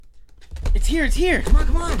here, it's here.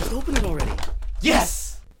 Come on, just open it already.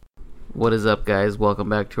 Yes! What is up, guys? Welcome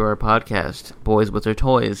back to our podcast, Boys with Their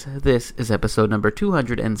Toys. This is episode number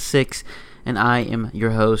 206, and I am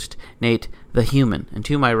your host, Nate the Human. And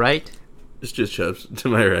to my right... It's just Chubbs. To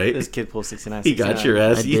my right. This kid pulls 69. He got your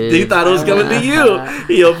ass. He thought it was coming to you.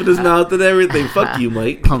 He opened his mouth and everything. Fuck you,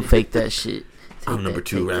 Mike. Pump fake that shit. I'm number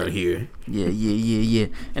 2 around here. Yeah.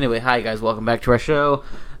 Anyway, hi guys, welcome back to our show.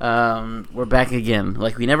 We're back again.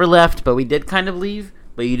 Like, we never left, but we did kind of leave,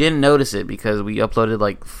 but you didn't notice it because we uploaded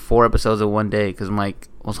like 4 episodes in one day because Mike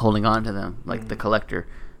was holding on to them, like the collector.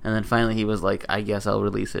 And then finally he was like, I guess I'll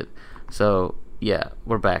release it. So, yeah,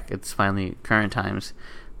 we're back. It's finally current times.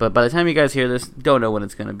 But by the time you guys hear this, don't know when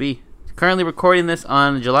it's going to be. Currently recording this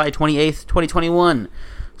on July 28th, 2021.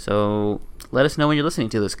 So let us know when you're listening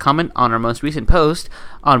to this. Comment on our most recent post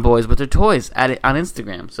on Boys With Their Toys on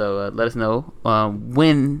Instagram. So let us know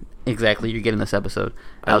when exactly you're getting this episode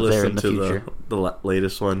out there in the future. The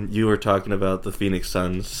latest one. You were talking about the Phoenix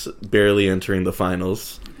Suns barely entering the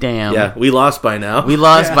finals. Damn. Yeah, we lost by now. We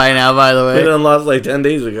lost by now, by the way. We done lost like 10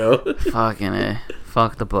 days ago. Fucking A.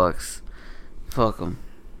 Fuck the Bucks. Fuck them.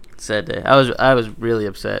 Sad day. I was really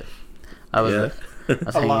upset. I was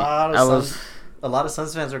a lot of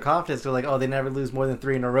Suns fans are confident. They're like, oh, they never lose more than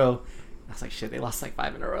 3 in a row. I was like, shit, they lost like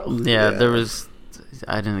 5 in a row. Yeah, there was.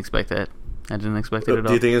 I didn't expect that. I didn't expect it at all.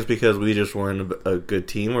 Do you think it's because we just weren't a good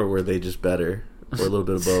team, or were they just better, or a little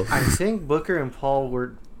bit of both? I think Booker and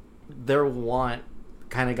Paul their want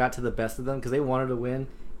kind of got to the best of them because they wanted to win,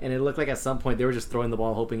 and it looked like at some point they were just throwing the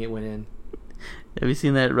ball hoping it went in. Have you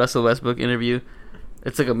seen that Russell Westbrook interview?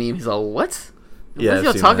 It's like a meme. He's all, what? Yeah, what are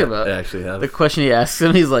y'all talking about? I actually have. The question he asks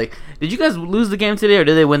him, he's like, did you guys lose the game today or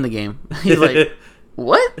did they win the game? He's like,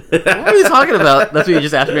 what? What are you talking about? That's what you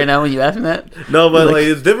just asked me right now when you asked me that? No, but like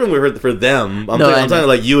it's different for them. I'm talking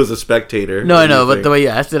like you as a spectator. No, I know, but the way you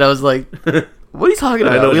asked it, I was like, what are you talking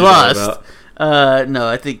about? We lost. No,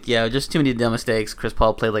 I think, just too many dumb mistakes. Chris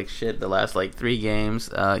Paul played like shit the last like 3 games.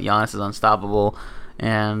 Giannis is unstoppable.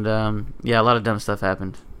 And, a lot of dumb stuff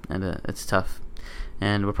happened. And it's tough.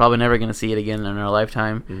 And we're probably never going to see it again in our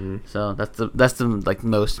lifetime. Mm-hmm. So that's the like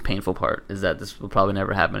most painful part, is that this will probably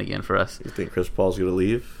never happen again for us. You think Chris Paul's going to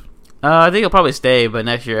leave? I think he'll probably stay, but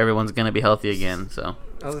next year everyone's going to be healthy again, so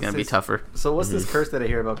it's going to be tougher. So what's this curse that I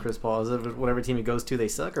hear about Chris Paul? Is it whatever team he goes to, they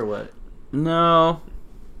suck, or what? No.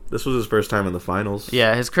 This was his first time in the finals.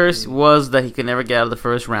 Yeah, his curse was that he could never get out of the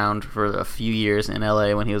first round for a few years in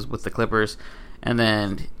LA when he was with the Clippers, and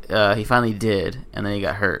then he finally did, and then he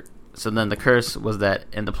got hurt. So then the curse was that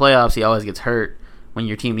in the playoffs, he always gets hurt when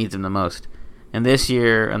your team needs him the most. And this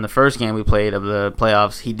year, in the first game we played of the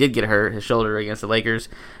playoffs, he did get hurt, his shoulder against the Lakers.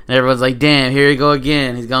 And everyone's like, damn, here you go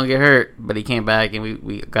again. He's going to get hurt. But he came back, and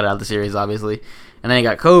we got out of the series, obviously. And then he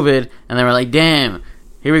got COVID, and they were like, damn,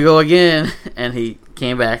 here we go again. And he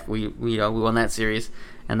came back. We won that series.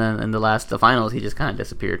 And then in the finals, he just kind of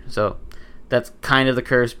disappeared. So that's kind of the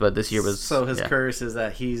curse, but this year was... So his curse is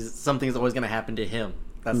that something's always going to happen to him.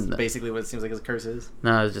 That's basically what it seems like his curse is.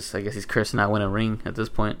 No, it's just, I guess he's cursed not win a ring at this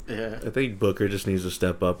point. Yeah. I think Booker just needs to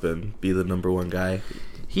step up and be the number 1 guy.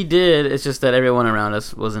 He did. It's just that everyone around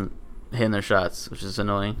us wasn't hitting their shots, which is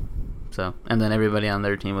annoying. So, and then everybody on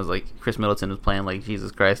their team was like, Chris Middleton was playing like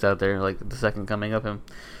Jesus Christ out there, like the second coming of him.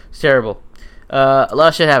 It's terrible. A lot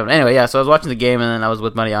of shit happened. Anyway, so I was watching the game, and then I was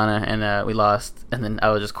with Mariana, and we lost, and then I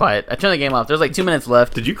was just quiet. I turned the game off. There's like 2 minutes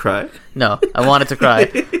left. Did you cry? No, I wanted to cry.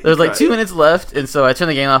 There's like 2 minutes left, and so I turned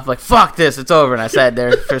the game off, like, fuck this, it's over, and I sat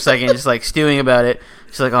there for a second, just like stewing about it.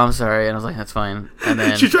 She's like, oh, I'm sorry, and I was like, that's fine. And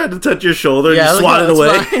then she tried to touch your shoulder, and you swatted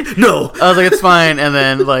away. No, I was like, it's fine. And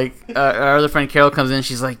then like our other friend Carol comes in,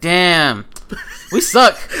 she's like, damn, we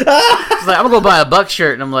suck. She's like, I'm gonna go buy a Buck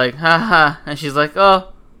shirt, and I'm like, haha, and she's like, oh,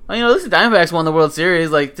 this is Diamondbacks won the World Series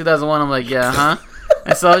like 2001. I'm like, yeah, huh?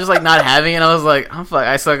 And so I was just like not having it. I was like, oh fuck.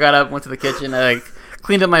 I still got up, went to the kitchen, I like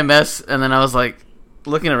cleaned up my mess, and then I was like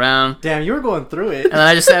looking around. Damn, you were going through it. And then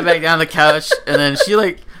I just sat back down on the couch, and then she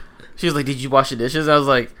was like, did you wash the dishes? I was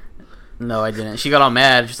like, no, I didn't. She got all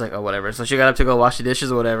mad. She's like, oh, whatever. So she got up to go wash the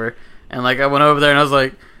dishes or whatever. And like I went over there and I was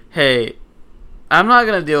like, hey, I'm not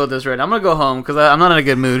gonna deal with this right now. I'm gonna go home because I'm not in a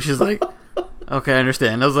good mood. She's like, okay, I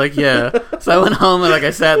understand. I was like, yeah. So I went home and like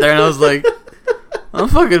I sat there and I was like, I'm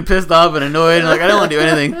fucking pissed off and annoyed and like I don't want to do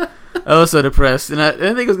anything. I was so depressed, and I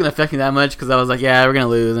didn't think it was gonna affect me that much because I was like, yeah, we're gonna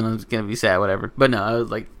lose and I'm just gonna be sad, whatever. But no, I was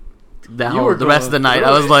like, the rest of the night,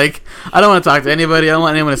 I was like, I don't want to talk to anybody. I don't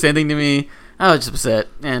want anyone to say anything to me. I was just upset,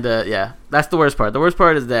 and that's the worst part. The worst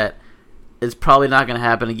part is that it's probably not gonna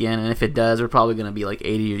happen again, and if it does, we're probably gonna be like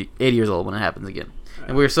 80 years old when it happens again.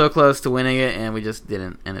 and we were so close to winning it, and we just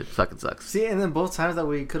didn't, and it fucking sucks. See, and then both times that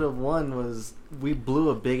we could have won was we blew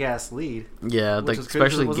a big ass lead. Yeah, Which like was crazy.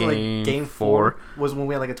 especially Wasn't it, like, game 4. was when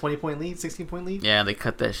we had like a 20-point lead, 16-point lead. Yeah, they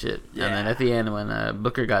cut that shit, Yeah. and then at the end when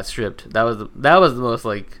Booker got stripped, that was the most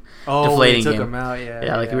like deflating took game. him out. Yeah,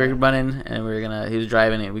 Yeah, like we were running and he was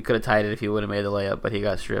driving it. We could have tied it if he would have made the layup, but he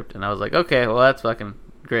got stripped, and I was like, okay, well that's fucking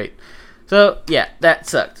great. So yeah, that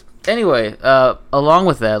sucked. Anyway, along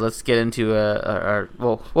with that, let's get into our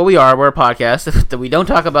we're a podcast that we don't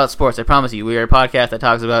talk about sports. I promise you, we are a podcast that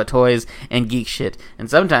talks about toys and geek shit. And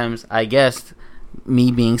sometimes, I guess,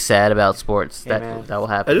 me being sad about sports, Hey, that will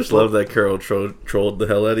happen. I just love that Carol trolled the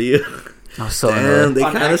hell out of you. I was so Damn, annoyed. they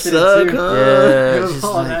On kind of accident, suck, too. huh? Yeah, It was just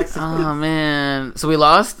all an like, accident. oh man. So we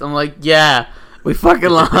lost? I'm like, yeah, we fucking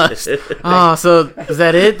lost. Oh, so is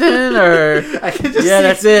that it then? Or I can just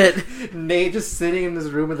yeah, see that's it. Nate just sitting in this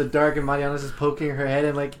room in the dark, and Mariana's just poking her head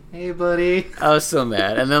and like, "Hey, buddy." I was so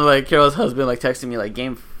mad. And then like Carol's husband like texted me like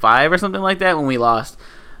game 5 or something like that when we lost.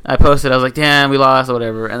 I posted, I was like, damn, we lost or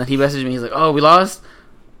whatever. And then he messaged me, he's like, oh, we lost?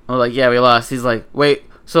 I was like, yeah, we lost. He's like, wait,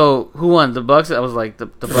 so who won? The Bucks? I was like, the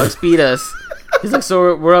Bucks beat us. He's like,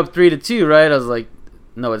 so we're up 3-2, right? I was like,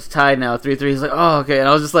 no, it's tied now, 3-3. He's like, oh, okay. And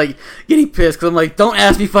I was just like getting pissed because I'm like, don't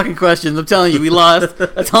ask me fucking questions. I'm telling you, we lost.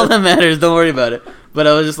 That's all that matters. Don't worry about it. But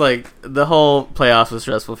I was just like, the whole playoffs was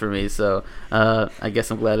stressful for me. So I guess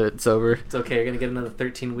I'm glad it's over. It's okay. You're gonna get another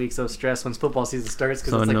 13 weeks of stress once football season starts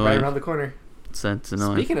because So it's like right annoying. around the corner. It's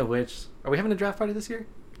annoying. Speaking of which, are we having a draft party this year?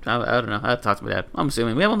 I don't know. I have to talk to my dad. I'm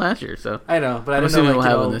assuming we have one last year, so I know, but I I'm don't know. assuming Like, we'll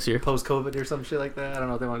have one this year. post COVID or some shit like that. I don't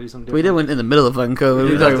know if they want to do something. we did different. one in the middle of fucking COVID. What are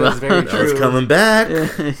you Yeah, talking that's very about? true. It's coming back.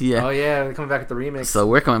 Yeah. Oh yeah, they're coming back with the remix. So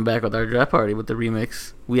we're coming back with our draft party with the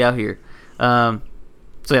remix. We out here. So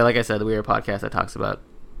yeah, like I said, we are a podcast that talks about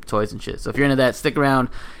toys and shit. So if you're into that, stick around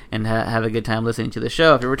and have a good time listening to the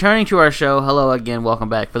show. If you're returning to our show, hello again, welcome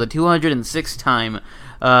back for the 206th time.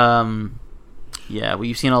 Yeah, well,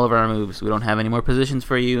 you've seen all of our moves. We don't have any more positions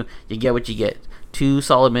for you. You get what you get. 2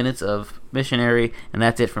 solid minutes of missionary, and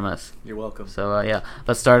that's it from us. You're welcome. So yeah,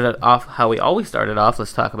 let's start it off how we always started off.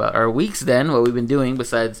 Let's talk about our weeks then, what we've been doing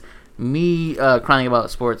besides me crying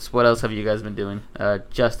about sports. What else have you guys been doing?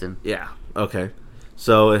 Justin. Yeah. Okay.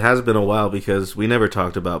 So it has been a while because we never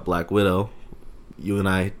talked about Black Widow. You and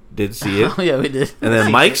I did see it. Oh yeah, we did. And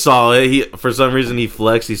then Mike saw it. He, for some reason, he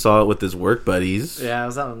flexed. He saw it with his work buddies. Yeah, I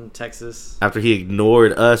was out in Texas. After he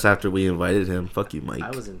ignored us after we invited him. Fuck you, Mike.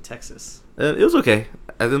 I was in Texas. It was okay.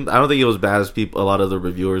 I don't think it was bad as a lot of the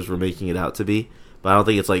reviewers were making it out to be. But I don't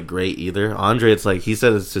think it's like great either. Andre, it's like he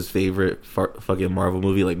said it's his favorite fucking Marvel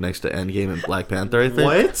movie, like next to Endgame and Black Panther. I think.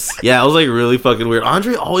 What? Yeah, it was like really fucking weird.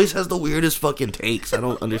 Andre always has the weirdest fucking takes. I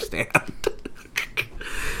don't understand.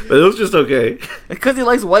 But it was just okay. Because he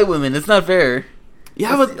likes white women. It's not fair.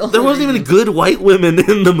 Yeah, That's the but only there wasn't even reason. good white women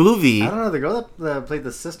in the movie. I don't know. The girl that played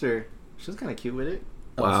the sister, she was kind of cute with it.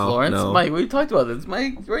 Wow, Florence? no. Mike, we talked about this.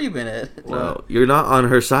 Mike, where you been at? Well, you're not on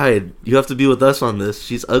her side. You have to be with us on this.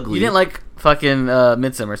 She's ugly. You didn't like fucking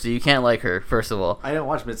Midsummer, so you can't like her, first of all. I didn't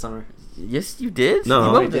watch Midsummer. Yes, you did? No.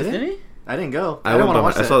 You went with I us, didn't. didn't he? I didn't go. I don't went want to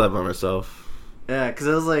by watch I saw that by myself. Yeah, because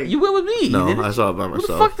it was like You went with me. No, didn't I you? saw it by Who myself.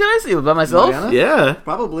 the fuck did I see it by myself? Mariana? Yeah.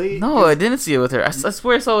 probably. No, I didn't see it with her. I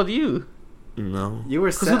swear I saw it with you. No. You were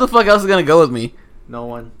Because set. who the fuck else is going to go with me? No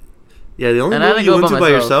one. Yeah, the only And I movie didn't you go went by to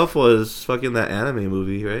by myself. yourself was fucking that anime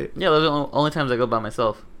movie, right? Yeah, those are the only times I go by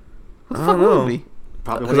myself. Who the I fuck don't know. would me?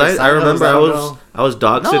 Probably Because one of your I side remember hoes, don't I was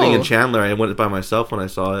dog sitting No. in Chandler. I went by myself when I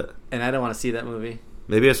saw it. know. And I don't want to see that movie.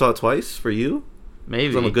 Maybe I saw it twice for you.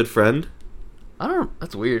 Maybe. 'Cause I'm a good friend. I don't know.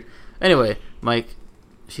 That's weird. Anyway, Mike,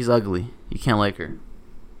 she's ugly. You can't like her.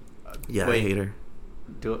 Yeah, I Wait. hate her.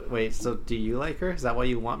 Wait, so do you like her? Is that why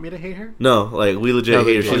you want me to hate her? No, like we legit No,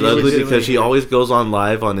 hate her. legit. She's Oh, you ugly legitimately because she hate her. always goes on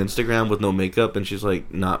live on Instagram with no makeup, and she's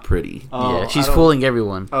like not pretty. Oh, Yeah, she's I don't- fooling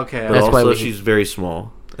everyone. Okay. But That's why also we- she's very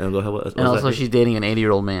small. And go ahead. And also, she's dating an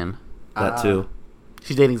 80-year-old man. that too.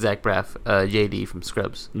 She's dating Zach Braff, JD from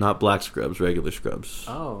Scrubs. Not black scrubs, regular scrubs.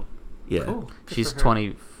 Oh. Yeah, Cool. Good She's for her.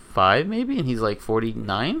 25 maybe, and he's like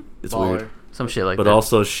 49? it's Baller. weird. Some shit like But that.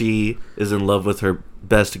 also, she is in love with her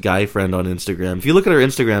best guy friend on Instagram. If you look at her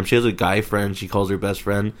Instagram, she has a guy friend. She calls her best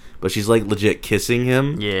friend, but she's like legit kissing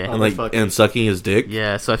him. Yeah. Oh, and like fuck. and sucking his dick.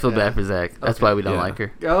 Yeah, so I feel Yeah. bad for Zach. That's Okay. why we don't Yeah. like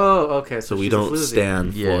her. Oh, okay. So we she's a don't floozy.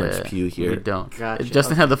 stand Yeah, Florence Pugh here. we don't. Gotcha.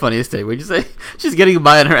 Justin Okay. had the funniest take. What'd you say? She's getting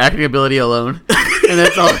by on her acting ability alone, and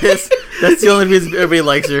that's all. That's the only reason everybody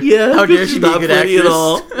likes her. Yeah, how dare she's she be a not good pretty actress? at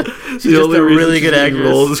all. She's just a really good actress,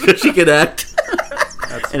 roles because she can act.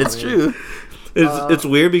 That's and it's funny. true. It's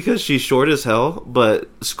weird because she's short as hell, but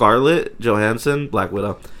Scarlett Johansson, Black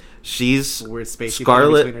Widow, she's Weird space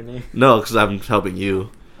Scarlett. between her name. No, because I'm helping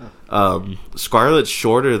you. Scarlett's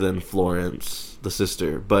shorter than Florence, the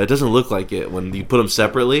sister, but it doesn't look like it when you put them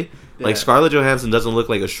separately. Like, Yeah. Scarlett Johansson doesn't look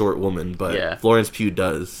like a short woman, but Yeah. Florence Pugh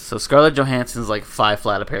does. So Scarlett Johansson's like 5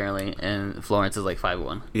 flat apparently, and Florence is like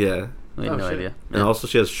 5'1". Yeah. We had Oh, no shit. idea. And also,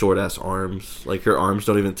 she has short ass arms. Like, her arms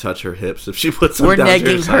don't even touch her hips if she puts them We're down to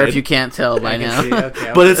negging her side. if you can't tell by I can now. see,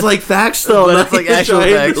 okay, But it's like facts, though. But not it's like even actual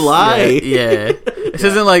trying to facts. lie. Yeah. This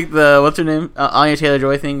isn't like the what's her name Anya Taylor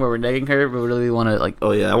Joy thing where we're negging her, but we really want to like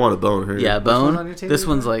Oh yeah, I want to bone her. yeah one, bone. Anya Taylor-Joy? This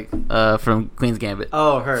one's like from Queen's Gambit.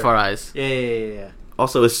 Oh, her. Far Eyes. Yeah.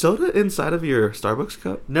 Also, is soda inside of your Starbucks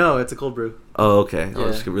cup? No, it's a cold brew. Oh, okay. I Yeah.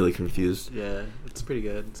 was just really confused. Yeah, it's pretty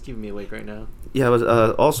good. It's keeping me awake right now. Yeah,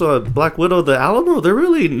 but also Black Widow, the Alamo, they're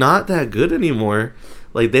really not that good anymore.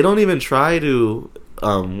 Like, they don't even try to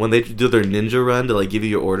when they do their ninja run to like give you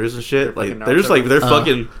your orders and shit. Their Like, fucking they're just like they're Naruto.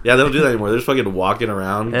 fucking yeah, they don't do that anymore. They're just fucking walking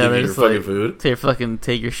around Yeah, giving they're you your just fucking like, food.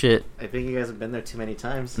 Take your shit. I think you guys have been there too many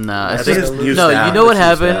times. No, I it's think just, it's new no. staff. You know what It's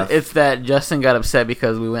new happened? staff. It's that Justin got upset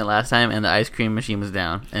because we went last time and the ice cream machine was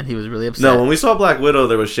down, and he was really upset. No, when we saw Black Widow,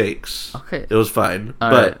 there was shakes. Okay. It was fine, All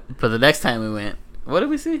but right. But the next time we went, what did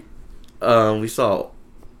we see? we saw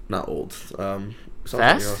not old. We saw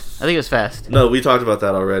something Fast? else. I think it was Fast. No, we talked about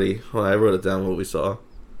that already. Well, I wrote it down what we saw.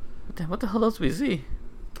 Damn, what the hell else did we see?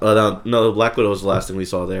 No, Black Widow was the last thing we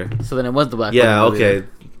saw there. So then it was the Black Yeah, Widow movie. okay.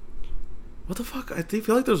 What the fuck? I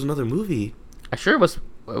feel like there was another movie. I sure it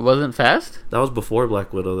wasn't Fast. That was before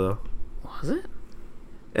Black Widow, though. Was it?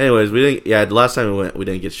 Anyways, we didn't. Yeah, the last time we went, we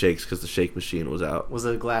didn't get shakes because the shake machine was out. Was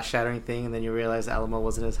it a glass shattering thing, and then you realized Alamo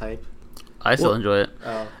wasn't as hype? I still Well- enjoy it.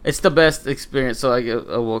 Oh, It's the best experience. So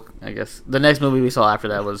I guess the next movie we saw after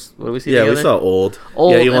that was what did we see? Yeah, together? we saw Old.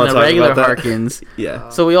 Old Yeah, you and wanna the talk regular about that? Harkins. Yeah.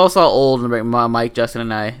 So we all saw Old, and Mike, Justin,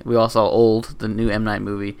 and I. We all saw Old, the new M Night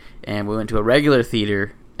movie, and we went to a regular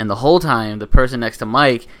theater. And the whole time, the person next to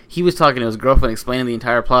Mike, he was talking to his girlfriend, explaining the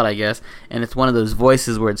entire plot, I guess. And it's one of those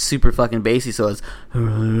voices where it's super fucking bassy, so it's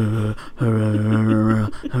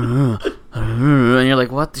and you're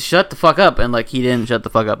like, "What? Shut the fuck up!" And like he didn't shut the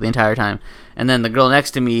fuck up the entire time. And then the girl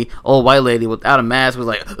next to me, old white lady without a mask, was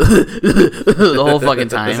like the whole fucking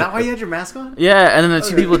time. is that why you had your mask on? Yeah, and then the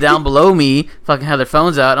two Okay. people down below me fucking have their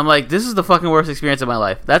phones out. I'm like, this is the fucking worst experience of my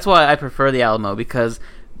life. That's why I prefer the Alamo, because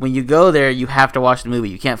when you go there, you have to watch the movie.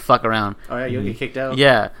 You can't fuck around. Oh yeah, you'll get kicked out.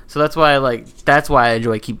 Yeah, so that's why I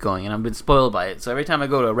enjoy keep going, and I've been spoiled by it. So every time I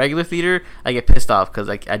go to a regular theater, I get pissed off because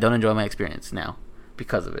I don't enjoy my experience now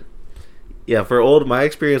because of it. Yeah, for Old, my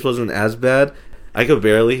experience wasn't as bad. I could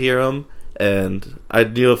barely hear him, and I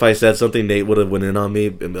knew if I said something, Nate would have went in on me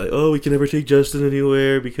and be like, "Oh, we can never take Justin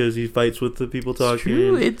anywhere because he fights with the people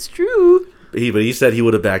talking." It's true. But he said he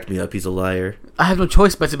would have backed me up. He's a liar. I have no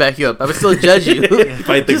choice but to back you up. I would still judge you.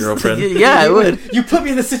 Fight the girlfriend. Yeah, I would. You put me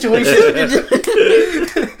in this situation.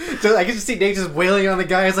 So I can just see Nate just wailing on the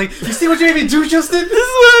guy. It's like, you see what you made me do, Justin? This is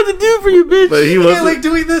what I have to do for you, bitch. But he You wasn't. can't like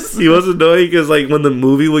doing this. He was annoying because, like, when the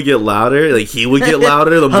movie would get louder, like, he would get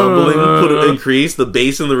louder, the mumbling would increase, the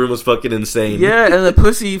bass in the room was fucking insane. Yeah, and the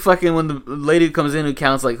pussy fucking when the lady who comes in who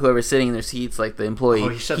counts like whoever's sitting in their seats, like the employee, Oh,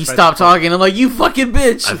 he shuts he right stopped the fuck- talking. I'm like, you fucking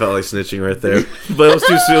bitch. I felt like snitching right there. But it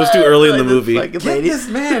was too early in the Like this movie. fucking Get lady. this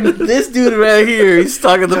man. This dude right here, he's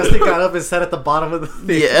talking to Justin got up and sat at the bottom of the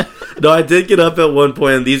thing. Yeah. No, I did get up at one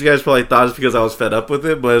point, and these guys probably thought it's because I was fed up with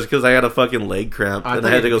it, but it's because I had a fucking leg cramp, I and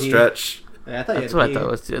thought I had to you go had pee. stretch. Yeah, I thought That's what I thought it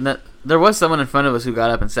was too. And that there was someone in front of us who got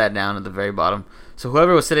up and sat down at the very bottom. So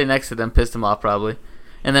whoever was sitting next to them pissed him off probably.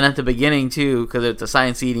 And then at the beginning too, because it's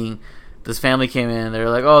assigned seating, this family came in and they were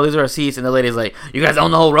like, "Oh, these are our seats," and the lady's like, "You guys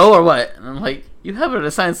own the whole row or what?" And I'm like, "You have an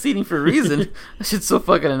assigned seating for a reason." That shit's so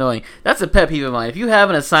fucking annoying. That's a pet peeve of mine. If you have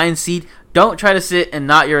an assigned seat, don't try to sit in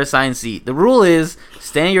not your assigned seat. The rule is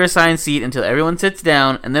stay in your assigned seat until everyone sits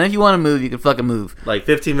down, and then if you want to move, you can fucking move. Like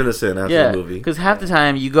 15 minutes in after Yeah, the movie. because half the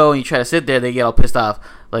time you go and you try to sit there, they get all pissed off.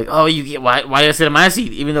 Like, "Oh, you get why did I sit in my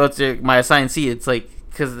seat?" Even though it's my assigned seat, it's like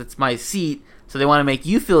because it's my seat. So they want to make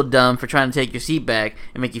you feel dumb for trying to take your seat back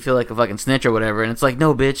and make you feel like a fucking snitch or whatever. And it's like,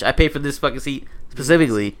 no, bitch, I paid for this fucking seat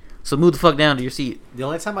specifically. So move the fuck down to your seat. The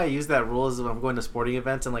only time I use that rule is when I'm going to sporting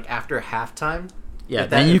events and like after halftime. Yeah, if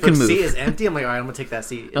then you if can the move. seat is empty, I'm like, all right, I'm gonna take that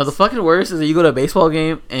seat. No, the fucking worst is that you go to a baseball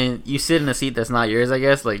game and you sit in a seat that's not yours, I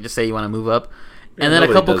guess. Like, just say you want to move up. Yeah, And then a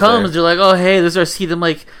nobody couple does comes, that. they're like, "Oh, hey, this is our seat." I'm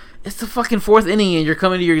like, it's the fucking fourth inning and you're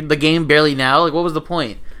coming to the game barely now. Like, what was the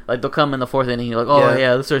point? Like, they'll come in the fourth inning. You're like, "Oh,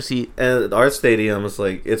 yeah, this is our seat." And our stadium is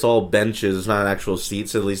like, it's all benches. It's not actual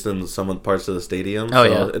seats, at least in some parts of the stadium. Oh, so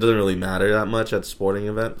yeah. it doesn't really matter that much at sporting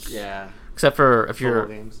events. Yeah. Except for if Football you're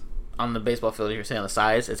games. on the baseball field, you're sitting on the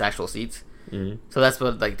sides, it's actual seats. Mhm. So that's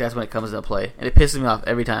when it comes into play, and it pisses me off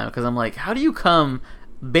every time because I'm like, how do you come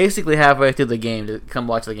basically halfway through the game to come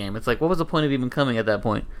watch the game? It's like, what was the point of even coming at that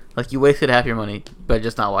point? Like, you wasted half your money by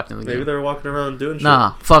just not watching the Maybe game. they were walking around doing shit.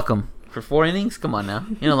 Nah, fuck them. For 4 innings? Come on now.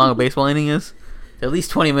 You know how long a baseball inning is? At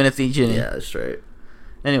least 20 minutes each inning. Yeah, that's right.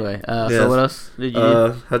 Anyway, Yes. so what else did you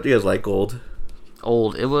do? How do you guys like Gold?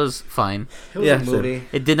 Old. It was fine. It was Yeah, a movie.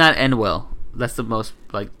 It did not end well. That's the most,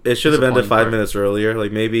 like... It should have ended disappointing 5 part. minutes earlier.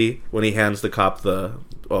 Like, maybe when he hands the cop the...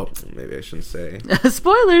 Oh, maybe I shouldn't say.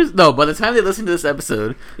 Spoilers! No, by the time they listen to this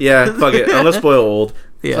episode... Yeah, fuck it. I'm gonna spoil Old.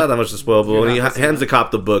 It's Yeah. not that much to spoil, but You're when not he missing hands that. the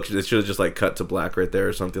cop the book, it should have just, like, cut to black right there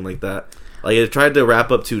or something like that. Like, it tried to wrap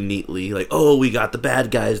up too neatly. Like, oh, we got the bad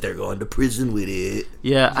guys. They're going to prison with it.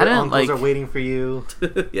 Yeah, I Your didn't uncles like... are waiting for you.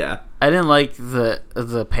 Yeah. I didn't like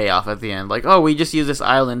the payoff at the end. Like, oh, we just used this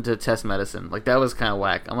island to test medicine. Like, that was kind of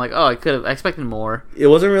whack. I'm like, oh, I expected more. It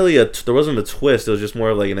wasn't really there wasn't a twist. It was just more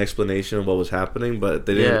of, like, an explanation of what was happening, but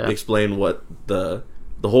they didn't Yeah. explain what the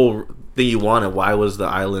whole thing you wanted. Why was the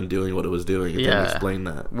island doing what it was doing? It didn't Yeah. explain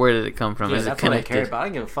that. Where did it come from? Yeah, Is it that's what I connected? cared about. I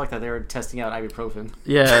didn't give a fuck that they were testing out ibuprofen.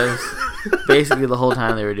 Yeah, it was basically the whole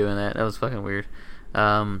time they were doing that. That was fucking weird. The I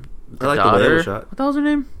like the way it daughter, was shot. what the hell's her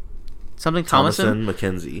name? Something Thomason?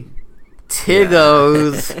 Mackenzie.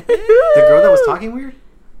 Tiggos. The girl that was talking weird?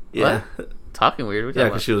 Yeah. Talking weird. What Yeah, yeah,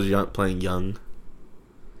 because she was playing young.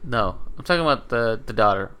 No, I'm talking about the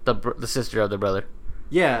daughter, the sister of the brother.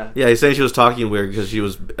 Yeah. Yeah, he's saying she was talking weird because she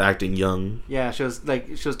was acting young. Yeah, she was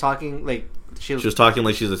talking like she was She was talking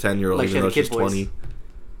like she's a 10-year-old, Like she even had though a kid she's voice. 20.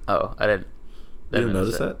 Oh, I didn't. You didn't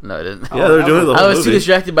notice that? No, I didn't. Oh, Yeah, they're that doing it was- the I whole was too movie.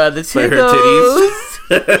 distracted by the By Tiggos.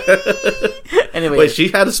 her titties. Anyway, Wait, she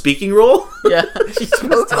had a speaking role? yeah, she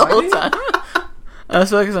spoke the whole talking? time. I was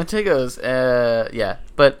focused on Tiggos. Yeah,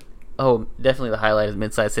 but definitely the highlight is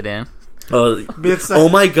mid-size sedan. Mid-size. Oh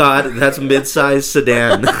my god, that's mid-sized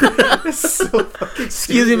sedan. so fucking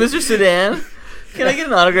Excuse me, stupid. Mr. Sedan. Can I get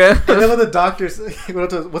an autograph? And then when the doctors went up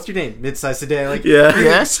to, what's your name? Mid-sized sedan. Like, Yeah.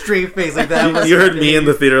 Yeah. straight face like that. You heard me in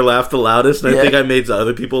the theater laugh the loudest, and Yeah. I think I made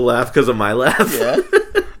other people laugh because of my laugh. Yeah.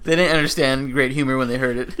 They didn't understand great humor when they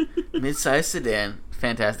heard it. Mid-size sedan.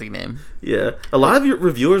 Fantastic name. Yeah. A lot of your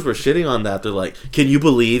reviewers were shitting on that. They're like, can you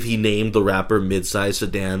believe he named the rapper Mid-Size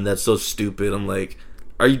Sedan? That's so stupid. I'm like,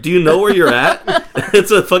 do you know where you're at? It's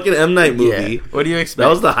a fucking M. Night movie. Yeah. What do you expect? That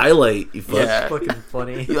was the highlight, you fuck. Yeah. fucking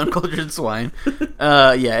funny. You uncultured swine.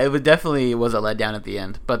 Yeah, it definitely was a letdown at the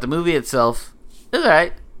end. But the movie itself is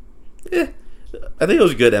alright. Yeah. I think it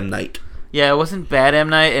was good M. Night. Yeah, it wasn't bad M.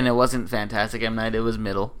 Night, and it wasn't fantastic M. Night. It was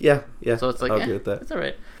middle. Yeah, yeah. So it's like, I'll agree with that. it's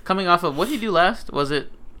alright. Coming off of, what did he do last? Was it...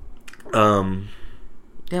 Um.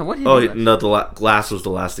 Damn, what did he Oh do last? no, Glass was the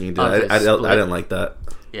last thing he did. Oh, I Split. didn't like that.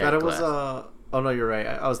 Yeah, God, it was Glass. oh no, you're right.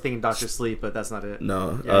 I was thinking Doctor Sleep, but that's not it.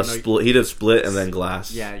 No, Yeah, no, Split. He did Split and then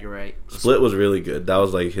Glass. Yeah, you're right. Split was really good. That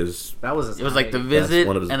was like his. That was It was like The high. Visit,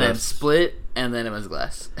 one of his and then best. Split, and then it was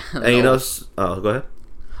Glass. And you know, go ahead.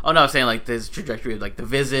 Oh no, I was saying like this trajectory of like The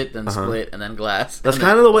Visit, then Uh-huh. Split, and then Glass. That's And then-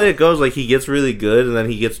 kind of the way it goes. Like he gets really good, and then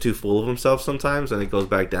he gets too full of himself sometimes, and it goes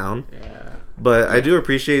back down. Yeah. But I do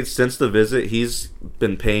appreciate since The Visit, he's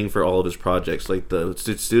been paying for all of his projects. Like the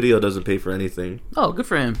studio doesn't pay for anything. Oh, good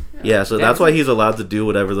for him. Yeah, so Damn. that's why he's allowed to do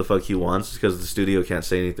whatever the fuck he wants because the studio can't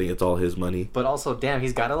say anything. It's all his money. But also, damn,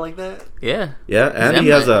 he's got it like that. Yeah. Yeah, and Damn he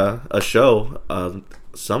has right. a show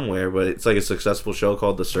somewhere, but it's like a successful show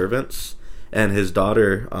called The Servants, and his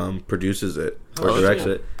daughter produces it or Oh, directs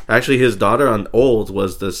cool. it. Actually, his daughter on Old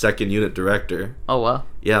was the second unit director. Oh wow,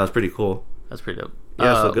 Yeah, that's pretty cool. that's pretty dope.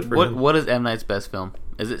 Yeah, so good for what, him. What is M. Night's best film?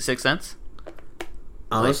 Is it Sixth Sense?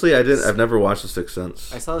 Honestly, I've never watched The Sixth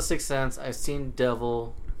Sense. I saw The Sixth Sense. I've seen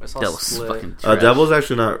Devil. I saw That was Split. fucking trash. Devil's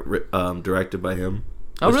actually not directed by him.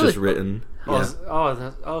 Oh, It's really? just written. Oh,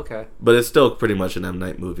 Yeah. okay. But it's still pretty much an M.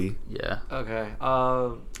 Night movie. Yeah. Okay.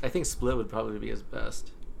 I think Split would probably be his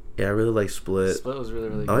best. Yeah, I really like Split. Split was really,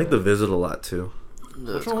 really I good. like The Visit a lot, too.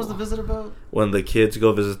 Which one was The Visit about? When the kids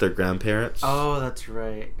go visit their grandparents. Oh, that's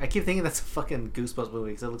right. I keep thinking that's a fucking Goosebumps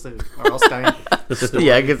movie because it looks like R.L. Stein.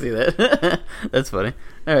 Yeah, I can see that. That's funny.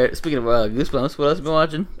 All right, speaking of Goosebumps, what else have you been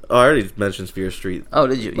watching? Oh, I already mentioned Fear Street. Oh,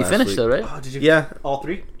 did you? You Last finished week. though, right? Oh, did you? Yeah. All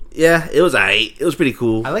three? Yeah, it was aight. It was pretty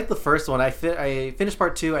cool. I like the first one. I finished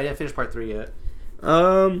part 2. I didn't finish part 3 yet.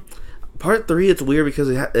 Part 3, it's weird because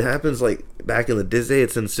it happens like back in the Disney.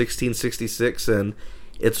 It's in 1666, and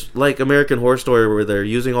it's like American Horror Story where they're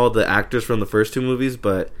using all the actors from the first two movies,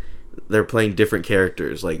 but they're playing different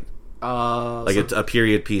characters. Like it's a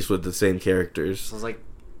period piece with the same characters. So it's like.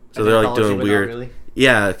 So an they're like anthology, doing but not weird. really.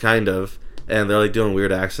 Yeah, kind of. And they're like doing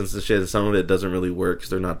weird accents and shit. And some of it doesn't really work because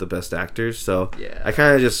they're not the best actors. So Yeah. I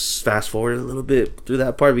kind of just fast forwarded a little bit through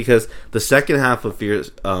that part because the second half of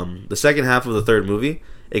the third movie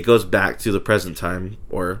it goes back to the present time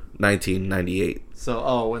or 1998.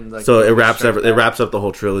 So when so it wraps up the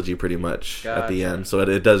whole trilogy pretty much at the end. So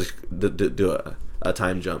it does do a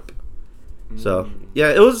time jump. So yeah,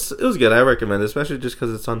 it was good. I recommend it, especially just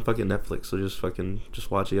because it's on fucking Netflix. So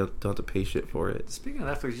just watch it. You don't have to pay shit for it. Speaking of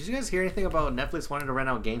Netflix, did you guys hear anything about Netflix wanting to rent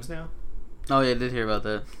out games now? Oh yeah, I did hear about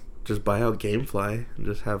that. Just buy out GameFly and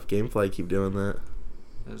just have GameFly keep doing that.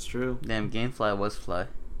 That's true. Damn, GameFly was fly.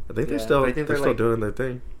 I think they're still doing their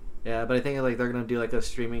thing. Yeah, but I think like they're gonna do like a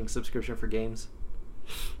streaming subscription for games.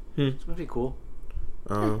 It's gonna be cool.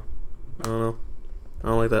 I don't know. I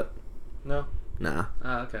don't like that. No. Nah.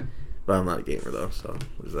 Oh, okay. But I'm not a gamer though, so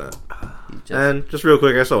there's that. And just real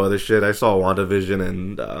quick, I saw other shit. I saw WandaVision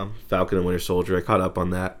and Falcon and Winter Soldier. I caught up on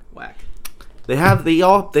that. Whack. They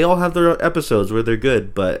all have their episodes where they're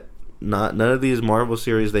good, but none of these Marvel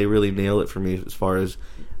series they really nail it for me as far as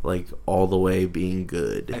like all the way being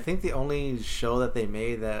good. I think the only show that they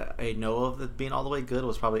made that I know of that being all the way good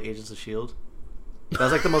was probably Agents of S.H.I.E.L.D. That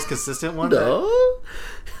was like the most consistent one.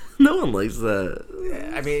 No one likes that.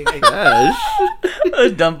 Yeah, I mean, That's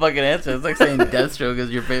a dumb fucking answer. It's like saying Deathstroke is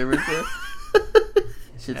your favorite show.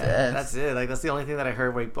 Shit's ass. That's it. Like that's the only thing that I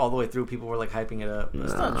heard like, all the way through. People were like hyping it up.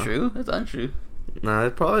 That's not true. That's untrue. Nah,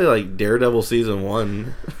 it's probably like Daredevil season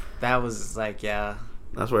 1. That was like, yeah.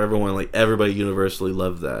 That's where everybody universally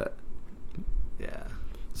loved that. Yeah.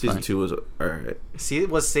 Season 2 was alright.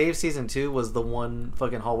 Save season 2 was the one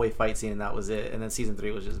fucking hallway fight scene and that was it. And then season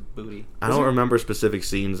 3 was just booty. I don't remember specific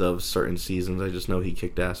scenes of certain seasons. I just know he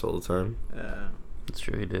kicked ass all the time. That's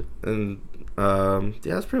true, he did. And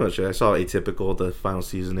yeah, that's pretty much it. I saw Atypical. The final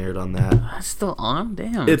season aired on that. That's still on?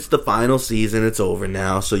 Damn. It's the final season. It's over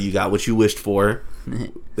now, so you got what you wished for.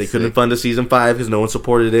 They couldn't fund a season 5 because no one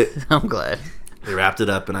supported it. I'm glad. They wrapped it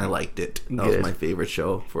up, and I liked it. That was Good. my favorite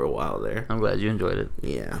show for a while there. I'm glad you enjoyed it.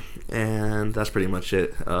 Yeah, and that's pretty much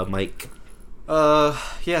it. Mike?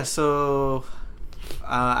 Yeah, so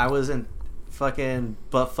I was in fucking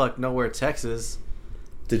buttfuck nowhere, Texas.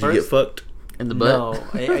 Did you get fucked? In the butt? No,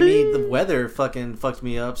 I mean the weather fucking fucked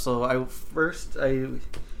me up. So I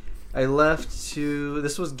left to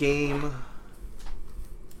this was game. I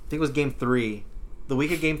think it was game 3. The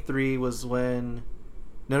week of game 3 was when.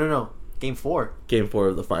 No. Game 4. Game 4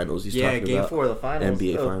 of the finals. Yeah, game 4 of the finals.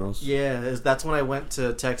 NBA finals. Yeah, that's when I went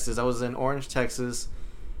to Texas. I was in Orange, Texas,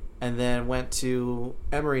 and then went to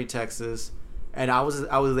Emory, Texas, and I was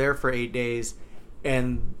there for 8 days,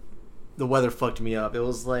 and the weather fucked me up. It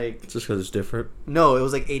was like just because it's different. No, it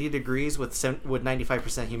was like 80 degrees with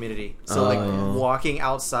 95% humidity. So like walking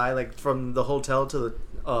outside, like from the hotel to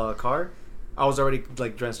the car, I was already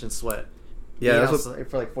like drenched in sweat. Yeah,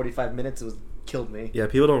 for like 45 minutes, it was killed me. Yeah,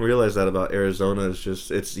 people don't realize that about Arizona.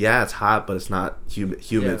 It's hot, but it's not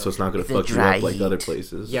humid, so it's not going to fuck you up like other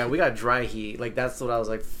places. Yeah, we got dry heat. Like that's what I was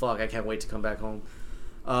like. Fuck, I can't wait to come back home.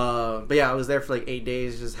 But yeah, I was there for like 8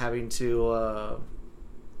 days, just having to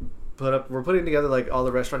we're putting together like all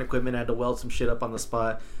the restaurant equipment. I had to weld some shit up on the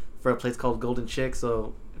spot for a place called Golden Chick.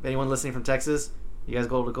 So if anyone listening from Texas, you guys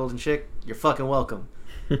go to Golden Chick, you're fucking welcome.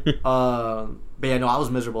 But yeah, no, I was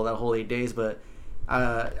miserable that whole 8 days, but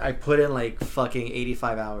I put in like fucking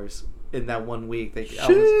 85 hours in that 1 week.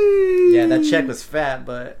 That check was fat,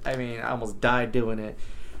 but I mean, I almost died doing it.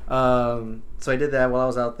 So I did that while I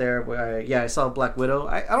was out there. I saw Black Widow.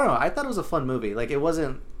 I don't know. I thought it was a fun movie. Like, it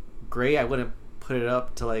wasn't great. I wouldn't put it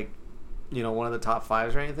up to like, one of the top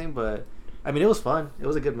 5s or anything, but I mean, it was fun. It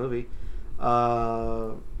was a good movie.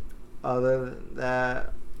 Other than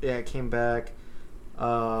that, yeah, I came back.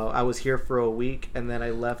 I was here for a week, and then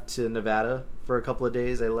I left to Nevada for a couple of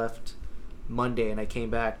days. I left Monday, and I came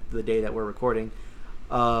back the day that we're recording.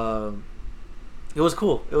 It was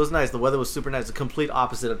cool. It was nice. The weather was super nice. The complete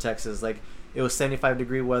opposite of Texas. Like, it was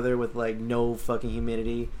 75-degree weather with like no fucking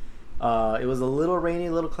humidity. It was a little rainy,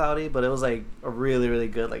 a little cloudy, but it was like a really, really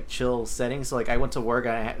good like chill setting. So like I went to work,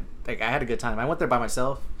 and I had a good time. I went there by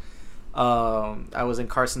myself. I was in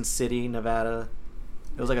Carson City, Nevada.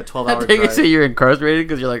 It was like a 12-hour drive. I think you say you're incarcerated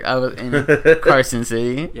because you're like, I was in Carson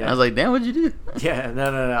City. Yeah. I was like, damn, what'd you do? Yeah,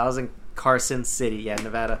 no. I was in Carson City,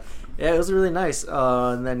 Nevada. Yeah, it was really nice.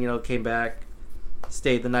 And then, came back,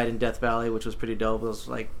 stayed the night in Death Valley, which was pretty dope. It was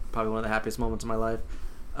like probably one of the happiest moments of my life.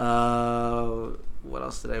 What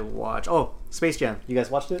else did I watch? Oh, Space Jam. You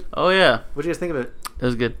guys watched it? Oh, yeah. What did you guys think of it? It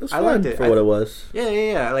was good. I liked it for what it was.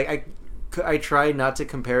 Yeah. Like, I tried not to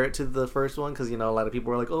compare it to the first one because, a lot of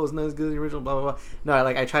people were like, oh, it's not as good as the original, blah, blah, blah. No,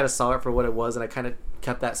 I tried to saw it for what it was, and I kind of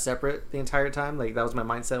kept that separate the entire time. Like, that was my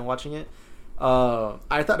mindset in watching it.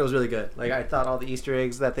 I thought it was really good. Like, I thought all the Easter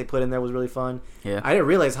eggs that they put in there was really fun. Yeah. I didn't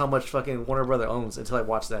realize how much fucking Warner Brother owns until I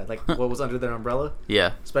watched that. Like, what was under their umbrella.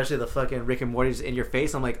 Yeah. Especially the fucking Rick and Morty just in your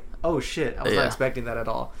face. I'm like, oh shit, I was not Yeah. expecting that at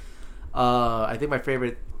all. I think my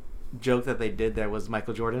favorite joke that they did there was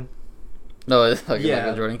Michael Jordan. No, it's like Yeah. a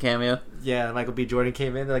Michael Jordan cameo. Yeah, Michael B. Jordan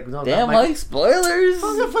came in. They're like, no, Damn, Michael. Mike, spoilers!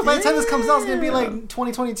 By the time this comes out, it's gonna be like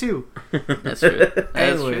 2022. That's true.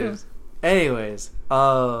 That's true. Anyways,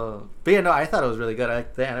 but yeah, no, I thought it was really good. I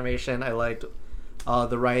liked the animation. I liked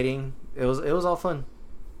the writing. It was all fun.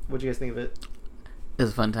 What do you guys think of it? It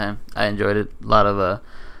was a fun time. I enjoyed it. A lot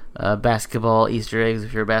of basketball Easter eggs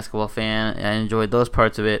if you're a basketball fan. I enjoyed those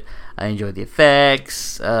parts of it. I enjoyed the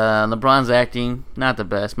effects. LeBron's acting, not the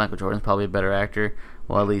best. Michael Jordan's probably a better actor.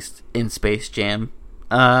 Well, at least in Space Jam.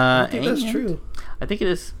 I think that's and true. I think it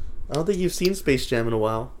is. I don't think you've seen Space Jam in a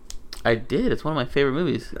while. I did. It's one of my favorite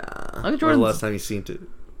movies. Nah. Michael When's the Jordan's- last time you seen it?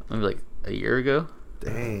 Maybe like a year ago.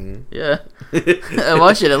 Dang. Yeah. I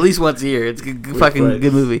watch it at least once a year. It's a fucking Right.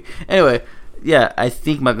 good movie. Anyway, yeah, I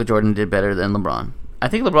think Michael Jordan did better than LeBron. I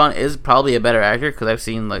think LeBron is probably a better actor because I've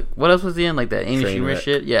seen, like, what else was he in? Like that Amy Schumer Trainwreck.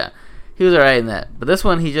 shit? Yeah. He was alright in that. But this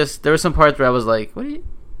one, there were some parts where I was like, what are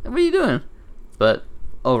you doing? But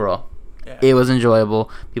overall, Yeah. it was enjoyable.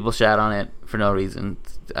 People shat on it for no reason.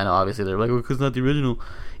 I know, obviously, they're like, well, because it's not the original.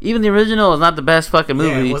 Even the original is not the best fucking movie.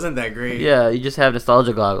 Yeah, it wasn't that great. Yeah, you just have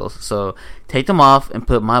nostalgia goggles. So take them off and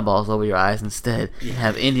put my balls over your eyes instead. And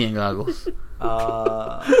have Indian goggles.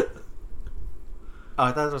 Oh,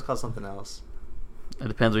 I thought it was called something else. It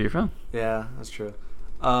depends where you're from. Yeah, that's true.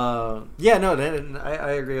 Yeah, no,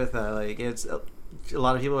 I agree with that. Like, it's a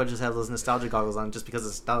lot of people just have those nostalgia goggles on just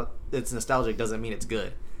because it's nostalgic doesn't mean it's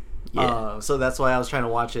good. Yeah. So that's why I was trying to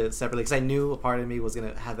watch it separately because I knew a part of me was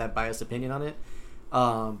gonna have that biased opinion on it.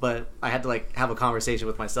 But I had to like have a conversation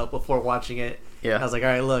with myself before watching it. Yeah. I was like, all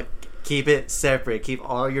right, look, keep it separate. Keep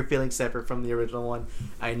all your feelings separate from the original one.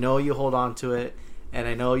 I know you hold on to it, and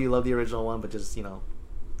I know you love the original one, but just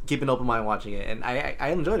keep an open mind watching it. And I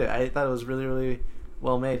enjoyed it. I thought it was really, really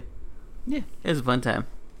well made. Yeah, it was a fun time.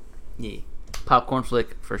 Yeah. Popcorn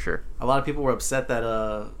flick for sure. A lot of people were upset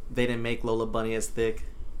that they didn't make Lola Bunny as thick,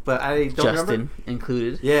 but I don't Justin remember.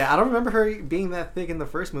 included. Yeah, I don't remember her being that thick in the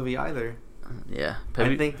first movie either. Yeah.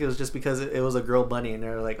 I think it was just because it was a girl bunny, and they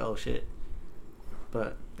were like, "Oh shit!"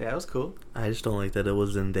 But yeah, it was cool. I just don't like that it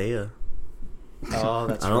was Zendaya. Oh,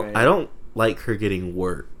 that's right. I don't like her getting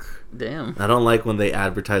work. Damn. I don't like when they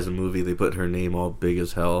advertise a movie, they put her name all big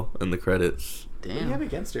as hell in the credits. What do you have Damn.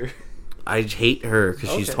 against her? I hate her because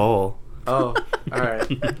she's Okay. tall. Oh, all right.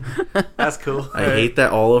 That's cool. I hate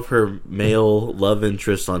that all of her male love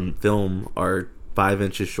interests on film are 5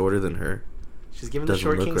 inches shorter than her. She's giving the Doesn't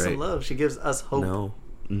short look king some right. love. She gives us hope.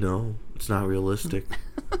 No, it's not realistic.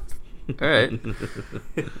 All right.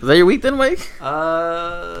 Is that your week then, Mike?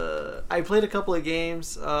 I played a couple of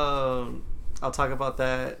games. I'll talk about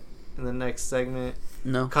that in the next segment.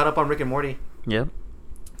 No. Caught up on Rick and Morty. Yep.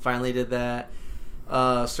 Finally did that.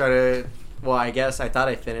 Started. Well, I guess I thought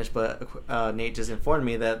I finished, but Nate just informed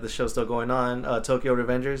me that the show's still going on. Tokyo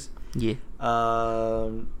Revengers. Yeah.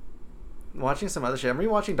 Watching some other shit. I'm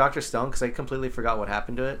rewatching Dr. Stone because I completely forgot what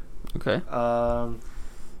happened to it. Okay.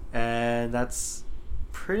 And that's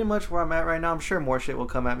pretty much where I'm at right now. I'm sure more shit will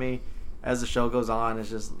come at me as the show goes on. It's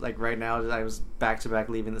just like right now I was back to back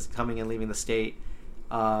coming and leaving the state.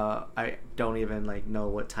 I don't even like know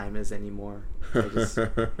what time is anymore.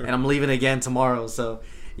 And I'm leaving again tomorrow. So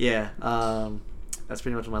yeah, that's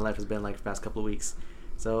pretty much what my life has been like the past couple of weeks.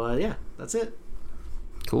 So yeah, that's it.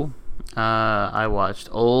 Cool. I watched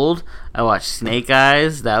Old. I watched Snake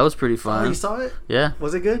Eyes. That was pretty fun. Oh, you saw it? Yeah.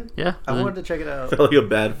 Was it good? Yeah. I wanted to check it I out. felt like a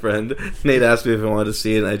bad friend. Nate asked me if I wanted to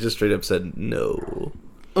see it, and I just straight up said no.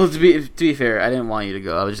 Well, to be fair, I didn't want you to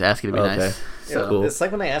go. I was just asking to be Okay. nice. Yeah, So Cool. It's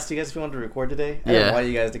like when I asked you guys if you wanted to record today. I Yeah. didn't want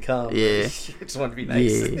you guys to come. Yeah. I just wanted to be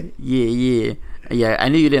nice. yeah. I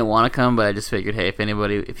knew you didn't want to come, but I just figured, hey,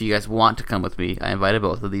 if you guys want to come with me, I invited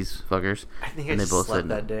both of these fuckers. I think I And they just both slept said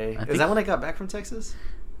that no. day. I Is think- that when I got back from Texas?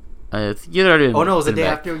 You already. Oh no, it was the been day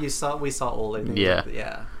back. after we saw Old. I think. Yeah.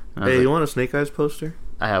 Yeah. And I was Hey, like, you want a Snake Eyes poster?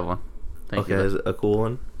 I have one. Thank Okay, you. is it a cool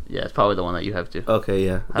one? Yeah, it's probably the one that you have too. Okay,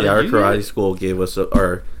 yeah. How Yeah, our did you get karate it? school gave us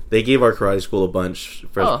they gave our karate school a bunch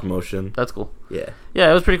for Oh. promotion. That's cool. Yeah. Yeah,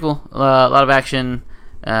 it was pretty cool. A lot of action.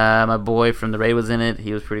 My boy from the raid was in it.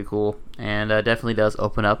 He was pretty cool, and definitely does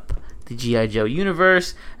open up the G.I. Joe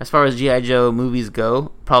universe. As far as G.I. Joe movies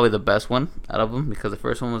go, probably the best one out of them because the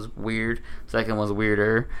first one was weird, second was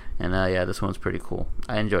weirder, and yeah, this one's pretty cool.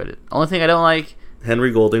 I enjoyed it. Only thing I don't like,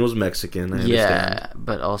 Henry Golding was Mexican, I yeah, understand.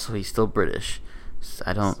 but also he's still British. So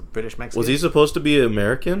I don't British Mexican. Was he supposed to be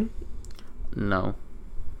American? know.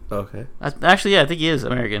 Okay. Actually, yeah, I think he is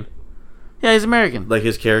American. Yeah, he's American. Like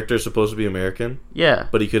his character's supposed to be American, Yeah.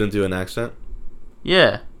 but he couldn't do an accent.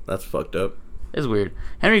 Yeah. That's fucked up. It's weird.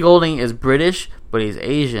 Henry Golding is British, but he's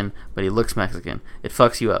Asian, but he looks Mexican. It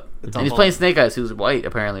fucks you up. It's And he's awful. playing Snake Eyes, who's white,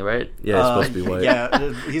 apparently, right? Yeah, he's supposed to be white.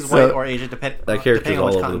 Yeah, he's So- white or Asian, That depending character's on all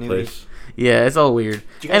which over the continuity. place. Yeah, it's all weird.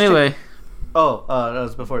 Did you guys Anyway, Oh, that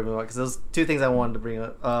was before we move on, because there's two things I wanted to bring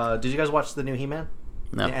up. Did you guys watch the new He-Man?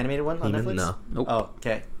 no. The animated one on He-Man? Netflix? No. Nope. Oh,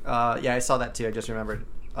 okay. Yeah, I saw that too. I just remembered.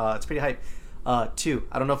 It's pretty hype. Two,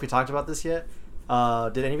 I don't know if we talked about this yet.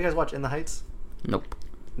 Did any of you guys watch In the Heights? Nope.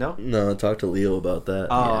 No? No, talk to Leo about that.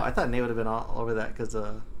 Oh, Yeah. I thought Nate would have been all over that because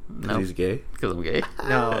No. He's gay. Because I'm gay.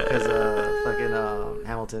 no, because fucking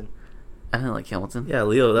Hamilton. I didn't like Hamilton. Yeah,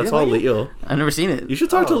 Leo. That's You all like it? Leo. I've never seen it. You should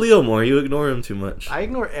talk to Oh. Leo more. You ignore him too much. I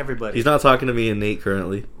ignore everybody. He's not talking to me and Nate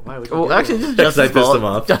currently. Why would you Well, do actually, that? just Because I Justin's pissed fault. him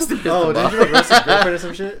off. Justin pissed Oh, him did off. you like roast his girlfriend or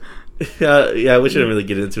some shit? Yeah, we shouldn't really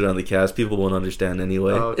get into it on the cast. People won't understand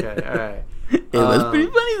anyway. Oh, okay, all right. It was pretty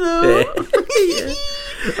funny, though.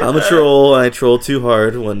 I'm a troll. I troll too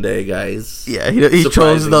hard one day, guys. Yeah, he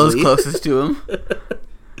trolls those Surprisingly. closest to him.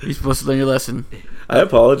 You're supposed to learn your lesson. I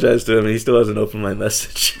apologize to him, and he still hasn't opened my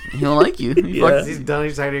message. He don't like you. You Yeah. fucking He's done.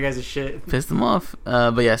 He's tired of you guys' shit. pissed him off.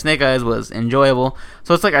 But yeah, Snake Eyes was enjoyable.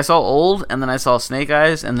 So it's like I saw Old, and then I saw Snake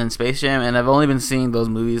Eyes, and then Space Jam, and I've only been seeing those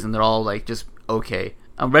movies, and they're all like just okay.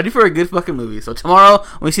 I'm ready for a good fucking movie. So tomorrow,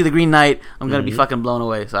 when we see The Green Knight, I'm gonna be fucking blown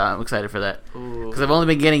away. So I'm excited for that. Ooh. Because I've only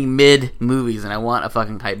been getting mid movies, and I want a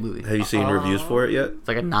fucking hype movie. Have you seen reviews for it yet? It's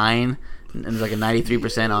like a 9, and it's like a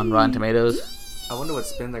 93% on Rotten Tomatoes. I wonder what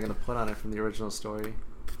spin they're gonna put on it from the original story.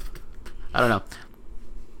 I don't know.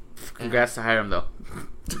 Congrats to Hiram though.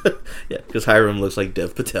 Yeah, because Hiram looks like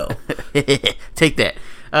Dev Patel. Take that.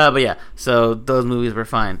 But yeah, so those movies were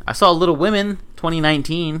fine. I saw Little Women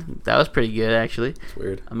 2019. That was pretty good, actually. It's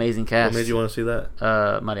weird. Amazing What cast. made you want to see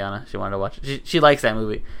that? Mariana, she wanted to watch it. She likes that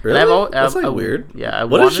movie. Really? And That's like weird. Yeah.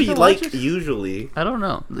 What does wanted she to like watch it. usually? I don't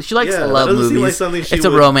know. She likes Yeah, love that doesn't movies. seem like something she It's a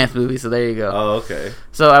would- romance movie, so there you go. Oh, okay.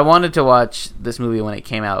 So I wanted to watch this movie when it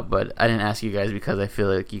came out, but I didn't ask you guys because I feel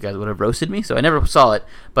like you guys would have roasted me. So I never saw it,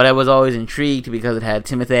 but I was always intrigued because it had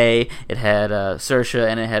Timothée, it had Saoirse,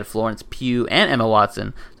 and it had Florence Pugh and Emma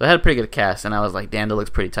Watson. So it had a pretty good cast, and I was like, damn, it looks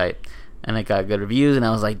pretty tight. And it got good reviews, and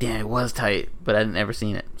I was like, damn, it was tight, but I hadn't ever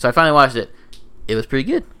seen it. So I finally watched it. It was pretty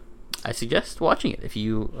good. I suggest watching it if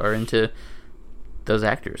you are into those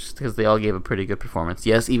actors, because they all gave a pretty good performance.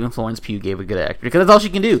 Yes, even Florence Pugh gave a good actor, because that's all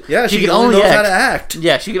she can do. Yeah, she only knows how to act.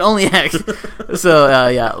 Yeah, she can only act. So,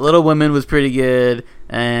 yeah, Little Women was pretty good,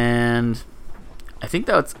 and I think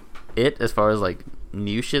that's it as far as, like,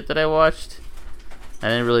 new shit that I watched. I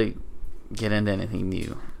didn't really get into anything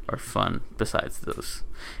new or fun besides those.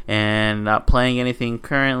 And not playing anything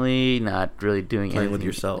currently, not really doing Playing anything with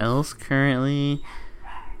yourself. else currently.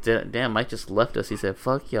 Damn, Mike just left us. He said,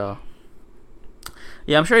 fuck y'all.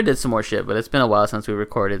 Yeah, I'm sure I did some more shit, but it's been a while since we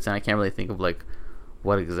recorded, so I can't really think of, like,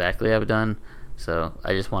 what exactly I've done. So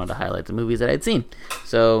I just wanted to highlight the movies that I'd seen.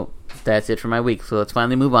 So that's it for my week. So let's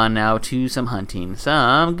finally move on now to some hunting.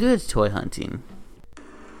 Some good toy hunting.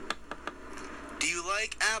 Do you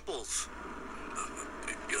like apples?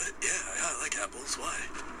 Yeah, I like apples. Why?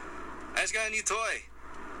 I just got a new toy.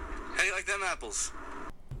 How do you like them apples?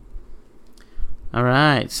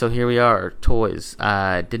 Alright, so here we are. Toys.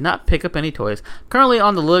 I did not pick up any toys. Currently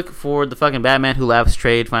on the look for the fucking Batman Who Laughs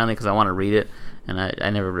trade, finally, because I want to read it. And I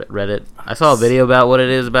never read it. I saw a video about what it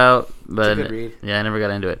is about, but It's a good read. yeah, I never got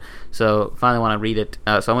into it. So finally want to read it.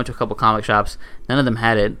 So I went to a couple comic shops. None of them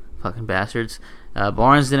had it. Fucking bastards.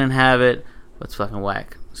 Barnes didn't have it. It's fucking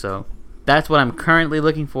whack. So that's what I'm currently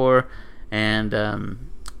looking for. And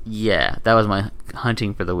yeah, that was my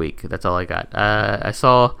hunting for the week. That's all I got. I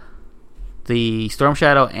saw the Storm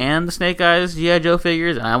Shadow and the Snake Eyes G.I. Joe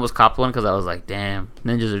figures, and I almost copped one because I was like, damn,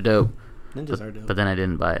 ninjas are dope. Ninjas are dope. But then I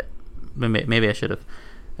didn't buy it. Maybe I should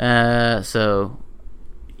have. So,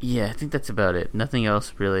 yeah, I think that's about it. Nothing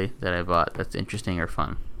else really that I bought that's interesting or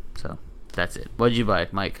fun. So, that's it. What did you buy,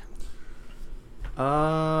 Mike?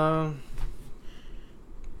 I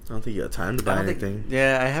don't think you got time to buy anything.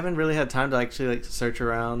 Yeah, I haven't really had time to actually like search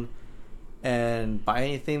around and buy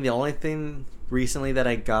anything. The only thing recently that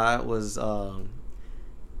I got was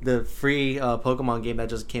the free Pokemon game that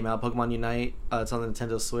just came out, Pokemon Unite. It's on the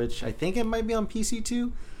Nintendo Switch. I think it might be on PC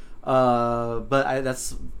too. But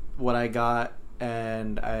that's what I got,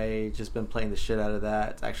 and I just been playing the shit out of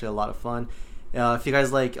that. It's actually a lot of fun. If you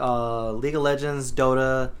guys like League of Legends,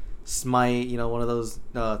 Dota, Smite, one of those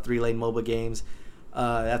 3-lane MOBA games,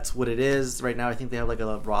 that's what it is right now. I think they have like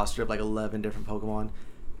a roster of like 11 different Pokemon.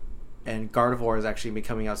 and Gardevoir is actually be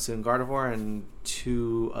coming out soon. Gardevoir and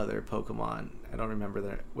 2 other Pokemon. I don't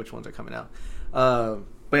remember which ones are coming out.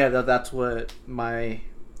 But yeah, that's what's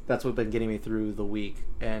been getting me through the week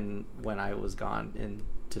and when I was gone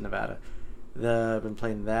into Nevada. I've been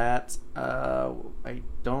playing that. I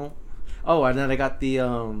don't. Oh, and then I got the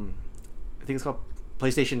I think it's called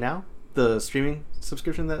PlayStation Now, the streaming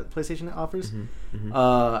subscription that PlayStation offers.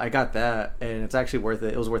 I got that, and it's actually worth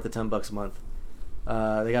it. It was worth the $10 a month.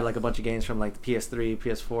 They got like a bunch of games from like the PS3,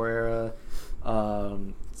 PS4 era.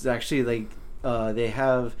 It's actually like they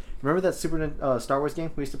have. Remember that Star Wars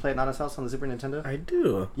game we used to play at Nana's house on the Super Nintendo? I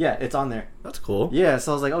do. Yeah, it's on there. That's cool. Yeah,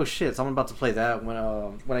 so I was like, oh shit, so I'm about to play that when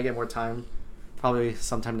I get more time, probably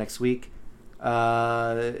sometime next week.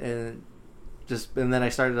 And then I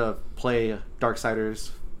started to play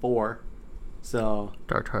Darksiders 4. So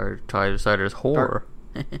Darksiders horror.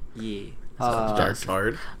 yeah. Dark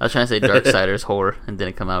Tard. I was trying to say Darksiders horror and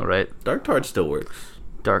didn't come out right. Dark Tard still works.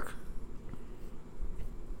 Dark.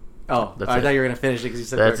 Oh, That's I it. thought you were gonna finish it because you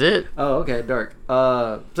said That's dark. it. Oh, okay, dark.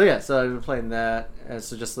 So I've been playing that, and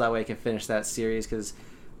so just so that way I can finish that series because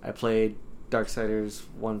I played Darksiders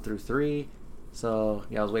 1 through 3. So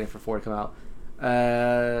yeah, I was waiting for 4 to come out,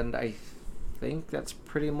 and I think that's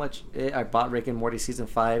pretty much it. I bought Rick and Morty season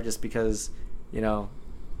 5 just because,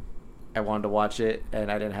 I wanted to watch it, and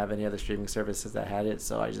I didn't have any other streaming services that had it,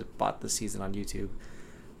 so I just bought the season on YouTube.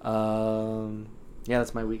 Yeah,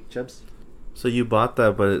 that's my week, Chubbs. So you bought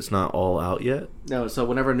that, but it's not all out yet? No, so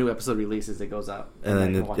whenever a new episode releases, it goes out. And I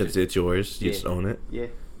then can watch it's yours? You Yeah. just own it? Yeah.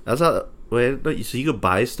 That's how... Wait, no, so you could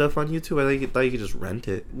buy stuff on YouTube? I thought you could just rent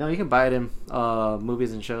it. No, you can buy it in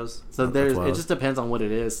movies and shows. So That's wild. it just depends on what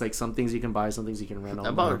it is. Like some things you can buy, some things you can rent.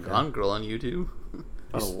 I bought online. Gone Girl on YouTube.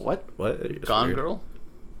 Oh, what? What? It's Gone weird. Girl?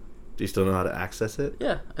 Do you still know how to access it?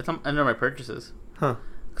 Yeah, I know my purchases. Huh.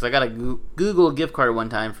 Because I got a Google gift card one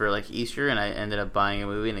time for like Easter, and I ended up buying a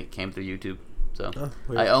movie, and it came through YouTube. So Oh,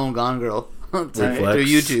 weird. I own Gone Girl through flex.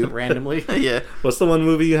 YouTube Randomly. Yeah, What's the one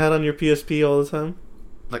movie you had on your PSP all the time?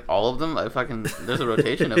 like all of them. There's a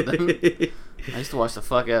rotation of them. I used to watch the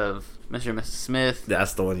fuck out of Mr. and Mrs. Smith.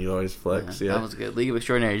 That's the one you always flex, yeah. That was good. League of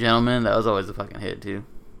Extraordinary Gentlemen. That was always a fucking hit too.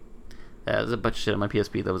 Yeah, there's a bunch of shit on my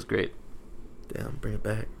PSP that was great. Damn, bring it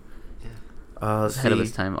back. It's ahead of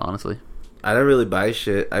its time, honestly. I didn't really buy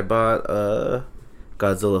shit. I bought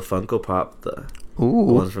Godzilla Funko Pop, the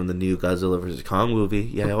ones from the new Godzilla vs. Kong movie.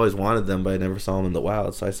 Yeah, I always wanted them, but I never saw them in the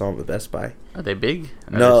wild, so I saw them at Best Buy. Are they big?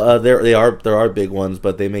 No, there are big ones,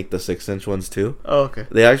 but they make the 6-inch ones too. Oh, okay.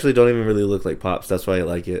 They actually don't even really look like Pops. That's why I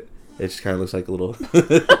like it. It just kind of looks like a little...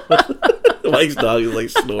 Mike's dog is like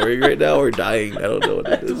snoring right now or dying. I don't know what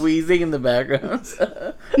it is. Wheezing in the background.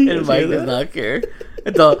 You And guys Mike hear does that? not care.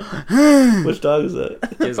 It's all... Which dog is that?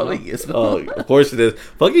 Probably Gizmo. Oh, of course it is.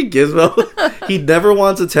 Fucking Gizmo. He never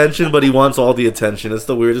wants attention, but he wants all the attention. It's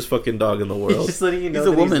the weirdest fucking dog in the He's world. just letting you know He's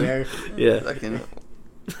a that woman. there. Yeah. Fucking...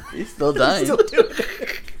 He's still dying. Still doing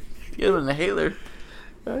it. Get him an inhaler.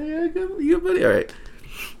 Oh, yeah, good buddy. All right.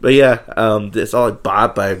 But yeah, it's all I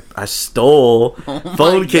bought, but I stole Oh my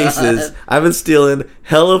phone cases. God. I've been stealing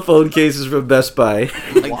hella phone cases from Best Buy.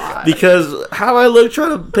 Oh my God. Because how I look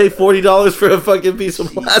trying to pay $40 for a fucking piece of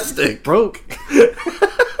plastic. Broke.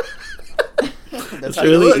 It's how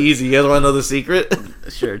you really look. easy. You guys want to know the secret?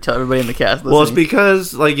 Sure, tell everybody in the cast. Well, it's listening.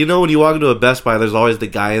 because, like, when you walk into a Best Buy, there's always the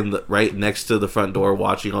guy right next to the front door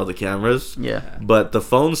watching all the cameras. Yeah. But the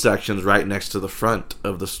phone section's right next to the front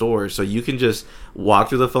of the store, so you can just walk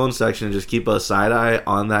through the phone section and just keep a side eye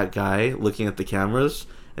on that guy looking at the cameras,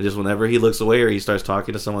 and just whenever he looks away or he starts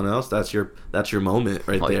talking to someone else, that's your moment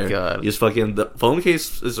right My there. God. You just fucking the phone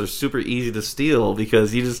cases are super easy to steal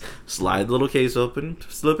because you just slide the little case open,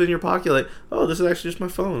 slip it in your pocket, like, oh, this is actually just my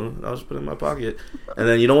phone. I'll just put it in my pocket, and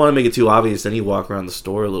then you don't want to make it too obvious. Then you walk around the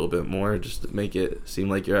store a little bit more just to make it seem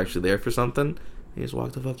like you're actually there for something. You just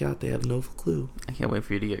walk the fuck out. They have no clue. I can't wait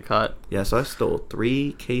for you to get caught. Yeah, so I stole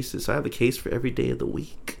 3 cases. So I have a case for every day of the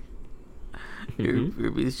week. You're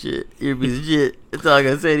a piece of shit. You're a piece of shit. That's all I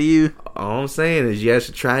gotta say to you. All I'm saying is you guys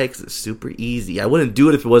should try it because it's super easy. I wouldn't do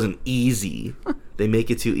it if it wasn't easy. They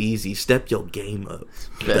make it too easy. Step your game up.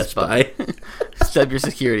 Best Buy. Step your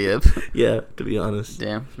security up. Yeah, to be honest.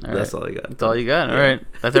 Damn. That's all I got. That's all you got? Yeah. Alright.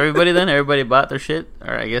 That's everybody then? Everybody bought their shit?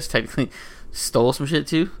 Or I guess technically stole some shit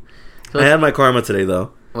too? So I had my karma today,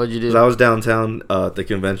 though. What'd you 'Cause do? I was downtown at the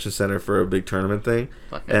convention center for a big tournament thing,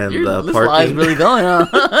 and the this line's parking, really going on.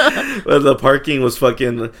 but the parking was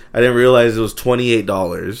fucking. I didn't realize it was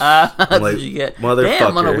 $28. I'm like, Did you get motherfucker.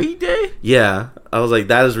 damn on a weekday? Yeah, I was like,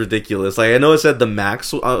 that is ridiculous. Like, I know it said the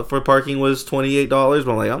max for parking was $28,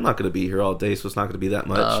 but I'm like, I'm not gonna be here all day, so it's not gonna be that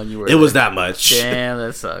much. Oh, you were it was there. that much. Damn,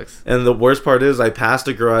 that sucks. And the worst part is, I passed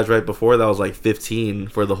a garage right before that was like 15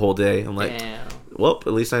 for the whole day. I'm like, Damn. well,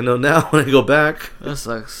 at least I know now when I go back. That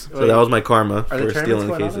sucks. So that was my karma Are for the tournaments stealing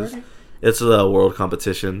going on cases. already? It's a world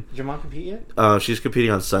competition. Did your mom compete yet? She's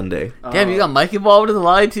competing on Sunday. Damn, you got Mike involved in the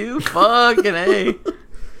lie too? Fucking A.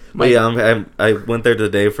 But yeah, I went there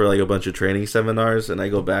today for like a bunch of training seminars, and I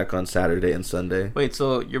go back on Saturday and Sunday. Wait,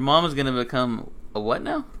 so your mom is gonna become a what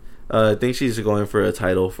now? I think she's going for a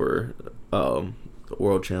title for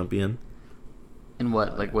world champion. In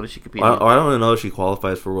what? Like, what is she competing? I don't know if she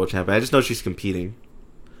qualifies for world champion. I just know she's competing.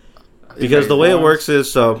 Because the way it works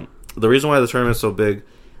is, so the reason why the tournament's so big,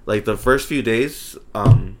 like the first few days,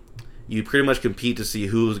 you pretty much compete to see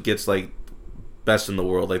who gets like best in the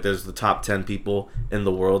world. Like there's the top 10 people in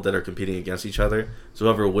the world that are competing against each other. So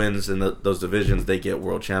whoever wins in those divisions, they get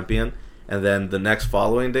world champion. And then the next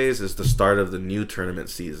following days is the start of the new tournament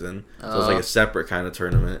season. So it's like a separate kind of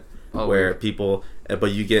tournament where people,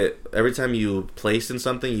 but you get, every time you place in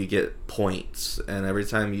something, you get points. And every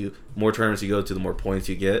time more tournaments you go to, the more points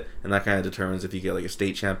you get. And that kind of determines if you get like a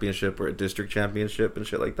state championship or a district championship and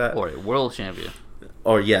shit like that. Or a world champion.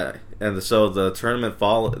 Or yeah, and so the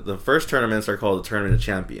the first tournaments are called the Tournament of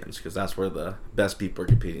Champions because that's where the best people are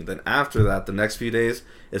competing. Then after that, the next few days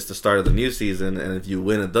is the start of the new season, and if you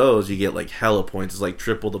win at those, you get like hella points. It's like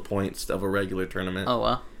triple the points of a regular tournament. Oh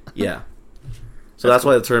wow. Yeah. So that's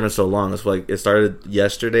why the tournament's so long. It's like it started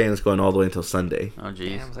yesterday and it's going all the way until Sunday. Oh jeez.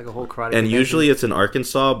 Damn, it's like a whole karate. And convention. usually it's in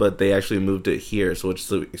Arkansas, but they actually moved it here, so it's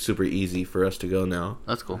super easy for us to go now.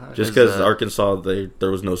 That's cool. Just because Arkansas,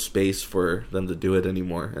 there was no space for them to do it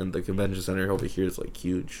anymore, and the convention center over here is like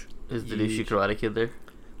huge. Is the douchey karate kid there?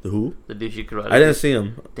 The who? The douchey karate I didn't kid? see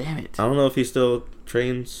him. Damn it. I don't know if he still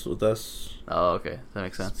trains with us. Oh, okay. That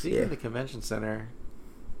makes sense. Speaking of the convention center,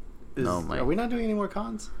 No, Mike. are we not doing any more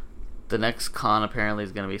cons? The next con apparently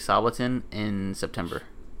is going to be Sabaton in September.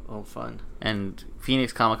 Oh, fun. And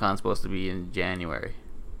Phoenix Comic Con is supposed to be in January.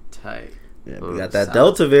 Tight. Yeah, Ooh, we got that sounds-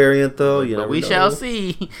 Delta variant though. You But never we know. shall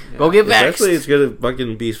see. Yeah. Go get vaxxed. Especially, it's gonna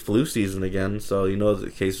fucking be flu season again, so you know the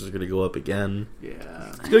cases are gonna go up again. Yeah.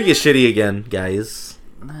 It's gonna get shitty again, guys,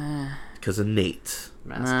 Nah. because of Nate.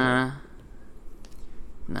 Mask Nah. up.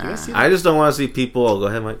 Nah. You guys see I just don't want to see people. Oh, go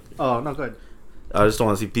ahead, Mike. Oh, no, good. I just don't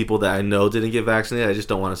want to see people that I know didn't get vaccinated. I just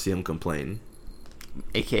don't want to see them complain.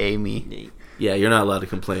 AKA me. Yeah, you're not allowed to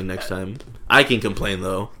complain next time. I can complain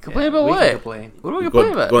though. Complain Yeah, about we what? can complain. What are we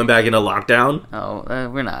complaining about? Going back into lockdown. Oh,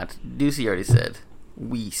 we're not. Deucey already said.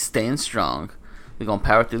 We staying strong. We gonna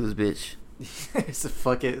power through this bitch. So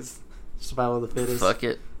fuck it. It's survival of the fittest. Fuck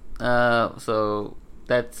it. So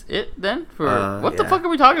that's it then? For what the yeah. fuck are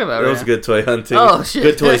we talking about That right was now? good toy hunting. Oh, shit.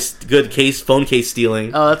 Good toys. Good phone case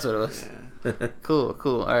stealing. Oh, that's what it was. Yeah. Cool.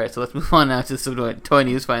 Alright, so let's move on now to some toy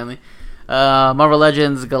news finally. Marvel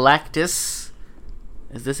Legends Galactus.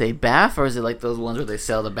 Is this a BAF or is it like those ones where they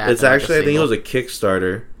sell the BAF? It's in, like, actually, I think it single? was a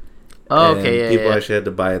Kickstarter. Oh, and okay, yeah, people yeah. actually had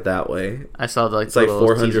to buy it that way. I saw the, like, It's like little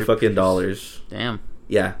 $400 teaser fucking pictures. dollars. Damn.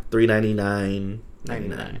 Yeah, $399.99.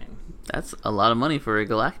 99. That's a lot of money for a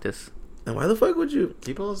Galactus. And why the fuck would you?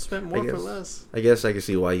 People spend more for guess. less. I guess I can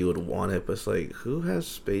see why you would want it, but it's like, who has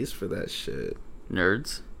space for that shit?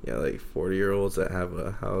 Nerds. Yeah, like 40-year-olds that have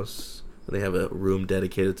a house. They have a room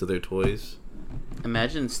dedicated to their toys.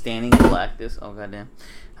 Imagine standing Galactus. Oh, goddamn.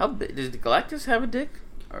 How big? Does Galactus have a dick?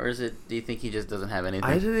 Or is it, do you think he just doesn't have anything?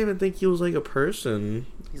 I didn't even think he was like a person.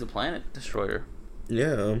 He's a planet destroyer.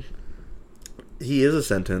 Yeah. He is a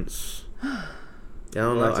sentence. Yeah, I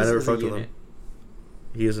don't know. I Galactus never is a fucked with him. unit.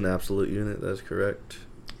 He is an absolute unit. That's correct.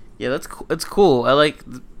 Yeah, that's cool. It's cool. I like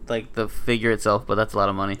the figure itself, but that's a lot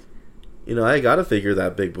of money. You know, I got a figure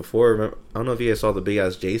that big before. Remember, I don't know if you guys saw the big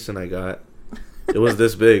ass Jason I got. It was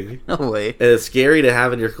this big. No way. And it's scary to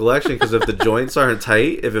have in your collection because if the joints aren't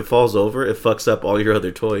tight, if it falls over, it fucks up all your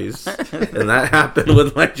other toys. And that happened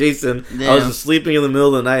with my Jason. I Damn. was sleeping in the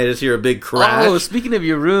middle of the night. I just hear a big crash. Oh, speaking of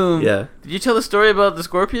your room. Yeah. Did you tell the story about the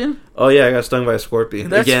scorpion? Oh, yeah, I got stung by a scorpion.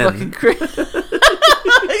 That's Again. fucking crazy.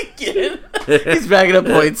 Again. He's racking up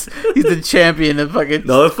points. He's the champion of fucking.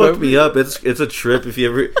 No, it fucked scorpion. me up. It's a trip. If you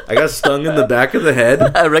ever, I got stung in the back of the head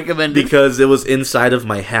I recommend it. because it was inside of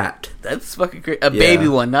my hat. That's fucking crazy. A baby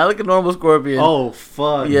one, not like a normal scorpion. Oh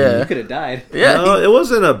fuck! Yeah. You could have died. Yeah. No, it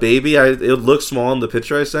wasn't a baby. It looked small in the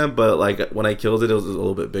picture I sent, but like when I killed it, it was a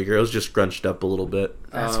little bit bigger. It was just scrunched up a little bit.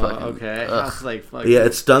 That's fucking okay. I ugh. was like, fuck. Yeah,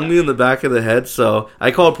 it stung me in the back of the head, so I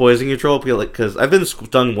called poison control because I've been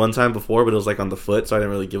stung one time before, but it was like on the foot, so I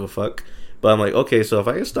didn't really give a fuck. But I'm like, okay, so if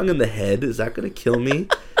I get stung in the head, is that gonna kill me?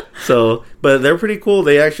 So, but they're pretty cool.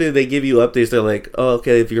 They give you updates. They're like, oh,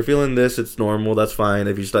 okay, if you're feeling this, it's normal. That's fine.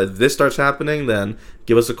 If this starts happening, then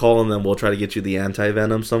give us a call, and then we'll try to get you the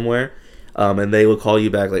anti-venom somewhere. And they will call you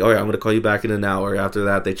back like, all right, I'm going to call you back in an hour. After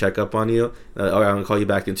that, they check up on you. All right, I'm going to call you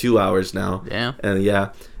back in 2 hours now. Damn. And yeah,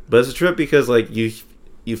 but it's a trip because like you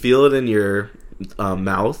feel it in your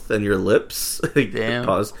mouth and your lips. Damn.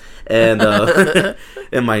 Pause. And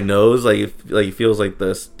in my nose, like it feels like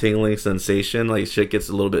this tingling sensation. Like shit gets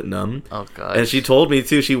a little bit numb. Oh god. And she told me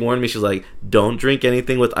too. She warned me. She's like, "Don't drink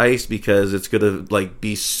anything with ice because it's gonna like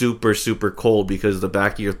be super super cold because the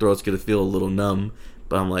back of your throat's gonna feel a little numb."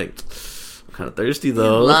 But I'm like, I'm kind of thirsty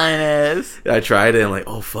though. Lying ass. I tried it. I'm like,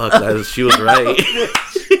 oh fuck, she was right.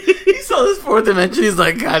 He saw this fourth dimension. He's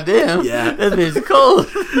like, god damn. Yeah. That bitch cold.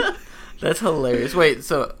 That's hilarious. Wait,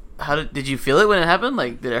 so how did you feel it when it happened?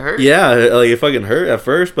 Like, did it hurt? Yeah, like it fucking hurt at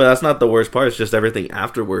first, but that's not the worst part. It's just everything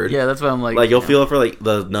afterward. Yeah, that's why I'm like. Like you'll feel it for like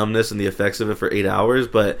the numbness and the effects of it for 8 hours,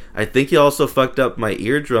 but I think he also fucked up my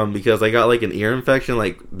eardrum because I got like an ear infection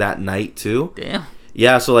like that night too. Damn.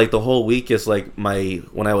 Yeah, so like the whole week is like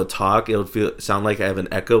when I would talk, it would sound like I have an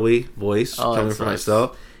echoey voice coming from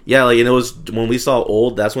myself. Yeah, like, and it was when we saw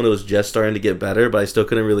Old, that's when it was just starting to get better, but I still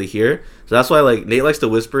couldn't really hear. So that's why, like, Nate likes to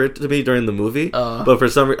whisper it to me during the movie. But for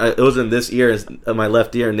some reason, it was in this ear, my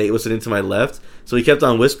left ear, and Nate was sitting to my left. So he kept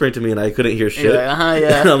on whispering to me, and I couldn't hear shit. Like,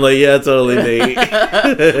 yeah. And I'm like, yeah, totally,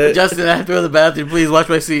 Nate. Justin, I have to go to the bathroom. Please watch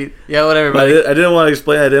my seat. Yeah, whatever, But buddy. I didn't want to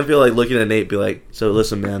explain. I didn't feel like looking at Nate, be like, so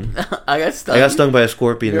listen, man. I got stung. I got stung by a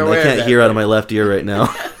scorpion, You're and I aware of can't that, hear out right? of my left ear right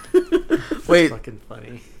now. Wait, Fucking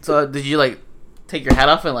funny. so did you, like, take your hat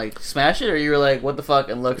off and, like, smash it? Or you were like, what the fuck?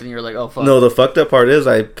 And looked and you were like, oh, fuck. No, the fucked up part is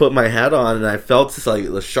I put my hat on and I felt this, like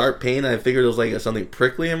the sharp pain. And I figured it was like something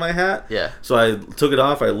prickly in my hat. Yeah. So I took it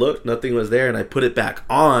off. I looked, nothing was there, and I put it back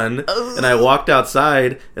on. And I walked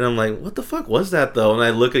outside, and I'm like, "What the fuck was that though?" And I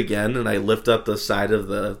look again, and I lift up the side of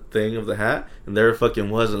the thing of the hat, and there it fucking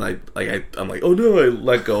was. And I'm like, "Oh no!" I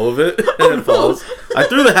let go of it, and it falls. I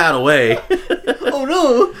threw the hat away. Oh,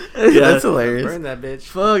 no. Yeah. That's hilarious. Burn that bitch.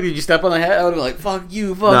 Fuck, did you step on the hat? I would have been like, fuck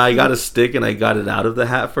you, fuck No, I you. got a stick and I got it out of the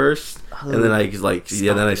hat first, and then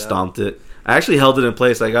I stomped it. I actually held it in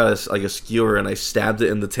place. I got a skewer and I stabbed it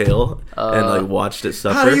in the tail and like watched it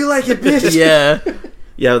suffer. How do you like it, bitch? Yeah.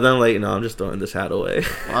 Yeah, then I'm like, no, I'm just throwing this hat away.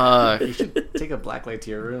 Fuck. You should take a black light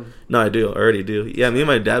to your room. No, I do. I already do. Yeah, me and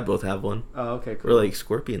my dad both have one. Oh, okay, cool. We're like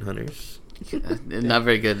scorpion hunters. Not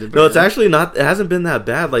very good. No, it's actually not. It hasn't been that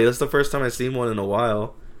bad. Like that's the first time I've seen one in a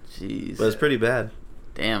while, Jeez. but it's pretty bad.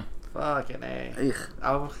 Damn. Fucking A. Ugh.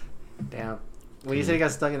 Oh, damn. When you said he got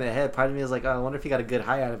stung in the head, part of me was like, oh, I wonder if he got a good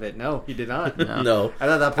high out of it. No, he did not. No. No, I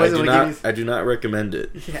thought that I poison do would not. give I do not recommend it.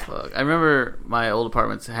 you... Yeah. Fuck. I remember my old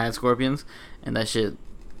apartments had scorpions, and that shit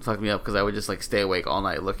fucked me up because I would just like stay awake all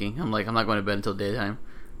night looking. I'm like, I'm not going to bed until daytime,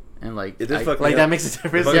 and like, It did fuck me Like, up. that makes a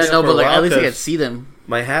difference. Fuck yeah, me up no, for but a like while at least I 'cause could see them.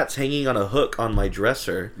 My hat's hanging on a hook on my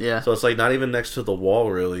dresser. Yeah. So it's like not even next to the wall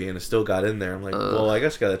really, and it still got in there. I'm like, well, I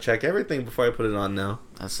guess I gotta check everything before I put it on now.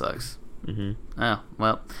 That sucks. Mm-hmm. Oh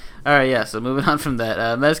well. All right, yeah. So moving on from that,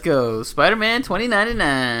 Mezco, Spider-Man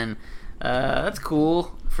 2099. That's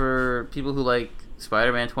cool for people who like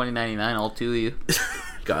Spider-Man 2099. All two of you.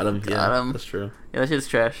 Got him. Got Yeah, him. that's true. Yeah, that shit's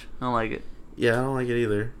trash. I don't like it. Yeah, I don't like it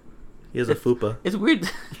either. He has a fupa. It's weird.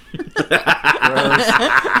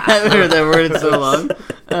 I haven't heard that word in so long.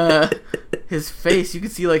 His face, you can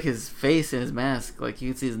see like his face in his mask. Like you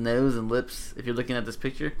can see his nose and lips. If you're looking at this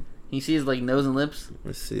picture, can you see his like nose and lips?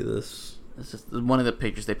 Let's see this. It's just one of the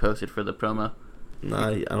pictures they posted for the promo. Nah,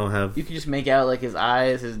 I don't have. You can just make out like his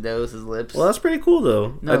eyes, his nose, his lips. Well, that's pretty cool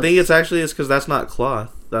though. No, I think it's because that's not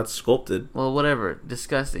cloth. That's sculpted. Well, whatever.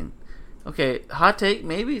 Disgusting. Okay, hot take,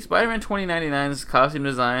 maybe Spider-Man 2099's costume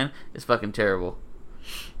design is fucking terrible.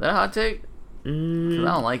 Is that a hot take? 'Cause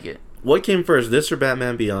I don't like it. What came first, this or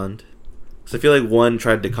Batman Beyond? Because I feel like one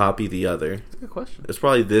tried to copy the other. That's a good question. It's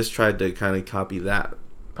probably this tried to kind of copy that.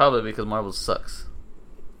 Probably because Marvel sucks.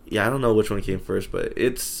 Yeah, I don't know which one came first, but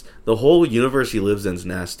it's the whole universe he lives in is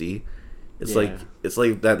nasty. It's Yeah.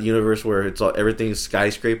 like that universe where it's all everything's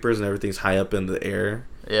skyscrapers and everything's high up in the air,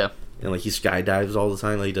 Yeah. and like he skydives all the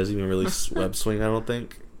time. Like he doesn't even really web swing. I don't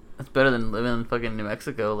think. That's better than living in fucking New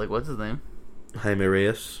Mexico. Like, what's his name? Jaime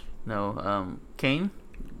Reyes. No, Kane?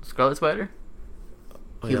 Scarlet Spider?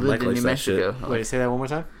 Oh, He yeah, lived Mike in likes New that shit. Mexico. Wait, say that one more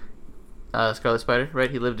time? Scarlet Spider, right?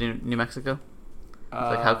 He lived in New Mexico. It's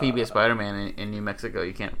like, how can you be a Spider-Man in New Mexico?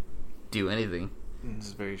 You can't do anything. This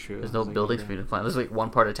is very true. There's no buildings for you to fly. There's like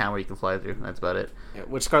one part of town where you can fly through. That's about it. Yeah,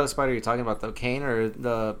 which Scarlet Spider are you talking about, though? Kane or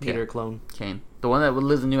the Peter clone? Kane, the one that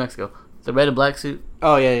lives in New Mexico, the red and black suit.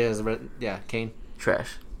 Oh yeah, Kane.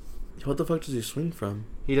 Trash. What the fuck does he swing from?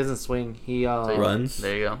 He doesn't swing. He Runs.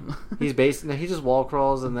 There you go. He's he just wall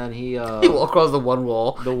crawls and then he He wall across the one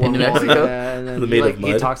wall the in one New wall, Mexico. yeah, and then The he, made like, of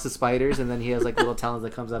he mud. talks to spiders and then he has like little talons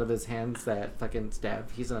that comes out of his hands that fucking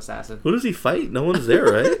stab. He's an assassin. Who does he fight? No one's there,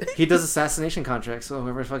 right? He does assassination contracts, so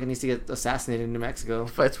whoever fucking needs to get assassinated in New Mexico,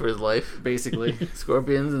 Fights for his life. basically.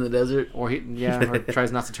 Scorpions in the desert. or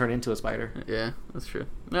tries not to turn into a spider. Yeah, that's true.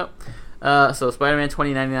 Nope. So Spider-Man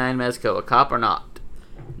 2099 Mezco, a cop or not?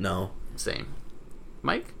 No. Same.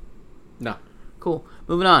 Mike? No. Cool.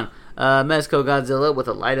 Moving on. Mezco Godzilla with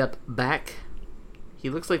a light up back. He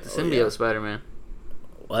looks like the symbiote yeah. Spider-Man.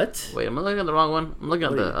 What? Wait, am I looking at the wrong one? I'm looking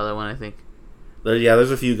at the other one, I think. There's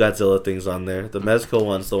a few Godzilla things on there. The Mezco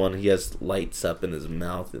one's the one he has lights up in his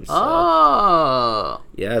mouth and stuff. Oh!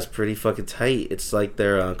 Yeah, it's pretty fucking tight. It's like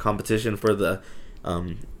their competition for the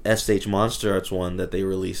SH Monster Arts one that they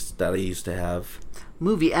released that I used to have.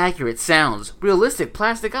 Movie accurate sounds. Realistic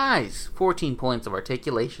plastic eyes. 14 points of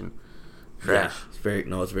articulation. Trash.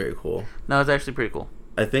 Yeah, it's very cool. No, it's actually pretty cool.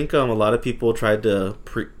 I think a lot of people tried to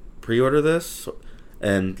pre-order this,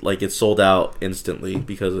 and like it sold out instantly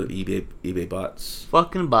because of eBay bots.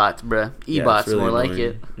 Fucking bots, bruh. E-bots, it's really more like annoying.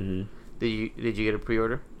 it. Mm-hmm. Did you get a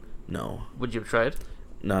pre-order? No, Would you have tried?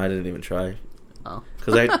 no, I didn't even try. Oh.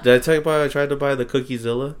 Cause did I tell you about I tried to buy the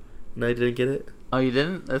Cookiezilla and I didn't get it. Oh, you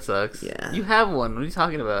didn't? That sucks. Yeah. You have one. What are you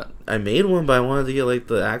talking about? I made one, but I wanted to get like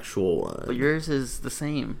the actual one. But yours is the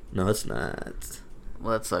same. No, it's not.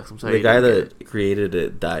 Well, that sucks. I'm sorry. The you guy didn't get that it. created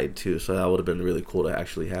it died too, so that would have been really cool to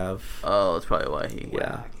actually have. Oh, that's probably why he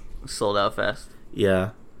Yeah. sold out fast.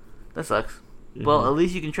 Yeah. That sucks. Well, at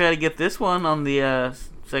least you can try to get this one on the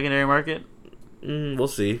secondary market. We'll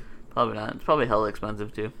see. Probably not. It's probably hella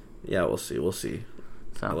expensive too. Yeah, we'll see. We'll see.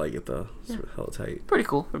 So I like it though. It's Yeah. hella tight. pretty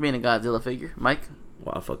cool for being a Godzilla figure. Mike,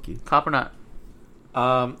 Wow, fuck you. cop or not?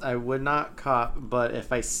 I would not cop, but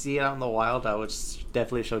if I see it out in the wild, I would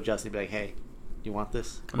definitely show Justin and be like, hey, you want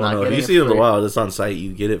this? I'm Oh not no, if getting you see it in the for wild, it's on site.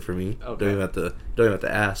 You get it for me. Okay. Don't even have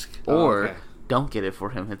to ask. Or okay. don't get it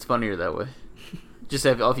for him. It's funnier that way. Just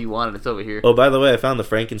if you want it, it's over here. Oh, by the way, I found the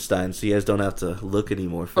Frankenstein, so you guys don't have to look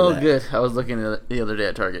anymore for Oh, that. good. I was looking the other day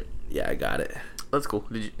at Target. Yeah, I got it. That's cool.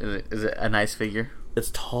 Is it a nice figure? It's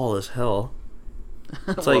tall as hell.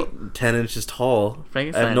 It's Well, like 10 inches tall. I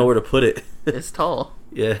Frankenstein. have nowhere to put it. It's tall.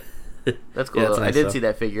 Yeah. That's cool. Yeah, it's though. I nice did though. see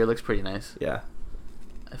that figure. It looks pretty nice. Yeah.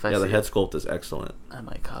 If I Yeah, see the head it, sculpt is excellent. I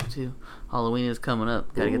might cop too. Halloween is coming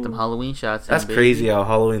up. Gotta get them Ooh. Halloween shots. in, That's baby. crazy how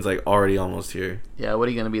Halloween's like already almost here. Yeah, what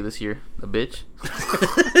are you gonna be this year? A bitch?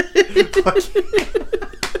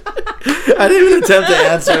 I didn't even attempt to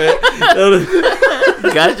answer it.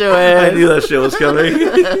 Got your ass. I knew that shit was coming.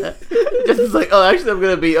 Just like, oh, actually, I'm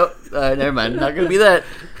gonna be. Oh, never mind. Not gonna be that.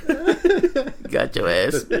 Got your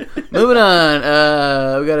ass. Moving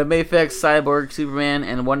on. We got a Mayfex, Cyborg, Superman,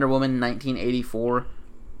 and Wonder Woman 1984.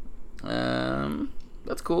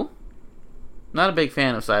 That's cool. Not a big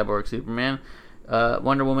fan of Cyborg, Superman.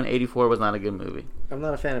 Wonder Woman 84 was not a good movie. I'm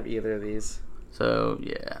not a fan of either of these. So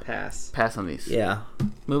yeah, Pass. pass on these. Yeah.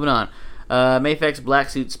 Moving on. Mayfex, Black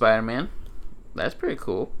Suit, Spider-Man. That's pretty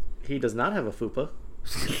cool. He does not have a fupa.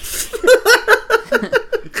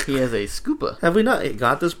 He has a scoopa. Have we not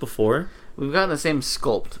got this before? We've gotten the same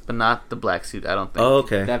sculpt, but not the black suit, I don't think. Oh,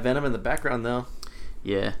 okay. That Venom in the background, though.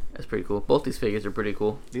 Yeah, that's pretty cool. Both these figures are pretty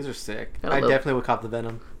cool. These are sick. Gotta I love- definitely would cop the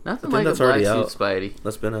Venom. Nothing I think like a that's black already suit out. Spidey.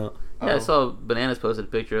 That's been out. Yeah, I Oh. saw Bananas posted a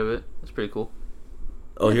picture of it. It's pretty cool.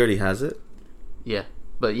 Oh, he already has it? Yeah,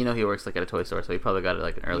 but you know he works like at a toy store, so he probably got it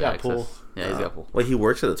like an early got access. Pool. Yeah, he's got pool. Wait, he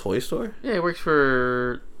works at a toy store? Yeah, he works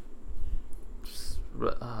for.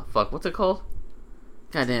 Fuck, what's it called?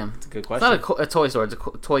 Goddamn. It's a good It's question. not a toy store. It's a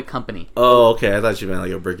toy company. Oh, okay. I thought you meant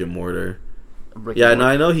like a brick and mortar. A brick Yeah, and no,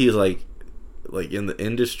 mortar. I know he's like in the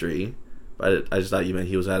industry, but I just thought you meant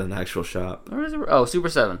he was at an actual shop. Where is it? Oh, Super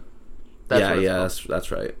 7. That's yeah, what it's yeah, called.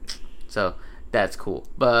 that's right. So that's cool.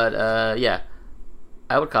 But yeah,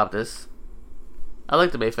 I would cop this. I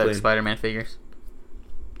like the Mayfex Clean. Spider-Man figures.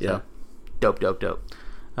 Yeah. So, dope.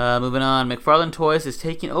 Moving on, McFarlane Toys is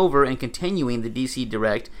taking over and continuing the DC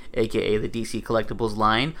Direct, aka the DC Collectibles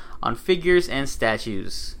line, on figures and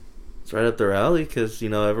statues. It's right up their alley because,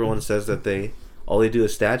 everyone says that all they do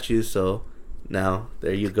is statues, so now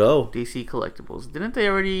there you go. DC Collectibles. Didn't they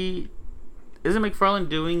already... Isn't McFarlane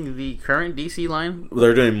doing the current DC line?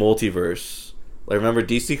 They're doing multiverse. Like, remember,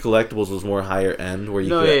 DC Collectibles was more higher end, where you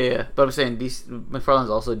No, could... yeah. But I'm saying McFarlane's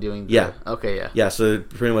also doing. Yeah. Okay, yeah. Yeah, so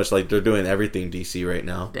pretty much, like, they're doing everything DC right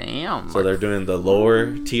now. Damn. So they're doing the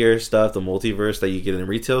lower tier stuff, the multiverse that you get in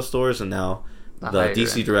retail stores, and now the higher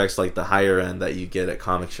DC end. Direct's like the higher end that you get at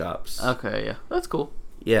comic shops. Okay, yeah. That's cool.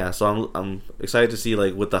 Yeah, so I'm excited to see,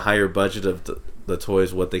 like, with the higher budget of the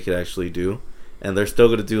toys, what they could actually do. And they're still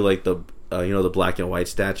going to do, like, the the black and white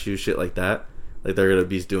statue, shit like that. Like, they're going to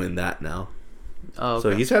be doing that now. Oh, okay.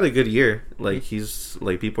 So he's had a good year. Like, he's,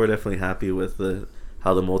 like, people are definitely happy with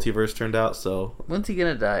how the multiverse turned out, so... When's he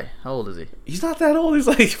gonna die? How old is he? He's not that old. He's,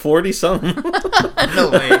 like, 40-something. No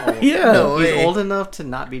way. Yeah. No He's way. old enough to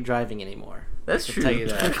not be driving anymore. That's I true. can tell you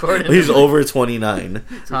that. According He's to over 29.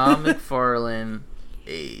 Tom McFarlane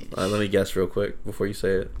age. Let me guess real quick before you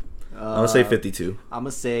say it. I'm going to say 52. I'm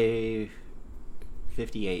gonna say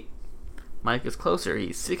 58. Mike is closer.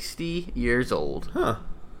 He's 60 years old. Huh.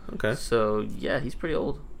 Okay. So, yeah, he's pretty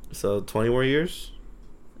old. So 20 more years?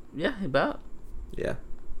 Yeah, about. Yeah.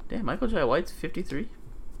 Damn, Michael Jai White's 53.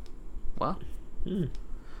 Wow. Hmm.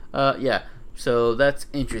 Yeah. So that's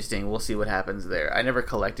interesting. We'll see what happens there. I never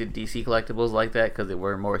collected DC collectibles like that because they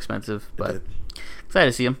were more expensive, but excited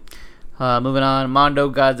to see them. Moving on,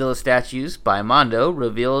 Mondo Godzilla statues by Mondo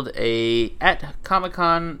revealed at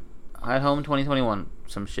Comic-Con at Home 2021.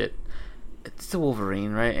 Some shit. It's the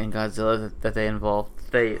Wolverine, right, and Godzilla that they involved.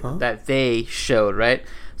 That they showed, right?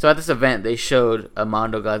 So at this event, they showed a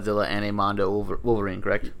Mondo Godzilla and a Mondo Wolverine,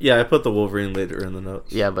 correct? Yeah, I put the Wolverine later in the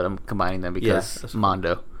notes. Yeah, but I'm combining them because that's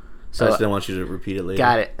Mondo. So I So just didn't want you to repeat it later.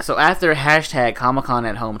 got it. So after hashtag Comic-Con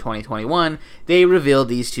at Home 2021, they revealed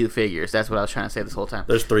these two figures. That's what I was trying to say this whole time.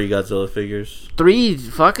 There's 3 Godzilla figures.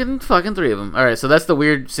 Fucking 3 of them. All right, so that's the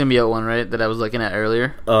weird symbiote one, right? That I was looking at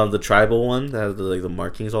earlier. The tribal one that has the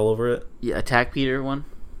markings all over it. Yeah, Attack Peter one.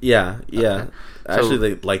 Yeah. Okay. Actually, So-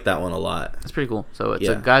 they like that one a lot. That's pretty cool. So it's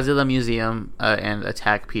Yeah. a Godzilla Museum and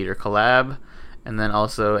Attack Peter collab, and then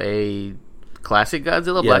also a classic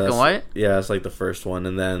Godzilla, black and that's- white. Yeah, it's like the first one,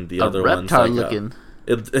 and then the A other one's Reptar like looking.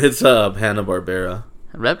 it's Hanna-Barbera.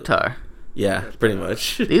 Reptar. Yeah, pretty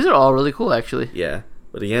much. These are all really cool, actually. Yeah,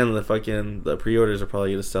 but again, the pre-orders are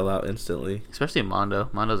probably gonna sell out instantly. Especially Mondo.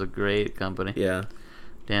 Mondo's a great company. Yeah.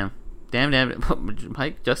 Damn.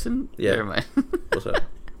 Mike, Justin? Yeah. Never mind. What's up?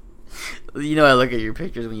 You know I look at your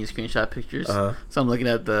pictures when you screenshot pictures. Uh-huh. So I'm looking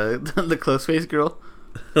at the close face girl.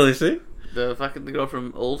 Let me see. The girl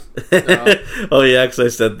from Old. Oh yeah, because I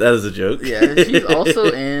said that as a joke. Yeah, she's also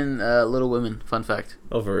in Little Women. Fun fact.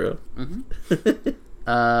 Oh, for real? Mm-hmm.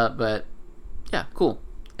 But yeah, cool.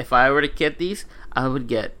 If I were to get these, I would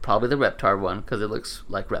get probably the Reptar one because it looks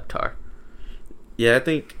like Reptar. Yeah, I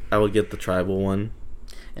think I would get the tribal one.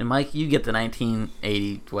 And Mike, you get the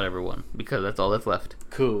 1980 whatever one because that's all that's left.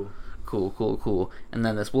 Cool. Cool. And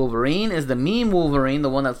then this Wolverine is the meme Wolverine, the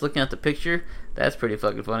one that's looking at the picture. That's pretty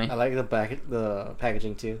fucking funny. I like the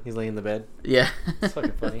packaging too. He's laying in the bed. Yeah. It's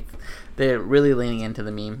fucking funny. They're really leaning into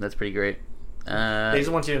the meme. That's pretty great. They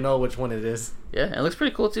just want you to know which one it is. Yeah, it looks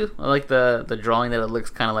pretty cool too. I like the drawing that it looks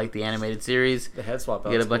kind of like the animated series. The head swap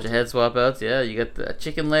out. You get a bunch of head swap outs. Yeah, you get the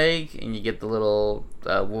chicken leg, and you get the little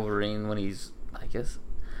Wolverine when he's, I guess,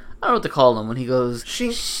 I don't know what to call him when he goes Shink.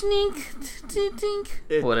 snink,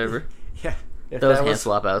 tink, whatever. Yeah. If Those that hand was-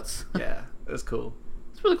 swap outs. Yeah, it was cool.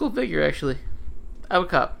 It's a really cool figure, actually. I would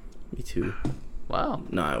cop. Me too. Wow.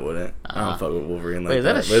 No, I wouldn't. I Uh-huh. don't fuck with Wolverine like Wait, is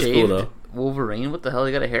that a But it's shaved cool though. Wolverine? What the hell?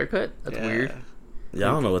 He got a haircut? That's Yeah. weird. Yeah,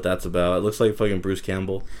 I don't know what that's about. It looks like fucking Bruce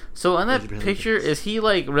Campbell. So on that Those are really picture, good. is he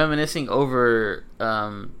like reminiscing over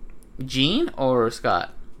Gene or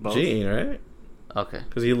Scott? Both? Gene, right? Okay.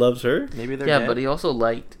 Because he loves her. Maybe they're Yeah, dead. but he also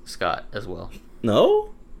liked Scott as well.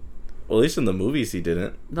 No? Well, at least in the movies he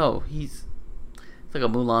didn't. No, it's like a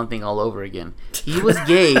Mulan thing all over again. He was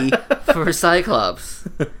gay for Cyclops.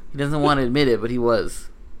 He doesn't want to admit it, but he was.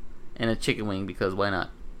 And a chicken wing, because why not?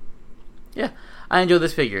 Yeah, I enjoy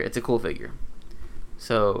this figure. It's a cool figure.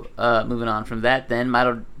 So, moving on from that, then,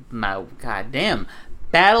 Battle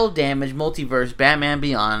Damage Multiverse Batman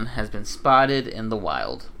Beyond has been spotted in the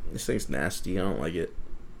wild. This thing's nasty. I don't like it.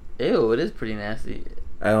 Ew, it is pretty nasty.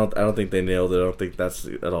 I don't think they nailed it. I don't think that's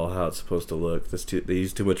at all how it's supposed to look. They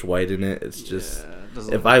use too much white in it. It's just... Yeah, it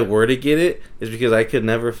doesn't If look- I were to get it, it's because I could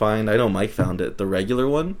never find... I know Mike found it. The regular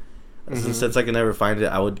one. Since I could never find it,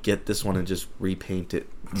 I would get this one and just repaint it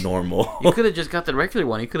normal. You could have just got the regular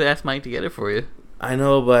one. You could have asked Mike to get it for you. I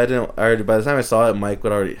know, but I didn't... By the time I saw it, Mike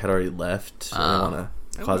had already left. So I Oh. didn't want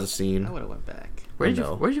to cause a scene. I would have went back. Where'd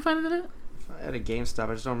know. you find it at? At a GameStop.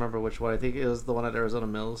 I just don't remember which one. I think it was the one at Arizona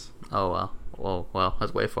Mills. Oh, well. Oh, well,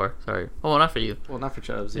 that's way far. Sorry. Oh, not for you. Well, not for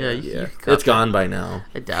Chubbs. Yeah, Yeah. you- Yeah, got it's that. gone by now.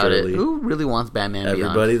 I doubt surely. it. Who really wants Batman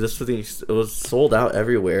Everybody, Beyond? this thing, it was sold out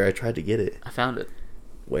everywhere. I tried to get it. I found it.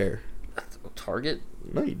 Where? Target?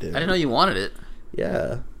 No, you didn't. I didn't know you wanted it.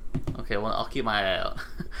 Yeah, Okay, well, I'll keep my eye out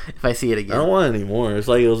if I see it I again. don't want it anymore. It's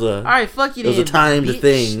like it was a. All right, fuck you. It was a then, timed bitch.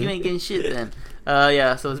 thing. You ain't getting shit then.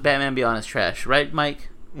 Yeah. So it's Batman Beyond is trash, right, Mike?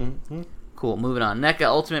 Mm-hmm. Cool. Moving on. NECA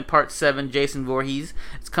Ultimate Part 7. Jason Voorhees.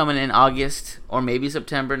 It's coming in August or maybe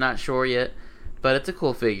September. Not sure yet, but it's a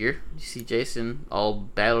cool figure. You see Jason all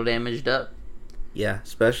battle damaged up. Yeah,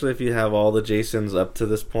 especially if you have all the Jasons up to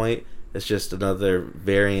this point. It's just another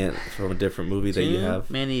variant from a different movie that you Too have.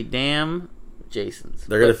 many damn Jasons.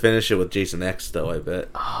 They're gonna finish it with Jason X, though. I bet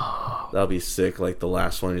Oh, that'll be sick. Like the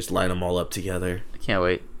last one, just line them all up together. I can't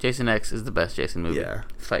wait. Jason X is the best Jason movie. Yeah.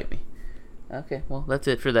 Fight me. Okay, well, that's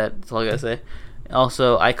it for that. That's all I gotta say.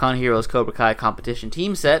 Also, Icon Heroes Cobra Kai competition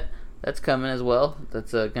team set. That's coming as well.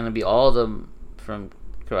 That's gonna be all of them from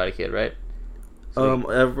Karate Kid, right? So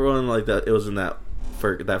Everyone like that. It was in that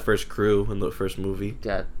first crew in the first movie. we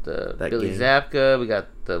got that Billy game. Zabka. We got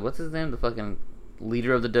what's his name? The fucking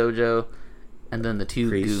leader of the dojo, and then the two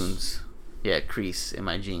Kreese. goons. Yeah, Kreese in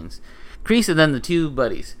my jeans. Kreese, and then the two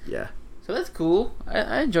buddies. Yeah, So that's cool.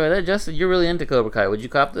 I enjoy that. Justin, you're really into Cobra Kai. Would you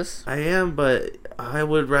cop this? I am, but I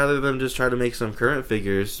would rather them just try to make some current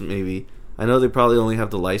figures. Maybe I know they probably only have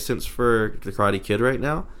the license for the Karate Kid right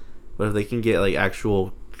now, but if they can get like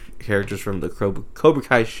actual characters from the Cobra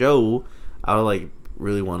Kai show, I would like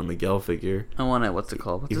really want a Miguel figure. I want to. What's it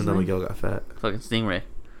called? What's Even his though name? Miguel got fat. Fucking Stingray.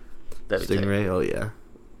 That'd be tight. Stingray, oh yeah.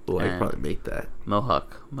 Oh, I could And- probably make that.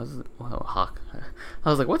 Mohawk. Hawk. I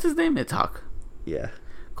was like, what's his name? It's Hawk. Yeah,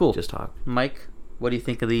 Cool. just talk. Mike, what do you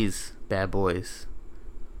think of these bad boys?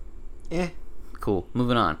 Yeah. Cool.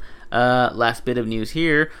 Moving on. Last bit of news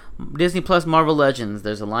here. Disney Plus Marvel Legends.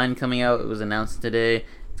 There's a line coming out. It was announced today.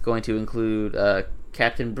 It's going to include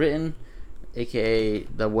Captain Britain, aka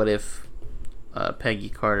the What If Peggy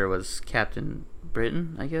Carter was Captain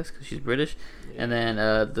Britain, I guess, because she's British. And then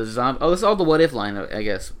the zombie. Oh, this is all the What If line, I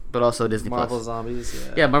guess, but also Disney Marvel Plus. Zombies.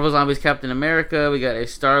 Yeah. Yeah, Marvel Zombies, Captain America. We got a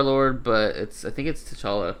Star-Lord, but I think it's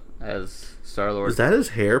T'Challa as Star-Lord. Is that his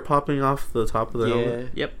hair popping off the top of the Yeah. helmet?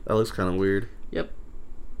 Yep. That looks kind of weird. Yep.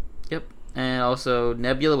 And also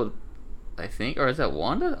Nebula with, I think, or is that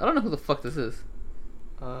Wanda? I don't know who the fuck this is.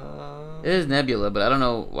 It is Nebula, but I don't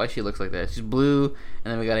know why she looks like that. She's blue,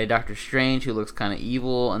 and then we got a Doctor Strange who looks kind of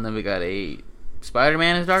evil, and then we got a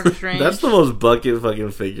Spider-Man as Doctor Strange. That's the most bucket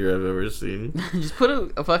fucking figure I've ever seen. Just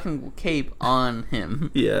put a fucking cape on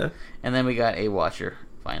him. Yeah. And then we got a Watcher,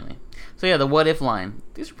 finally. So yeah, the What If line.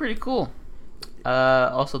 These are pretty cool.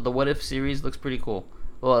 Also, the What If series looks pretty cool.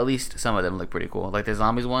 Well, at least some of them look pretty cool. Like the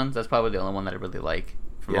Zombies ones, that's probably the only one that I really like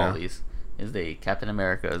from all Yeah. these. Is the Captain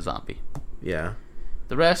America zombie. Yeah.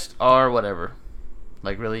 The rest are whatever.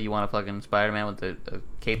 Like, really, you want a fucking Spider-Man with a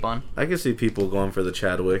cape on? I can see people going for the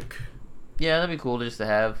Chadwick. Yeah, that'd be cool just to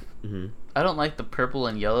have. Hmm. I don't like the purple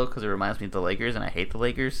and yellow because it reminds me of the Lakers, and I hate the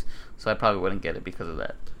Lakers, so I probably wouldn't get it because of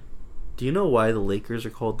that. Do you know why the Lakers are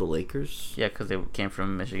called the Lakers? Yeah, because they came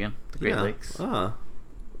from Michigan, the Great Yeah. Lakes. Ah.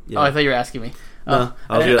 Yeah. Oh, I thought you were asking me. No,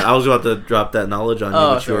 Oh, didn't- I was about to drop that knowledge on you, Oh,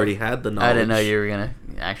 but you sorry. already had the knowledge. I didn't know you were gonna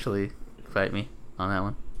actually fight me on that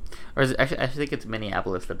one. Or is it actually? I think it's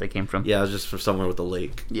Minneapolis that they came from. Yeah, it was just from somewhere with a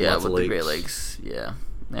lake. Yeah, Lots with of the Great Lakes. Yeah,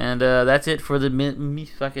 and that's it for the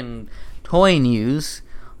fucking toy news.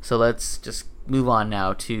 So let's just move on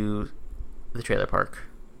now to the trailer park.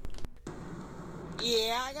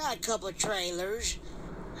 Yeah, I got a couple of trailers.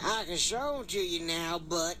 I can show them to you now,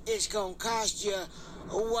 but it's gonna cost you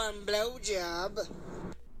one blowjob.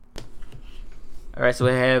 All right, so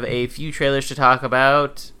we have a few trailers to talk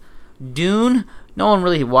about. Dune. No one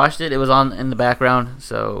really watched it. It was on in the background,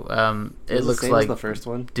 so it looks like the first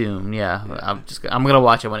one. Dune. Yeah, I'm gonna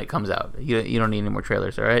watch it when it comes out. You don't need any more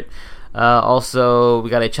trailers, all right? Also, we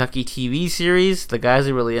got a Chucky TV series. The guys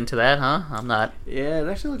are really into that, huh? I'm not. Yeah, it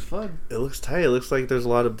actually looks fun. It looks tight. It looks like there's a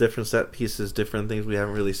lot of different set pieces, different things we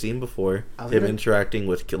haven't really seen before. I was Him gonna- interacting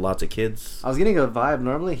with lots of kids. I was getting a vibe.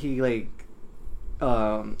 Normally he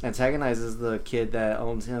antagonizes the kid that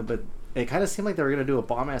owns him, but it kind of seemed like they were gonna do a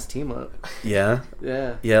bomb ass team up. Yeah.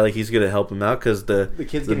 Yeah. Yeah, like he's gonna help him out because the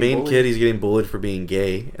kid's the getting main bullied. kid, he's getting bullied for being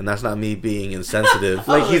gay, and that's not me being insensitive.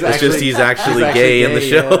 Like, he's it's just actually- he's actually he's actually gay in the gay,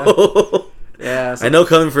 show. Yeah. So, I know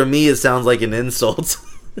coming from me, it sounds like an insult.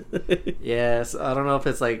 Yeah. So I don't know if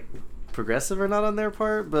it's like progressive or not on their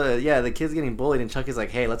part, but yeah, the kid's getting bullied, and Chucky's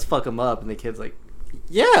like, "Hey, let's fuck him up," and the kid's like,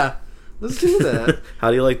 "Yeah, let's do that." How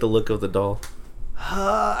do you like the look of the doll?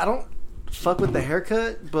 I don't fuck with the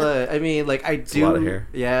haircut, but I mean, like, I do. a lot of hair.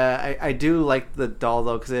 Yeah, I do like the doll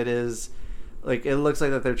though, because it is like it looks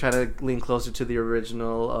like that they're trying to lean closer to the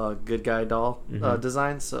original good guy doll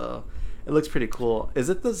design. So it looks pretty cool. Is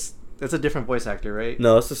it this? It's a different voice actor, right?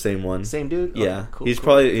 No, it's the same one. Same dude. Yeah, Okay, cool, he's cool.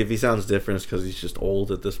 probably, if he sounds different, it's because he's just old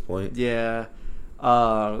at this point. Yeah,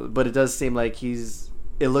 but it does seem like he's.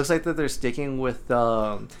 It looks like that they're sticking with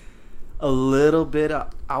a little bit.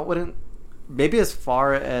 I wouldn't maybe as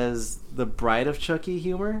far as the Bride of Chucky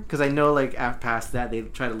humor, because I know like past that they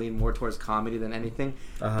try to lean more towards comedy than anything.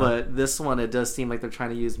 But this one, it does seem like they're trying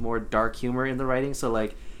to use more dark humor in the writing. So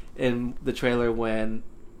like in the trailer when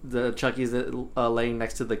the Chucky's laying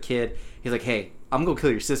next to the kid, he's like, "Hey, I'm gonna go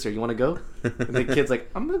kill your sister. You want to go?" And the kid's like,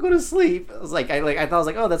 "I'm gonna go to sleep." I was like, I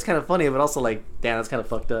thought, oh, that's kind of funny, but also like, damn, that's kind of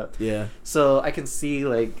fucked up. Yeah. So I can see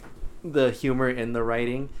like the humor in the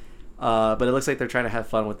writing, but it looks like they're trying to have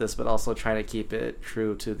fun with this, but also trying to keep it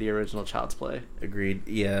true to the original Child's Play. Agreed.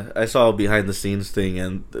 Yeah, I saw a behind the scenes thing,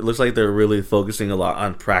 and it looks like they're really focusing a lot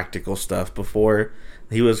on practical stuff. Before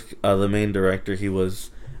he was the main director, he was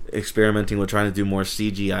experimenting with trying to do more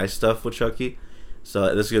CGI stuff with Chucky.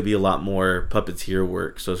 So this is going to be a lot more puppeteer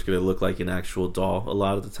work, so it's going to look like an actual doll a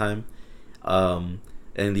lot of the time.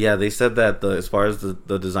 And yeah, they said that as far as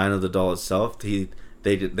the design of the doll itself, they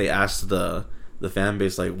asked the fan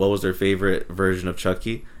base like what was their favorite version of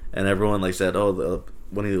Chucky, and everyone like said, oh,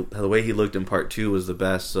 the way he looked in part 2 was the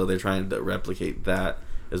best, so they're trying to replicate that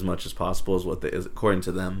as much as possible according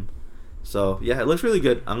to them. So yeah, it looks really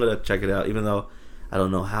good. I'm going to check it out, even though I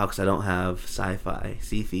don't know how, because I don't have Sci-Fi,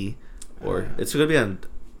 or it's going to be on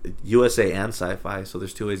USA and Sci-Fi, so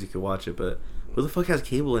there's 2 ways you could watch it, but who the fuck has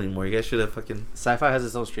cable anymore? You guys should have fucking Sci-Fi has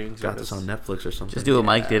its own streaming got service. this on Netflix or something. Just do what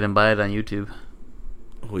Mike did and buy it on YouTube.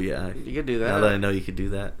 Oh yeah, You could do that. now that I know you could do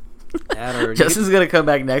that. Justin's gonna come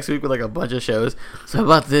back next week with like a bunch of shows. So how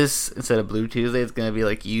about this, instead of Blue Tuesday, it's gonna be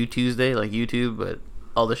like You Tuesday, like YouTube, but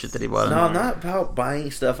all the shit that he bought. No, I'm not about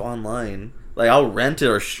buying stuff online. Like I'll rent it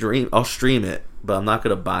or I'll stream it, but I'm not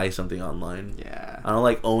gonna buy something online. Yeah. I don't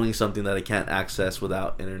like owning something that I can't access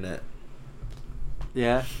without internet.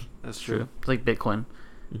 Yeah, that's true. True. It's like Bitcoin.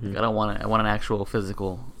 Like, I don't want it. I want an actual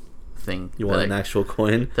physical thing. You want an actual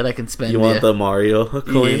coin? that I can spend. You want the Mario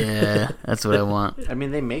coin? Yeah, that's what I want. I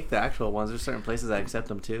mean, they make the actual ones. There's certain places that accept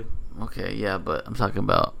them too. Okay, yeah, but I'm talking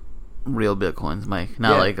about real Bitcoins, Mike.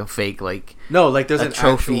 Not Yeah. like a fake, like No, like there's a an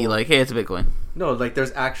trophy. actual, Like, hey, it's a Bitcoin. no, like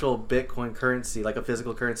there's actual Bitcoin currency, like a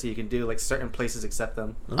physical currency you can do. Like certain places accept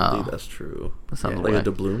them. I don't think Oh. that's true. That sounds Yeah. Like whack. a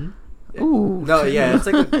doubloon? Ooh. No, yeah, it's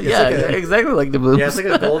like a, it's yeah, like a, exactly like the blue. yeah, it's like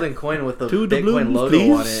a golden coin with the 2 Bitcoin doubloons, logo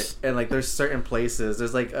please. on it, and like there's certain places.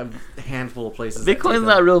 There's like a handful of places. that take Bitcoin's them.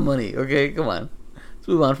 not real money. Okay, come on. Let's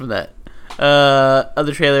move on from that.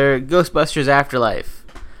 Other trailer, Ghostbusters Afterlife.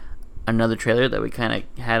 Another trailer that we kind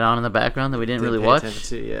of had on in the background that we didn't really pay watch.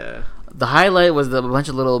 attention to, yeah. The highlight was the bunch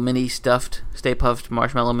of little mini stuffed, Stay Puffed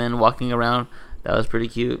marshmallow men walking around. That was pretty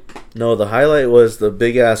cute. No, the highlight was the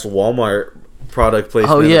big ass Walmart product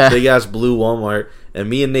placement. Oh, yeah. Big ass blue Walmart. And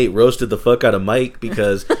me and Nate roasted the fuck out of Mike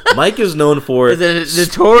because Mike is known for The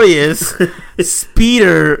notorious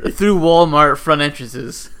speeder through Walmart front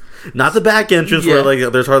entrances. not the back entrance Yeah. where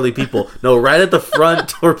like there's hardly people. No, right at the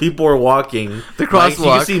front where people are walking. The Mike, you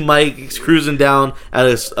crosswalk. can see Mike cruising down at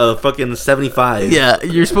a fucking 75. Yeah,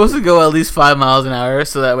 you're supposed to go at least 5 miles an hour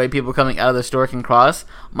so that way people coming out of the store can cross.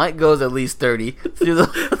 Mike goes at least 30 through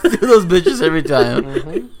those bitches every time.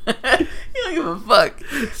 You don't give a fuck.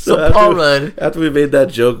 So Paul Rudd. After we made that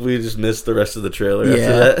joke, we just missed the rest of the trailer. Yeah.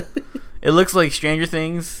 After that. It looks like Stranger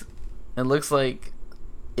Things. It looks like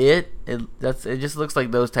it just looks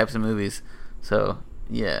like those types of movies. So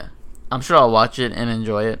yeah, I'm sure I'll watch it and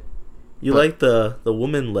enjoy it. You like the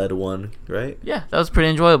woman-led one, right? Yeah, that was pretty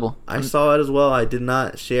enjoyable. I saw it as well. I did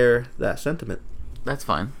not share that sentiment. That's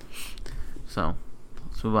fine. So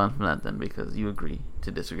let's move on from that then, because you agree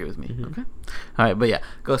to disagree with me. Mm-hmm. Okay. All right, but yeah,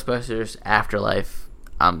 Ghostbusters Afterlife.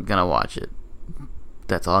 I'm gonna watch it.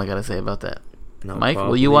 That's all I gotta say about that. No, Mike,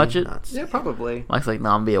 will you watch it? not. Yeah, probably. Mike's like, no,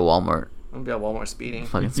 I'm gonna be at Walmart, I'm gonna be at Walmart speeding.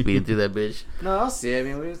 fucking speeding through that bitch. No, I'll see. I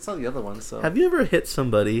mean, we saw the other one, so Have you ever hit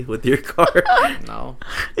somebody with your car? no.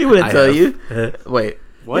 He wouldn't I tell have. you. Wait,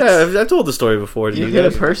 What? Yeah, I've told the story before. Did you you hit a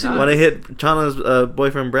guys? person? When I hit Chana's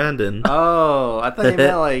boyfriend Brandon, Oh, I thought you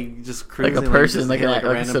meant like just cruising, Like a person, just like hit, a- like a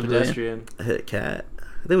like a random civilian. pedestrian. I hit a cat.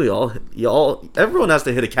 I think we all, everyone has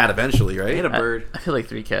to hit a cat eventually, right? Hit a bird. I feel like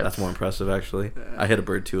 3 cats. That's more impressive, actually. I hit a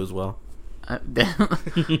bird too as well.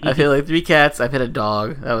 I feel like 3 cats. I've hit a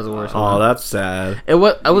dog. That was the worst Oh, one. that's sad. I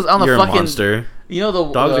was on the You're fucking. a monster. You know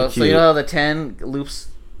the Dogs are so cute. you know how the 10 loops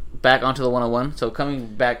back onto the 101. So coming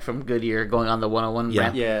back from Goodyear, going on the 101 Yeah.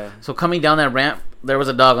 ramp. Yeah. So coming down that ramp, there was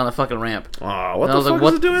a dog on the fucking ramp. Oh, what And the fuck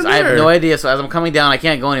is it doing there? I have no idea. So as I'm coming down, I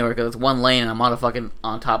can't go anywhere because it's one lane and I'm on a fucking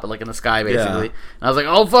on top of like in the sky basically. Yeah. And I was like,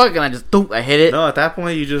 oh fuck, and I just I hit it. No, at that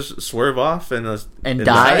point you just swerve off and And die?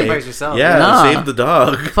 die. Sacrifice yourself. Yeah, Nah. save the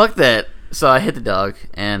dog. Fuck that. So I hit the dog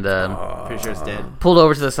and Pretty sure it's dead. pulled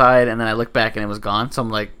over to the side, and then I looked back and it was gone. So I'm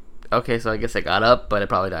like, okay, so I guess I got up, but it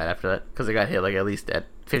probably died after that because it got hit like at least at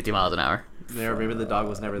 50 miles an hour. Maybe the dog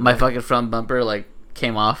was never there. My fucking front bumper like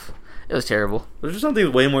came off. It was terrible. There's just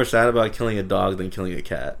something way more sad about killing a dog than killing a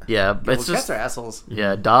cat. Yeah, but Well, it's just cats are assholes.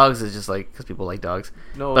 yeah, dogs is just like because people like dogs.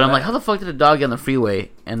 No, But I'm like, how the fuck did a dog get on the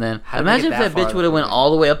freeway? And then How did we imagine get if that that bitch far would have from went it?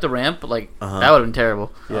 all the way up the ramp. Like Uh-huh. that would have been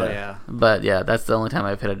terrible. Oh yeah. But yeah, that's the only time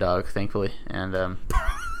I've hit a dog, thankfully. And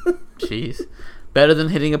jeez, better than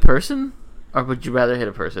hitting a person, or would you rather hit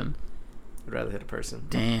a person? I'd rather hit a person.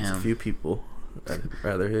 There's a Damn, few people I'd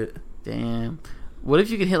rather hit. damn. What if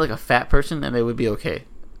you could hit like a fat person and they would be okay?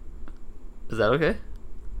 Is that okay?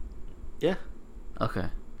 Yeah. Okay,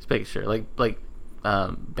 just making sure. Like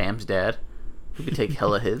Bam's dad, who could take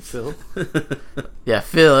hella hits. Phil. Yeah,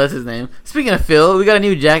 Phil, that's his name. Speaking of Phil, we got a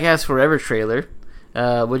new Jackass Forever trailer.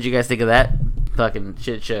 What'd you guys think of that fucking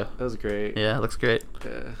shit show? That was great. Yeah, it looks great.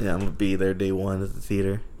 Yeah, I'm gonna be there day one at the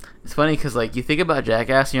theater. It's funny because like you think about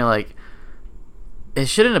Jackass and you're like, it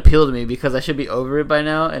shouldn't appeal to me because I should be over it by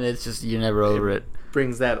now, and it's just you're never over it.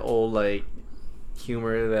 Brings that old like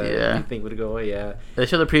humor that Yeah. you think would go away. Yeah. They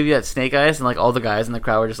showed the preview at Snake Eyes, and like all the guys in the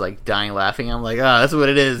crowd were just like dying laughing. I'm like, that's what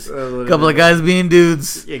it is. That's what it Couple is. of guys being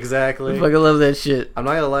dudes. Exactly. I fucking love that shit. I'm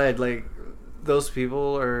not gonna lie, like those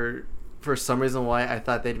people are for some reason why I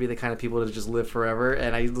thought they'd be the kind of people to just live forever,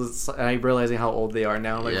 and I'm realizing how old they are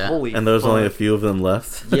now. Like Yeah. holy, And there's only a fuck. few of them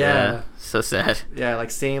left. Yeah. So sad. Yeah,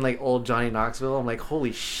 like seeing like old Johnny Knoxville, I'm like,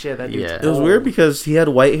 holy shit, that dude's Yeah. It was old. weird because he had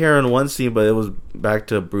white hair in one scene, but it was back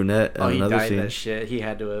to brunette in Oh, he another died in scene. that shit. He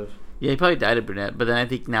had to have. Yeah, he probably died a brunette, but then I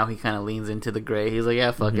think now he kind of leans into the gray. He's like,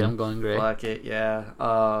 yeah, fuck it, I'm going gray. Fuck it, yeah.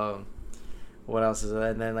 What else is it?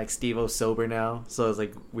 And then like Steve-O's sober now, so it's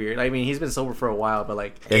like weird. I mean, he's been sober for a while, but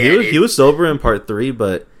like Yeah, he was sober in part 3,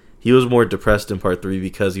 but he was more depressed in part 3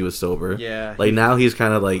 because he was sober. yeah, Like now he's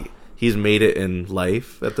kind of like he's made it in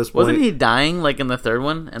life at this point. Wasn't he dying like in the third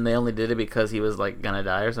one, and they only did it because he was like gonna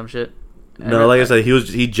die or some shit? No, like I said,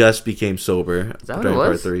 he just became sober Is that what during it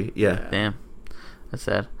part was? 3. Yeah. Damn, that's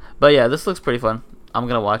sad. But yeah, this looks pretty fun. I'm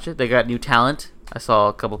gonna watch it. They got new talent. I saw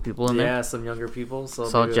a couple people in there. yeah, some younger people. So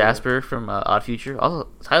Saw maybe, Jasper from Odd Future. Also,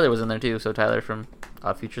 Tyler was in there too. So Tyler from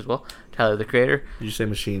Odd Future as well. Tyler the creator. Did you say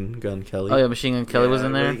Machine Gun Kelly? Oh yeah, Machine Gun Kelly was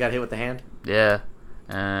in where there. He got hit with the hand. Yeah,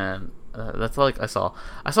 and that's all I saw.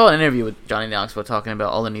 I saw an interview with Johnny Knoxville talking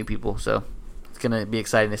about all the new people. So it's gonna be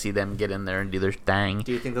exciting to see them get in there and do their thing.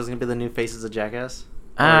 Do you think those are gonna be the new faces of Jackass?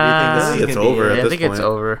 Or do you think this is It's gonna be over it? at I this think it's point.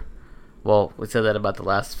 over. Well, we said that about the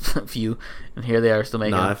last few, and here they are still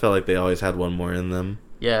making. Nah, I them. felt like they always had one more in them.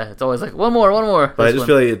 Yeah, it's always like one more. But I This just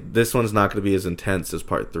one. feel like this one's not going to be as intense as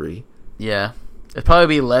part 3. Yeah, it'd probably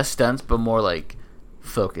be less stunts, but more like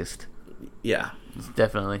focused. Yeah.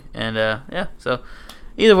 Definitely, and yeah. So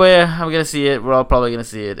either way, I'm gonna see it. We're all probably gonna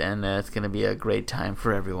see it, and it's gonna be a great time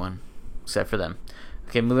for everyone, except for them.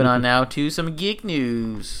 Okay, moving on now to some geek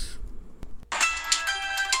news.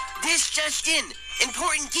 This just in.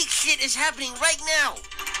 Important geek shit is happening right now.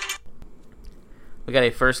 We got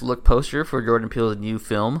a first look poster for Jordan Peele's new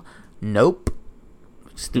film, Nope.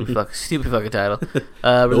 Stupid fucking title.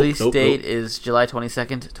 Release Nope, date nope. is July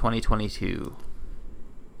 22nd, 2022.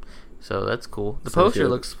 So that's cool. The Sounds poster good.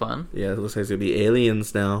 looks fun. Yeah, it looks like it's going to be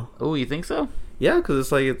aliens now. Oh, you think so? Yeah, because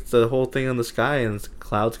it's like it's the whole thing in the sky and it's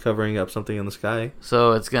clouds covering up something in the sky.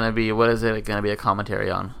 So it's gonna be, what is it gonna be a commentary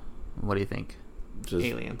on? What do you think? Just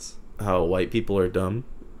Aliens. how white people are dumb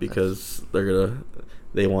because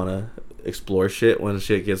they want to explore shit when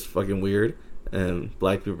shit gets fucking weird, and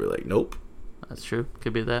black people are like, nope. That's true.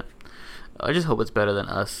 Could be that. I just hope it's better than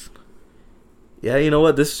Us. Yeah, you know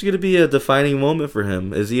what? This is going to be a defining moment for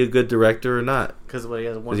him. Is he a good director or not? Because what he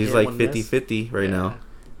has one. Because he's hit, like one miss. 50-50 right Yeah. now.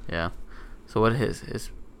 Yeah. So what is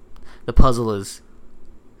the puzzle is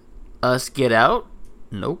Us Get Out?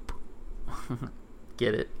 Nope.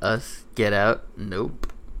 Get it? Us Get Out?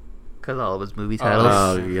 Nope. Because all of his movie titles.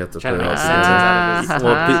 Oh, you have to Trying put to it make all sense together. out of this.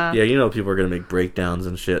 Well, yeah, you know people are going to make breakdowns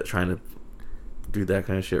and shit trying to do that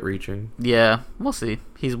kind of shit reaching. Yeah, we'll see.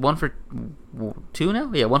 He's 1 for 2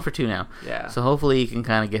 now? Yeah, 1 for 2 now. Yeah. So hopefully he can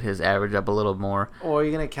kind of get his average up a little more. Or are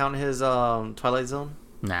you gonna count his Twilight Zone?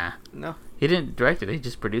 Nah. No. He didn't direct it. He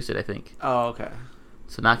just produced it, I think. Oh, okay.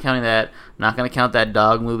 So not counting that. Not going to count that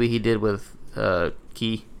dog movie he did with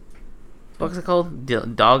Key. What's it called?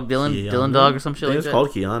 Dylan Keanu? Dog or some shit I think like it's that. called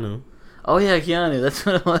Keanu. Oh yeah, Keanu. That's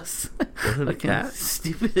what it was. Wasn't it a Fucking cat?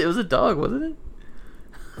 Stupid. It was a dog, wasn't it?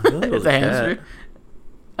 feel like it was It's a a cat. hamster.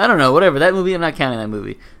 I don't know. Whatever. That movie, I'm not counting that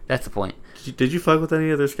movie. That's the point. Did you fuck with any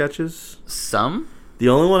of their sketches? Some. The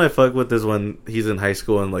only one I fuck with is when he's in high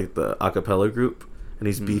school in like the acapella group, and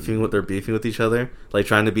he's they're beefing with each other, like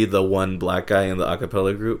trying to be the one black guy in the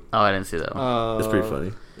acapella group. Oh, I didn't see that one. It's pretty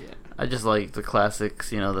funny. Yeah. I just like the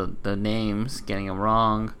classics. You know, the names, getting them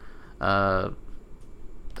wrong.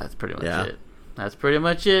 That's pretty much Yeah. it. That's pretty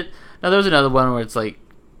much it. Now there was another one where it's like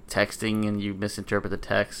texting and you misinterpret the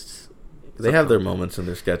text. They have their moments in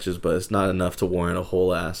their sketches, but it's not enough to warrant a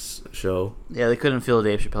whole ass show. Yeah, they couldn't fill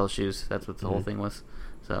Dave Chappelle's shoes. That's what the whole Mhm. thing was.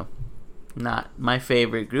 So, not my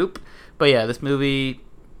favorite group. But yeah, this movie,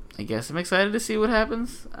 I guess I'm excited to see what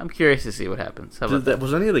happens. I'm curious to see what happens. How about that?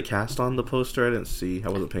 Was any of the cast on the poster? I didn't see. I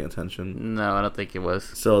wasn't paying attention. No, I don't think it was.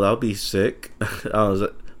 So that would be sick.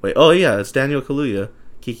 Wait, oh yeah, it's Daniel Kaluuya,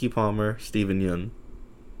 Kiki Palmer, Steven Yeun.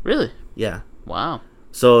 Really? Yeah. Wow.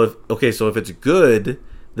 So if it's good,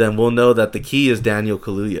 then we'll know that the key is Daniel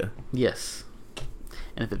Kaluuya. Yes.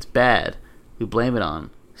 And if it's bad, we blame it on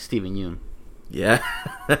Steven Yeun. Yeah.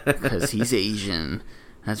 Because he's Asian.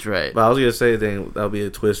 That's right. But I was gonna say that'll be a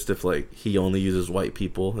twist if like he only uses white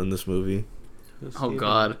people in this movie. Oh,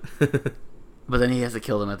 God. But then he has to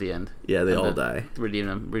kill them at the end. Yeah, they And all then die.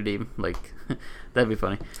 Redeem. Like, that'd be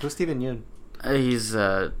funny. Who's Steven Yeun? He's,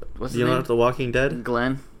 what's his You name? know The Walking Dead?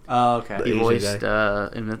 Glenn. Oh, okay. The He Asian voiced guy.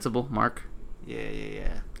 Invincible, Mark.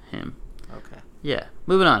 Yeah. Him. Okay. Yeah.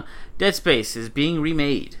 Moving on. Dead Space is being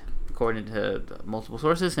remade, according to multiple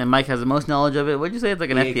sources, and Mike has the most knowledge of it. What'd you say? It's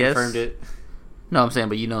like an EA FPS? confirmed it. No, I'm saying,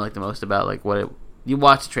 but you know like the most about like what it... You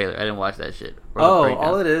watched the trailer. I didn't watch that shit. Or the Oh, breakdown.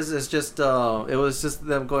 all it is just it was just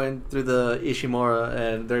them going through the Ishimura,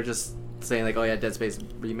 and they're just saying like, oh yeah, Dead Space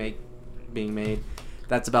remake being made.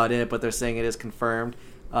 That's about it. But they're saying it is confirmed.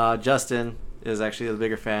 Justin is actually a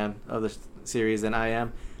bigger fan of the series than I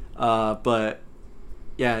am, but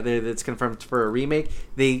yeah, it's confirmed for a remake.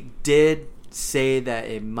 They did say that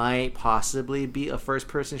it might possibly be a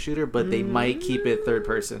first-person shooter, but they might keep it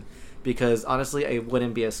third-person because honestly, it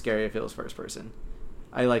wouldn't be as scary if it was first-person.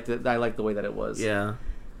 I liked it. I liked the way that it was. Yeah.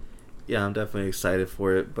 Yeah, I'm definitely excited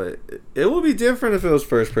for it, but it will be different if it was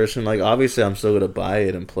first person. Like, obviously, I'm still gonna buy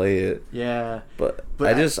it and play it, Yeah. but But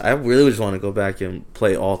I really just want to go back and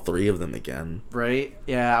play all three of them again. Right?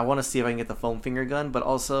 Yeah, I want to see if I can get the foam finger gun, but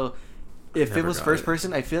also, if it Never was got first it.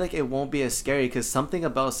 person, I feel like it won't be as scary because something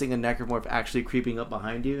about seeing a necromorph actually creeping up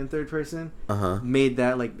behind you in third person made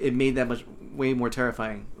that much way more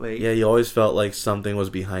terrifying. Like, Yeah, you always felt like something was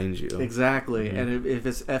behind you. exactly. Mhm. And if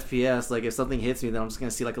it's FPS, like if something hits me, then I'm just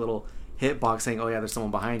gonna see like a little hitbox saying, "Oh yeah, there's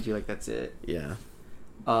someone behind you." Like that's it. Yeah.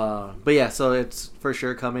 But yeah, so it's for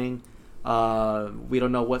sure coming. We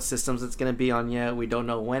don't know what systems it's going to be on yet. We don't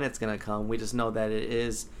know when it's going to come. We just know that it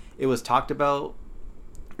is. It was talked about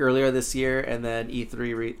earlier this year, and then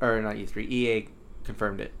EA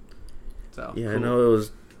confirmed it. So Yeah, I cool. know it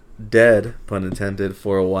was dead, pun intended,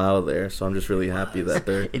 for a while there, so I'm just really happy that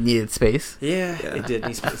they're... It needed space. Yeah, Yeah. it did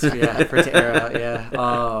need space. Yeah, for it to air out.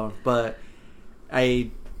 Yeah, but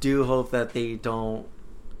I do hope that they don't.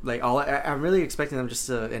 Like I'm really expecting them just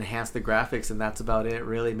to enhance the graphics, and that's about it.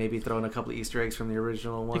 Really, maybe throw in a couple of Easter eggs from the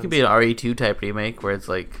original one. It could be an RE2 type remake where it's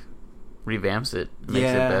like revamps it, makes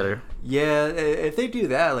it better. Yeah, if they do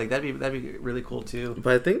that, like that'd be really cool too.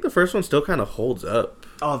 But I think the first one still kind of holds up.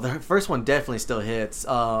 Oh, the first one definitely still hits.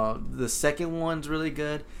 The second one's really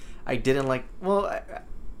good. I didn't like. Well,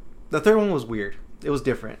 the third one was weird. It was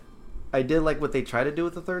different. I did like what they tried to do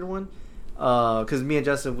with the third one. Because me and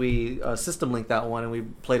Justin, we system linked that one and we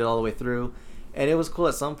played it all the way through, and it was cool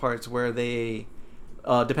at some parts where they,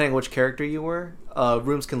 depending on which character you were,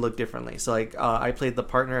 rooms can look differently. So like I played the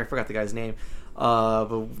partner, I forgot the guy's name,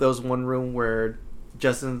 but there was one room where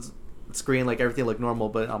Justin's screen, like everything looked normal,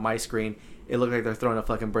 but on my screen it looked like they're throwing a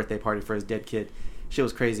fucking birthday party for his dead kid. Shit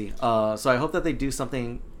was crazy. So I hope that they do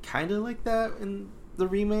something kind of like that in the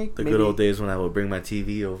remake. The maybe. good old days when I would bring my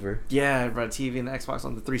TV over. Yeah, I brought TV and the Xbox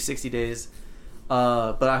on the 360 days.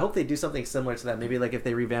 But I hope they do something similar to that. Maybe like if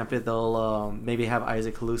they revamp it, they'll maybe have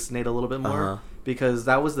Isaac hallucinate a little bit more. Because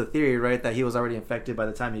that was the theory, right? That he was already infected by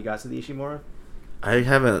the time he got to the Ishimura. I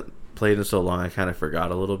haven't played in so long, I kind of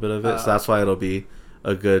forgot a little bit of it. So that's why it'll be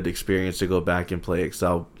a good experience to go back and play it.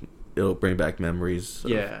 Because it'll bring back memories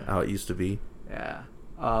of how it used to be. Yeah.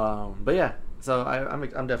 But yeah. So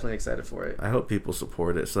I'm definitely excited for it. I hope people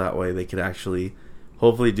support it so that way they could actually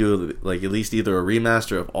hopefully do like at least either a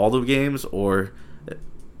remaster of all the games or,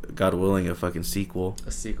 God willing, a fucking sequel.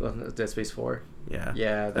 A sequel, Dead Space 4. Yeah.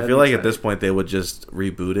 Yeah. I that'd feel be like at exciting. this point they would just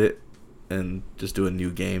reboot it and just do a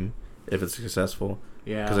new game if it's successful.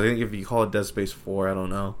 Yeah. Because I think if you call it Dead Space 4, I don't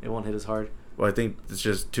know. It won't hit as hard. Well, I think it's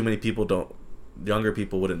just too many people younger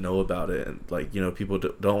people wouldn't know about it, and like people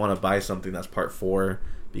don't want to buy something that's part 4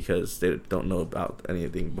 because they don't know about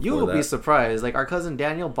anything before You will that. be surprised. Like, our cousin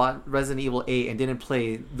Daniel bought Resident Evil 8 and didn't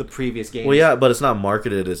play the previous games. Well, yeah, but it's not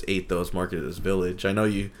marketed as 8 though. It's marketed as Village. I know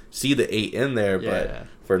you see the 8 in there, Yeah. but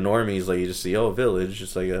for normies, like you just see Village,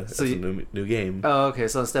 just like it's a new game. Oh, okay.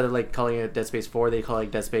 So instead of like calling it Dead Space 4, they call it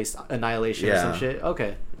like Dead Space Annihilation or some Yeah. shit.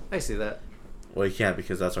 Okay, I see that. Well, you can't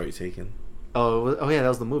because that's already taken. Oh yeah, that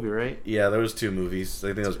was the movie, right? Yeah, there was 2 movies.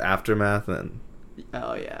 I think it was Aftermath and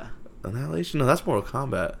Oh yeah. Annihilation. No, that's Mortal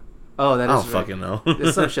Kombat. Oh, that is I don't right. fucking know.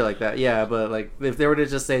 It's some shit like that. Yeah, but like if they were to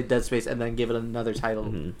just say Dead Space and then give it another title,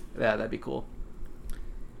 Mhm. yeah, that'd be cool.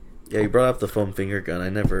 Yeah, you brought up the foam finger gun.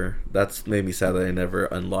 That's made me sad that I never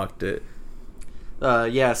unlocked it.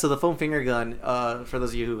 Yeah, so the foam finger gun, for those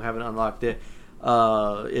of you who haven't unlocked it,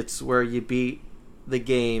 it's where you beat the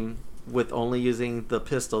game with only using the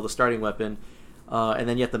pistol, the starting weapon, and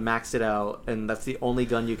then you have to max it out, and that's the only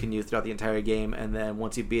gun you can use throughout the entire game. And then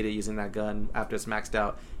once you beat it using that gun, after it's maxed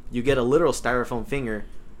out, you get a literal styrofoam finger,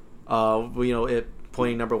 it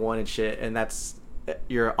pointing number 1 and shit, and that's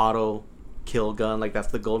your auto kill gun. Like, that's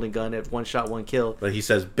the golden gun. It's 1 shot, 1 kill. But he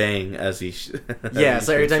says bang as he. Yeah, as he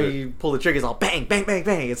so every shoots time it. you pull the trigger, it's all bang, bang, bang,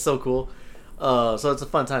 bang. It's so cool. So it's a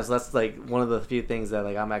fun time. So that's like one of the few things that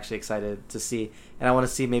like I'm actually excited to see, and I want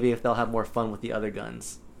to see maybe if they'll have more fun with the other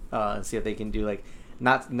guns, and see if they can do like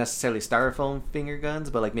not necessarily styrofoam finger guns,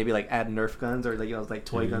 but like maybe like add Nerf guns or like like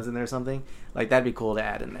toy guns in there or something. Like that'd be cool to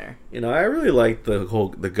add in there. I really liked the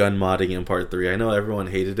gun modding in part 3. I know everyone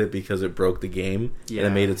hated it because it broke the game and Yeah. it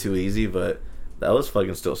made it too easy, but that was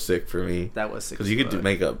fucking still sick for me. That was sick Because as you could fuck.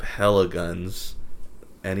 make up hella guns.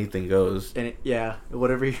 Anything goes. And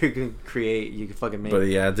whatever you can create, you can fucking make. But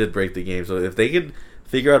yeah, it did break the game. So if they could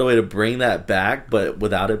figure out a way to bring that back, but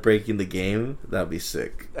without it breaking the game, that'd be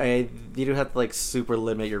sick. You do have to like super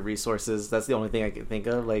limit your resources. That's the only thing I can think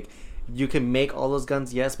of. Like, you can make all those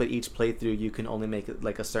guns, yes, but each playthrough you can only make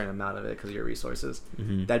like a certain amount of it because of your resources.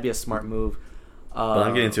 Mhm. That'd be a smart move. But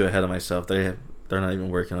I'm getting too ahead of myself. They're not even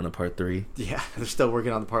working on a part 3. Yeah, they're still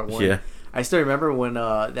working on the part 1. Yeah. I still remember when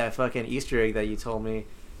that fucking Easter egg that you told me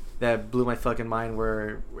that blew my fucking mind,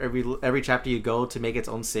 where every chapter you go to make its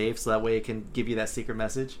own save, so that way it can give you that secret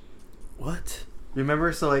message. What?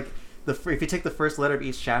 Remember? So like if you take the first letter of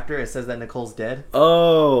each chapter, it says that Nicole's dead.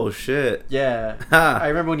 Oh shit! Yeah. Ha! I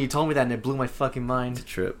remember when you told me that and it blew my fucking mind. It's a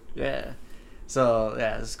trip. Yeah. So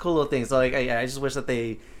yeah, it's a cool little thing. So like, I just wish that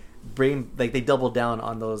they they double down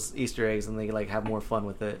on those Easter eggs and they like have more fun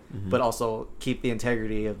with it, but also keep the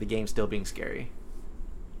integrity of the game still being scary.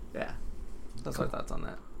 Yeah, that's my thoughts on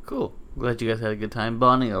that. Cool. Glad you guys had a good time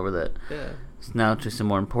bonding over that. Yeah. So now to some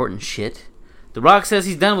more important shit. The Rock says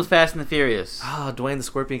he's done with Fast and the Furious. Ah, Dwayne the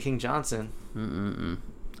Scorpion King Johnson.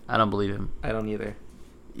 I don't believe him. I don't either.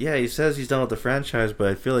 Yeah, he says he's done with the franchise, but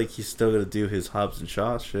I feel like he's still gonna do his Hobbs and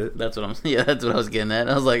Shaw shit. That's what I'm. Yeah, that's what I was getting at.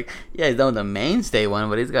 I was like, yeah, he's done with the mainstay one,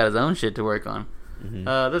 but he's got his own shit to work on. Mhm.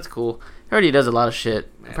 That's cool. I heard he does a lot of shit.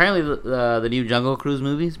 Man. Apparently, the new Jungle Cruise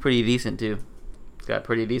movie is pretty decent too. It's got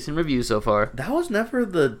pretty decent reviews so far. That was never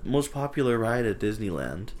the most popular ride at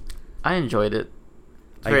Disneyland. I enjoyed it.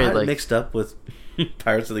 It's I very, got it like, mixed up with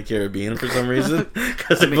Pirates of the Caribbean for some reason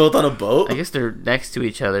because they're both on a boat. I guess they're next to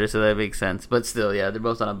each other, so that makes sense. But still, yeah, they're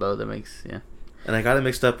both on a boat. That makes And I got it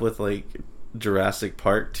mixed up with like Jurassic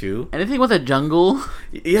Park too. Anything with a jungle.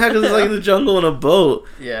 Yeah, because it's like in the jungle in a boat.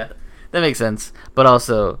 Yeah, that makes sense. But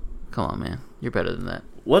also, come on, man, you're better than that.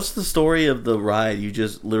 What's the story of the ride? You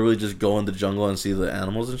just literally just go in the jungle and see the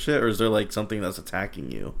animals and shit, or is there like something that's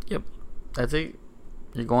attacking you? Yep, that's it.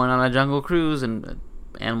 You're going on a jungle cruise, and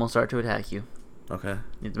animals start to attack you. Okay.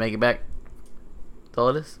 You have to make it back. That's all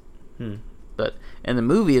it is. Hmm. But in the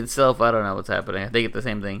movie itself, I don't know what's happening. I think it's the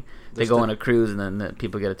same thing. They go on a cruise, and then the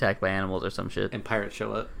people get attacked by animals or some shit. And pirates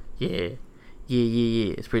show up. Yeah.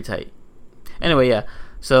 It's pretty tight. Anyway, yeah.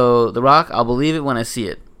 So, The Rock, I'll believe it when I see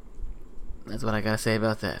it. That's what I gotta say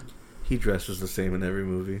about that. He dresses the same in every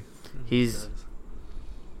movie. He's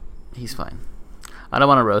fine. I don't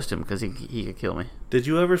want to roast him because he could kill me. Did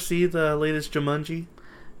you ever see the latest Jumanji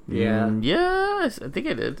Yeah. Yeah, I think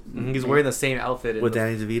I did. He's wearing the same outfit. with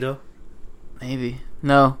Danny DeVito? Maybe.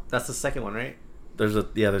 No. That's the second one, right? There's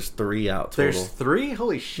 3 out total. There's 3?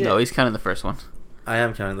 Holy shit. No, he's counting the first one. I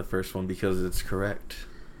am counting the first one because it's correct.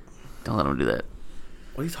 Don't let him do that.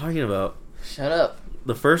 What are you talking about? Shut up.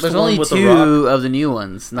 The first There's one only with 2 the Rock. of the new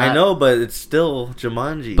ones. I know, but it's still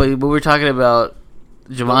Jumanji. But we're talking about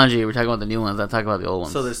Jumanji. We're talking about the new ones. Not talking about the old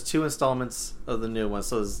ones. So there's 2 installments of the new one.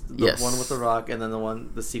 So there's the Yes. one with The Rock and then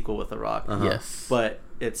the sequel with The Rock. Uh-huh. Yes. But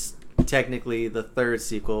it's technically the 3rd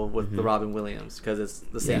sequel with the Robin Williams because it's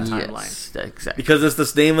the same timeline. Yes, exactly. because it's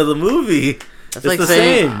the name of the movie. That's It's like the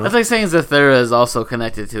saying same. that's like saying Zathura is also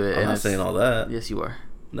connected to it. I'm and not it's- saying all that. Yes, you are.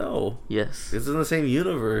 No. Yes. It's in the same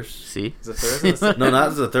universe. See. Zathura's in the same- No,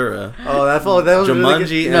 not Zathura. Oh, that was really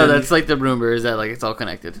Jumanji good. No, and- that's like the rumor is that like it's all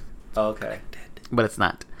connected, Oh, okay. but it's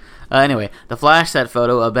not. Anyway, the Flash set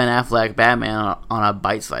photo of Ben Affleck Batman on a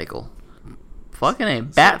bite cycle. Fucking a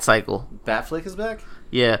bat cycle. Batflick is back.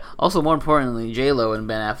 Yeah. Also, more importantly, J Lo and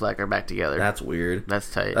Ben Affleck are back together. That's weird. That's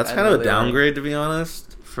tight. That's I kind of a really downgrade, to be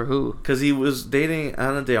honest. For who? Because he was dating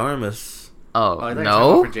Ana de Armas. Oh, I thought you were no.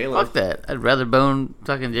 talking about for J-Lo. Fuck that. I'd rather bone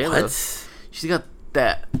fucking J Lo. What? She's got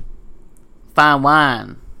that fine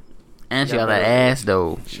wine, and she Yeah, got that but- ass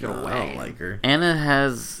though. She's gonna No, I wang. don't like her. Anna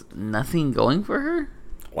has nothing going for her.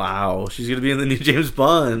 Wow, she's gonna be in the new James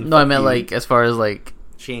Bond. No, I meant Fuck you. like as far as like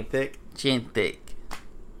She ain't thick. she ain't thick.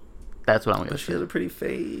 That's what I'm gonna But she say. has a pretty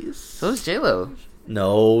face. So is J Lo.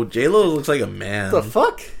 No, J Lo looks like a man. The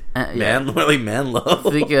fuck? Man, more like man love. I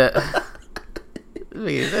think that's,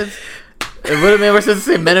 it would have made more sense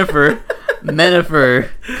to say Menifer. Menifer.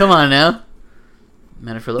 Come on now.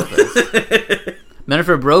 Menifer Lopez.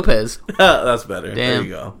 Menifer Bropez. That's better. There Damn. you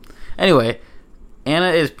go. Anyway, Anna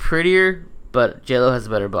is prettier, but J Lo has a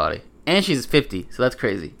better body, and she's 50, so that's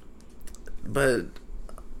crazy. But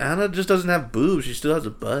Anna just doesn't have boobs. She still has a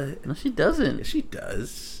butt. No, she Yeah, doesn't. she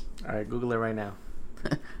does. All right, Google it right now.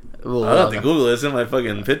 Well, I don't have to Google it. It's in my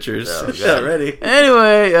fucking pictures. Oh, Yeah, God. ready.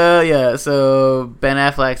 Anyway, yeah. So Ben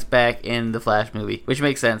Affleck's back in the Flash movie, which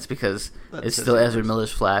makes sense because That it's does still make Ezra sense.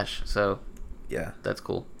 Miller's Flash. So Yeah. that's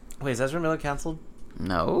cool. Wait, is Ezra Miller canceled?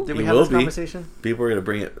 No, Did He we have will this be. conversation People are gonna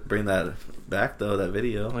bring that back though. That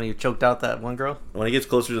video. when you choked out that one girl? When it gets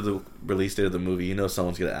closer to the release date of the movie, you know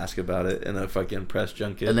someone's gonna ask about it in a fucking press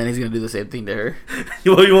junket. and then he's gonna do the same thing to her.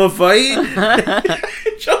 you want to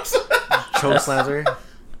fight? Chokes. Choke slams her.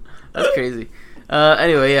 That's crazy.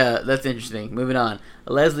 Anyway, yeah, that's interesting. Moving on.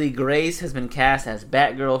 Leslie Grace has been cast as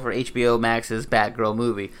Batgirl for HBO Max's Batgirl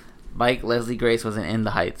movie. Mike, Leslie Grace wasn't in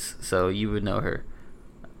The Heights, so you would know her.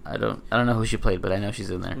 I don't know who she played, but I know she's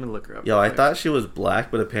in there. I'm gonna look her up. Yo, real I quick. thought she was black,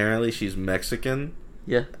 but apparently she's Mexican,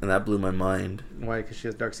 Yeah. and that blew my mind. Why? Because she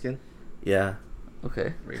has dark skin. Yeah,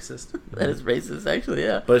 Okay. Racist. That is racist, actually.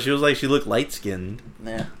 Yeah. but she was like she looked light skinned.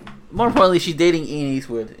 Yeah. More importantly, she's dating Ian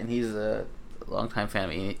Eastwood, and he's a longtime fan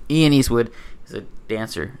of Ian Eastwood. He's a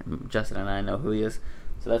dancer. Justin and I know who he is,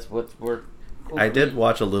 so that's what we're. Cool I for did me.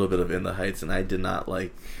 watch a little bit of In the Heights, and I did not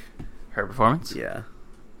like. her performance. Yeah,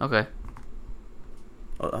 Okay.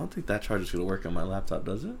 oh, I don't think that charger's gonna work on my laptop,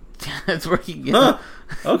 does it? It's working. Huh.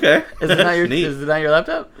 Okay. Is it not your Neat. Is it not your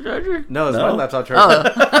laptop charger? No, it's No. my laptop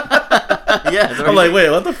charger. Oh. Yeah. It's I'm like, working. wait,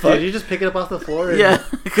 what the fuck? Did you just pick it up off the floor? And Yeah,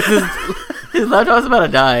 because his laptop's about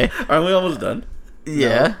to die. Aren't we almost done?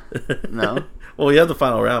 Yeah. No. Well, you have the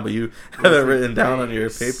final round, but you have it written down on your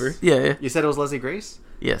paper. Yeah. You said it was Leslie Grace?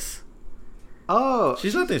 Yes. Oh.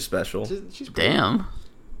 She's nothing special. She's pretty. Damn.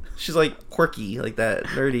 She's like quirky, like that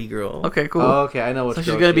nerdy girl. Okay. Cool. Oh, okay, I know what So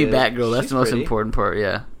she's gonna be Batgirl. That's She's the most pretty. important part.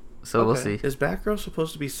 Yeah. So we'll Okay. see. Is Batgirl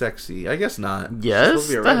supposed to be sexy? I guess not. She's Yes. supposed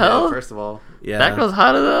to be a The redhead, hell. first of all. Yeah. Batgirl's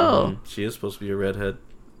hot as hell. Mhm. She is supposed to be a redhead.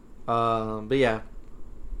 But yeah,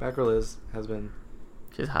 Batgirl has been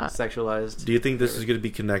She's hot. sexualized. Do you think this is going to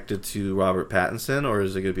be connected to Robert Pattinson, or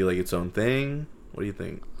is it going to be like its own thing? What do you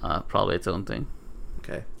think? Probably its own thing.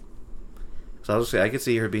 Okay. So I was say I could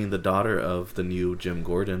see her being the daughter of the new Jim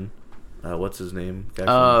Gordon. What's his name? Guy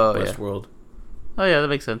from Oh, yeah. Westworld. Oh yeah, that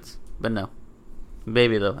makes sense. But no.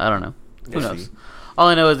 Maybe though. I don't know. Who We'll knows? see. All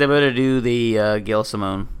I know is they better do the Gail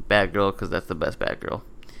Simone Batgirl because that's the best Batgirl,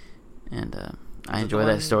 and I it enjoy the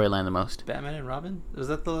that one- storyline the most. Batman and Robin? Was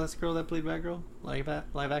that the last girl that played Batgirl?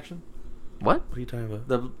 Live action? What? What are you talking about?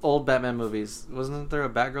 The old Batman movies. Wasn't there a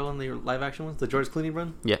Batgirl in the live action ones? The George Clooney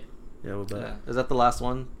run? Yeah. Yeah, what about? Yeah. Is that the last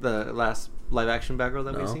one? The last live action Batgirl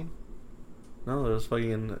that we've No. seen? No, it was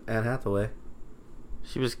fucking Anne Hathaway.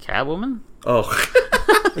 She was Catwoman. Oh.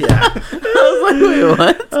 Yeah. I was like, wait,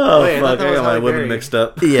 what? Oh, Wait, I thought fuck. that I was got my Halle women Berry. mixed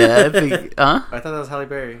up. Yeah, I think. Huh? I thought that was Halle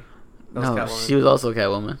Berry. That was No, Catwoman. she was also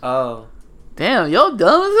Catwoman. Oh. Damn, y'all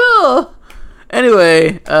dumb as hell.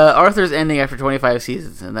 Anyway, Arthur's ending after 25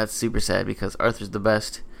 seasons, and that's super sad because Arthur's the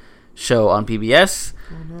best show on PBS.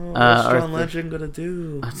 Oh, no. What's Arthur- John Legend going to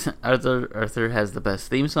do? Arthur has the best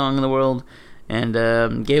theme song in the world,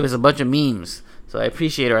 and gave us a bunch of memes. So I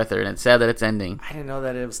appreciate Arthur, and it's sad that it's ending. I didn't know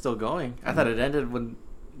that it was still going. I thought it ended when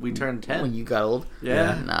we turned 10. When you got old.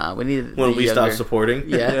 yeah. Nah, we needed When the we younger. stopped supporting?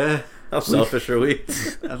 Yeah. Yeah. How selfish are we?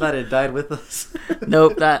 I thought it died with us.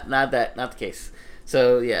 Nope, not the case.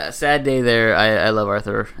 So yeah, sad day there. I love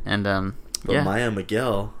Arthur, and But yeah, Maya and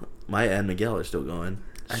Miguel are still going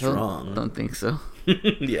I strong. don't think so.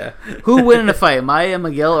 Yeah. Who win in a fight, Maya and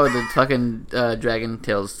Miguel or the fucking Dragon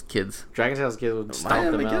Tales kids? Dragon Tales kids would stomp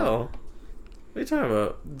Maya them out. Miguel. What are you talking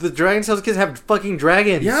about? The Dragon Tales kids have fucking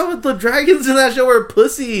dragons. Yeah, but the dragons in that show are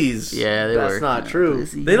pussies. Yeah, they That's were. not true.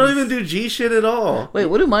 Pussies. They don't even do G shit at all. Wait,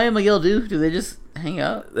 what do Maya and Miguel do? Do they just hang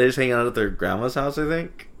out They just hang out at their grandma's house, I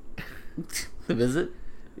think. to visit?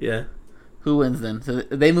 Yeah. Who wins then? So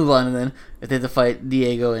they move on, and then if they have to fight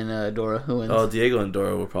Diego and Dora, who wins? Oh, Diego and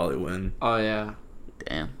Dora will probably win. Oh yeah,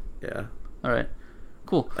 Damn. Yeah. All right.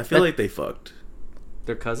 Cool. I feel like they fucked.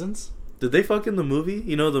 they're cousins. Did they fuck in the movie?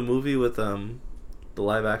 You know the movie with the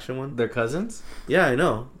live action one? They're cousins. Yeah, I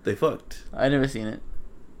know. They fucked. I never seen it.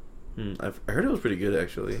 I heard it was pretty good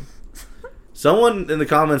actually. Someone in the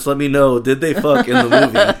comments let me know, did they fuck in the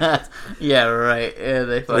movie? Yeah, right. Yeah,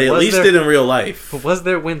 they fuck. They at Was least there- did in real life. Was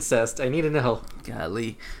there Wincest? I need to know.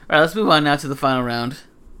 Golly. All right, let's move on now to the final round.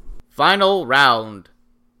 Final round.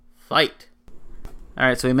 Fight. All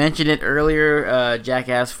right, so we mentioned it earlier.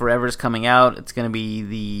 Jackass Forever is coming out. It's going to be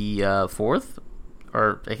the 4th,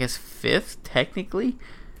 or I guess 5th, technically,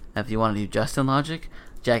 if you want to do Justin logic.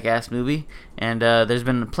 Jackass movie. And there's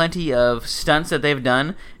been plenty of stunts that they've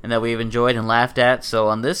done and that we've enjoyed and laughed at. So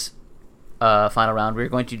on this final round, we're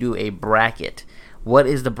going to do a bracket. What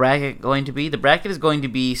is the bracket going to be? The bracket is going to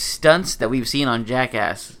be stunts that we've seen on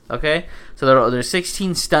Jackass. Okay? So there's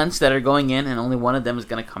 16 stunts that are going in, and only one of them is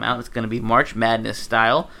going to come out. It's going to be March Madness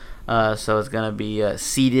style. So it's going to be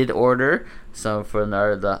seeded order. So for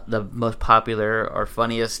the most popular or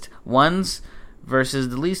funniest ones versus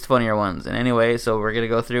the least funnier ones. And anyway, so we're going to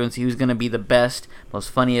go through and see who's going to be the best, most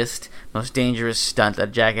funniest, most dangerous stunt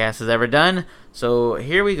that Jackass has ever done. So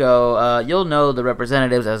here we go. You'll know the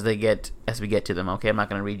representatives as we get to them. Okay, I'm not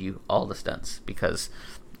going to read you all the stunts because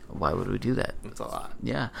why would we do that? It's a lot.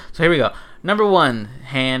 Yeah. So here we go. Number 1,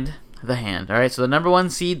 the hand. All right. So the number 1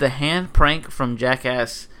 seed, the hand prank from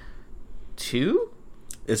Jackass 2.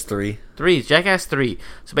 It's 3. 3, Jackass 3.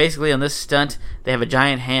 So basically on this stunt, they have a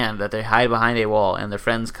giant hand that they hide behind a wall, and their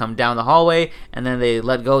friends come down the hallway, and then they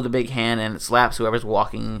let go of the big hand, and it slaps whoever's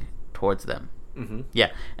walking towards them. Mm-hmm.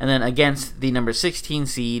 Yeah. And then against the number 16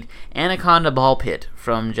 seed, Anaconda Ball Pit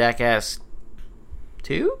from Jackass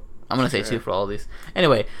 2? I'm going to say 2 for all of these.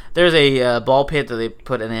 Anyway, there's a ball pit that they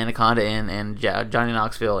put an anaconda in, and Johnny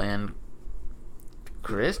Knoxville and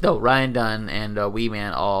Ryan Dunn and Wee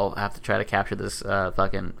Man all have to try to capture this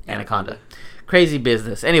fucking anaconda. Crazy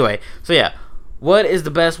business. Anyway, so yeah, what is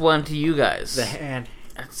the best one to you guys? The hand.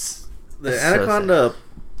 The anaconda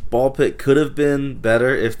ball pit could have been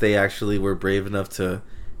better if they actually were brave enough to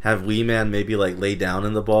have Wee Man maybe like lay down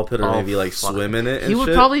in the ball pit or maybe like swim in it. And he would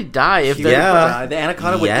shit. probably die if He they. would Yeah. die. The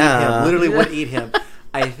anaconda would eat Yeah. him. Literally would eat him.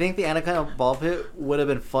 I think the anaconda ball pit would have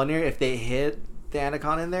been funnier if they hid the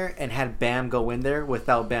anaconda in there and had Bam go in there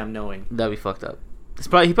without Bam knowing. That'd be fucked up.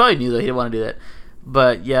 He probably knew that he didn't want to do that.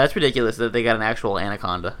 But yeah, it's ridiculous that they got an actual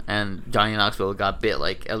anaconda and Johnny Knoxville got bit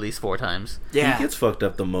like at least 4 times. Yeah. He gets fucked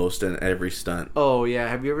up the most in every stunt. Oh yeah.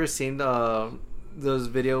 Have you ever seen those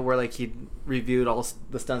video where like he reviewed all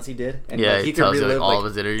the stunts he did? And Yeah, like, he could tells you, like, relive, all of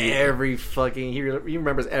his interviews. Every fucking he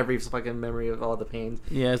remembers every fucking memory of all the pains.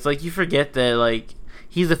 Yeah, it's like you forget that like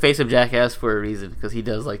he's the face of Jackass for a reason because he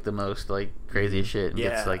does like the most like craziest shit and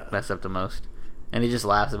gets Yeah. like messed up the most, and he just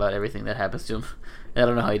laughs about everything that happens to him. I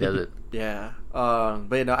don't know how he does it. Yeah.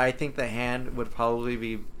 But you know, I think the hand would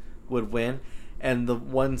probably would win, and the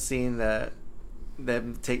one scene that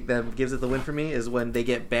gives it the win for me is when they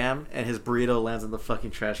get Bam and his burrito lands in the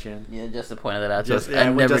fucking trash can. Yeah, Justin pointed that out. Just I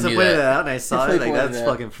when never Justin knew pointed that. that out and I saw He it, like pointed that's it out.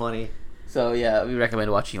 fucking funny. So yeah, we recommend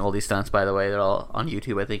watching all these stunts. By the way, they're all on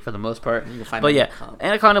YouTube, I think, for the most part. You can find But them yeah, on the comp.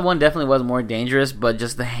 Anaconda 1 definitely was more dangerous, but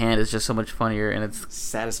just the hand is just so much funnier, and it's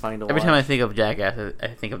Satisfying to watch. every time I think of Jackass, I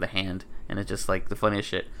think of the hand, and it's just like the funniest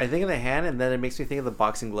shit. I think of the hand, and then it makes me think of the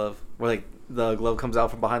boxing glove, where like the glove comes out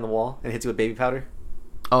from behind the wall and hits you with baby powder.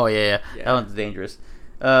 Oh yeah, Yeah. that one's dangerous.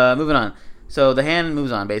 Moving on. So the hand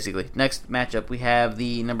moves on basically. Next matchup, we have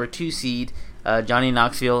the number 2 seed, Johnny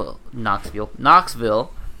Knoxville,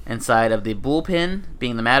 inside of the bullpen,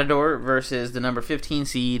 being the Matador, versus the number 15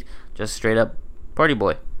 seed, just straight up Party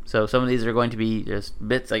Boy. So some of these are going to be just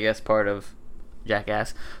bits, I guess, part of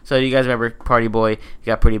Jackass. So you guys remember Party Boy? He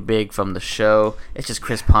got pretty big from the show. It's just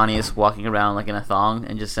Chris Pontius walking around like in a thong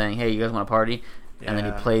and just saying, "Hey, you guys want to party?" And then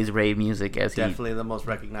he Yeah. plays rave music as he Definitely the most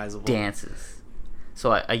recognizable. dances.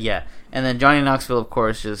 So yeah, and then Johnny Knoxville, of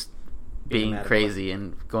course, just being Matador. crazy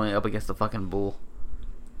and going up against the fucking bull.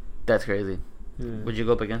 That's crazy. Would you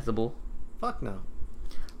go up against the bull? Fuck no.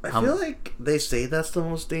 I feel like they say that's the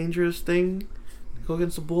most dangerous thing to go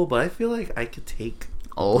against a bull, but I feel like I could take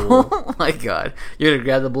Oh my god. You're gonna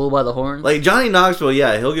grab the bull by the horns? Like Johnny Knoxville,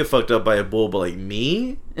 yeah, he'll get fucked up by a bull, but like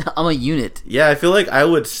me, I'm a unit. yeah, I feel like I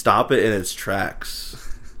would stop it in its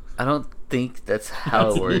tracks. I don't think that's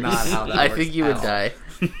how it works. not how that I works think you at would all. die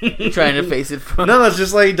trying to face it from. No, it's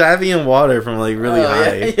just like diving in water from like really Oh, yeah,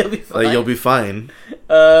 high. you'll be fine. Like you'll be fine.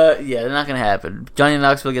 Yeah, they're not gonna happen. Johnny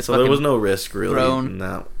Knoxville gets So fucking. there was no risk really thrown. in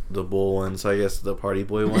that the bull one. So I guess the Party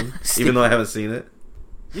Boy one, Steve- even though I haven't seen it.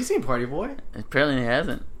 You seen Party Boy? Apparently, he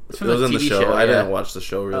hasn't. It's It from was in the TV show. I yeah. didn't watch the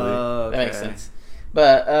show really. Okay. That makes sense.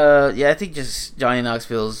 But yeah, I think just Johnny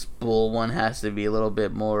Knoxville's bull one has to be a little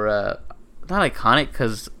bit more not iconic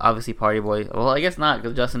because obviously Party Boy. Well, I guess not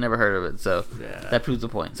because Justin never heard of it, so Yeah. that proves the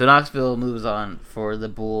point. So Knoxville moves on for the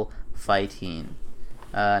bull fighting.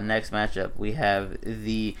 Next matchup, we have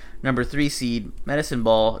the number 3 seed Medicine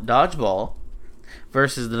Ball Dodgeball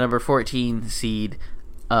versus the number 14 seed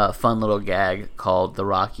fun little gag called the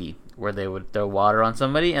Rocky, where they would throw water on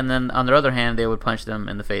somebody, and then on their other hand, they would punch them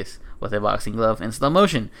in the face with a boxing glove in slow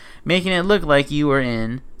motion, making it look like you were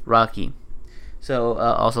in Rocky. So,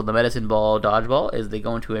 also the Medicine Ball Dodgeball is they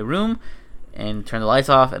go into a room and turn the lights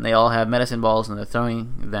off, and they all have medicine balls, and they're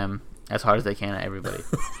throwing them as hard as they can at everybody.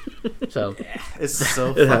 So, It's so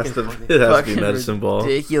it fucking has to. funny. It has to fucking be Medicine Ball.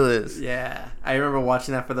 ridiculous. Yeah, I remember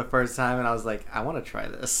watching that for the first time, and I was like, I want to try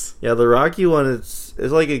this. Yeah, the Rocky one. It's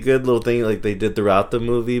like a good little thing like they did throughout the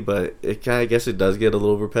movie, but it kind of I guess it does get a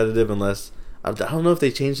little repetitive unless I don't know if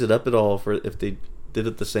they changed it up at all for if they did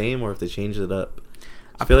it the same or if they changed it up.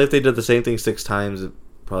 I feel like if they did the same thing 6 times, it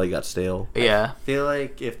probably got stale. Yeah. I feel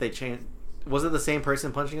like if they changed, was it the same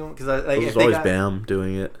person punching him? Because like, It if was they always got, Bam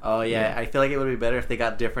doing it. Oh yeah, I feel like it would be better if they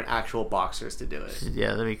got different actual boxers to do it.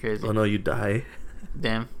 Yeah, that'd be crazy. Oh no, you die.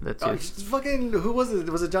 Damn, that's Oh, it. fucking who was it?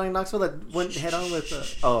 Was it Johnny Knoxville that went head on with?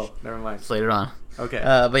 Oh, never mind. It's later on. Okay.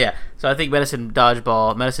 But yeah, so I think Medicine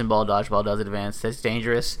Ball Dodgeball does advance. That's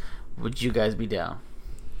dangerous. Would you guys be down?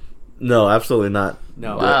 No, absolutely not.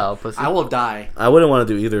 No. Wow, pussy. I will die. I wouldn't want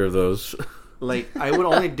to do either of those. Like I would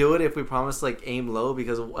only do it if we promised like aim low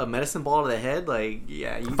because a medicine ball to the head, like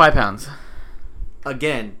yeah, you 5 pounds.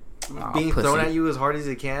 again Aw, being pussy. thrown at you as hard as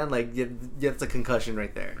you can, like it's a concussion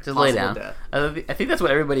right there. Just lay down. I think that's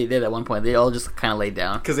what everybody did at one point. They all just kind of laid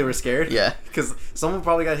down. Because they were scared. Yeah. Because someone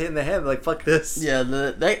probably got hit in the head. Like fuck this. Yeah,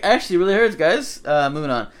 that actually really hurts, guys.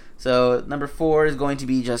 Moving on. So number 4 is going to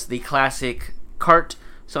be just the classic cart.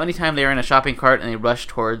 So anytime they're in a shopping cart and they rush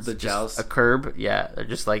towards The just joust. a curb, yeah, they're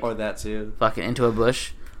just like Or that too. fucking into a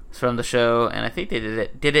bush. It's from the show, and I think they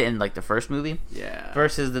did it in like the first movie. Yeah.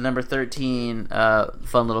 Versus the number 13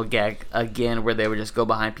 fun little gag again, where they would just go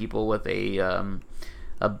behind people with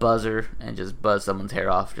a buzzer and just buzz someone's hair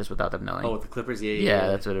off just without them knowing. Oh, with the Clippers. Yeah. yeah,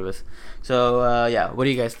 that's what it was. So yeah, what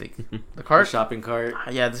do you guys think? The The cart? shopping cart.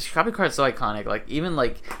 Yeah, the shopping cart's so iconic. Like even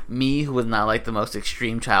like me, who was not like the most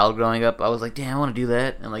extreme child growing up, I was like, damn, I want to do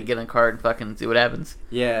that and like get in a cart and fucking see what happens.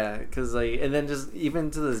 Yeah, because like, and then just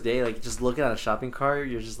even to this day, like just looking at a shopping cart,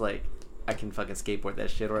 you're just like, I can fucking skateboard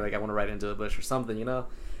that shit, or like I want to ride into a bush or something, you know.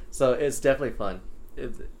 So it's definitely fun.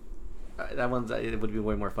 It would be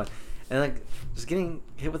way more fun. And like just getting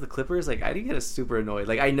hit with the clippers, like I do get super annoyed.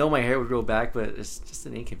 Like I know my hair would grow back, but it's just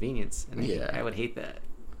an inconvenience, and Yeah. I would hate that.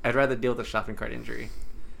 I'd rather deal with a shopping cart injury.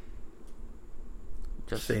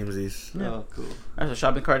 Just Samesies. Yeah. Oh, cool. Alright, so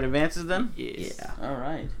shopping cart advances then? Yes. Yeah.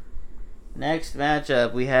 Alright. Next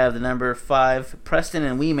matchup, we have the number 5 Preston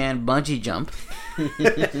and Wee Man bungee jump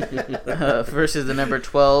versus the number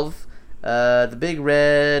 12, the Big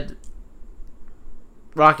Red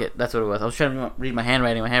Rocket. That's what it was. I was trying to read my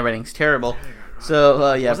handwriting. My handwriting's terrible.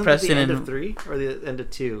 So yeah, Wasn't Preston that the end and of 3 or the end of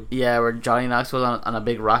 2? yeah, where Johnny Knoxville on a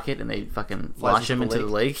big rocket and they fucking Flies launch him into into the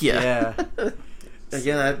the lake. Yeah.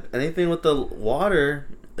 Again, anything with the water,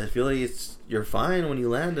 I feel like you're fine when you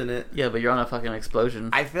land in it. Yeah, but you're on a fucking explosion.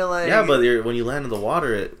 I feel like Yeah, but when you land in the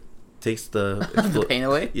water, it takes the The pain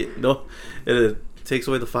away? Yeah, no, it takes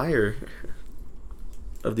away the fire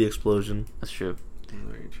of the explosion. That's true.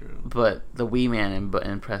 Very true. But the Wee Man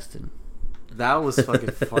and Preston. That was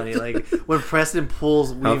fucking funny. Like when Preston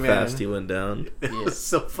pulls Wee How Man, fast he went down. it Yeah. was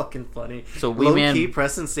so fucking funny. So Wee Low Man- key,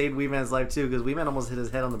 Preston saved Wee Man's life too because Wee Man almost hit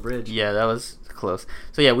his head on the bridge. Yeah, that was close.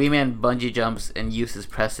 So yeah, Wee Man bungee jumps and uses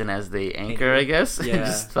Preston as the anchor, I guess. And Yeah.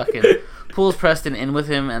 just fucking pulls Preston in with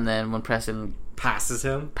him, and then when Preston Passes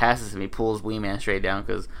him. passes him, he pulls Wee Man straight down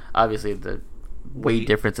because obviously the weight Weight.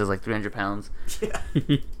 difference is like 300 pounds. Yeah.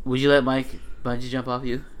 Would you let Mike bungee jump off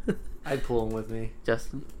you, I'd pull him with me.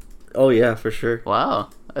 Justin? Oh yeah, for sure.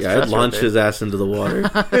 Wow. That's Yeah, I'd trust right launch there. his ass into the water.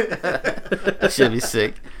 That should be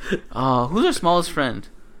sick. Oh, who's our smallest friend?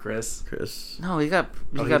 Chris. Chris. No, he got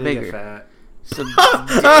Oh, got didn't get bigger. fat. So,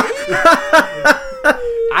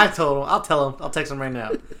 I told him. I'll tell him. I'll text him right now.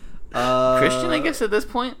 Christian, I guess, at this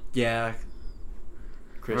point. Yeah.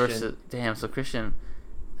 Christian. Damn, so Christian.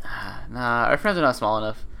 Nah, our friends are not small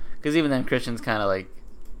enough. Because even then, Christian's kind of like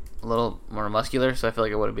a little more muscular, so I feel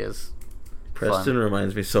like it wouldn't be as Preston fun.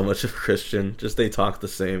 reminds me so much of Christian. Just they talk the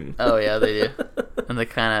same. Oh, yeah, they do. And they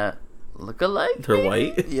kind of look alike. They're maybe?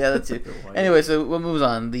 white? Yeah, that's it. white. Anyway, so what moves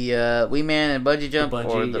on? The Wee Man and Bungee Jump?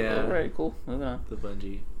 Yeah. Alright, cool. Moving on. The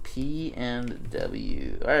bungee. P and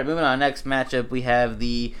W. Alright, moving on. Next matchup, we have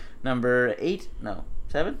the number 8. No,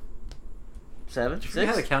 7? 7? Did you 6? forget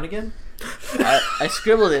how to count again? I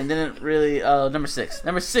scribbled it and didn't really. Number 6.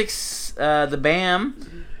 Number 6, the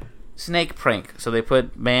Bam snake prank. So they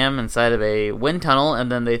put Bam inside of a wind tunnel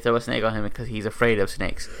and then they throw a snake on him because he's afraid of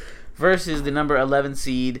snakes. Versus the number 11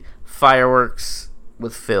 seed, Fireworks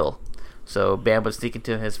with Phil. So Bam would sneak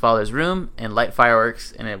into his father's room and light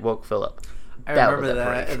fireworks and it woke Phil up. I That remember was a that.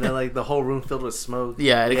 prank. And then, like, the whole room filled with smoke.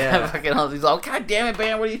 Yeah, and yeah. Fucking all, he's all, God damn it,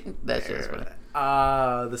 Bam, what are you. That shit is funny.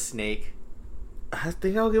 The snake. I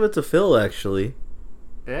think I'll give it to Phil, actually.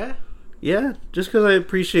 Yeah? Yeah, just because I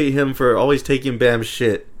appreciate him for always taking Bam's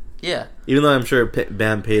shit. Yeah. Even though I'm sure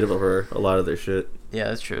Bam paid for a lot of their shit. Yeah,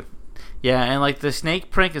 that's true. Yeah, and like the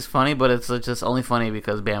snake prank is funny, but it's just only funny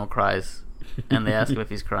because Bam cries, and they ask him if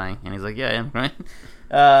he's crying, and he's like, "Yeah, I am crying."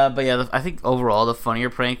 But yeah, I think overall the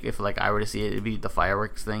funnier prank, if like I were to see it, it'd be the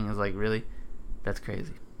fireworks thing. Is like, really, that's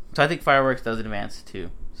crazy. So I think fireworks does advance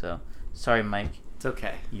too. So sorry, Mike, It's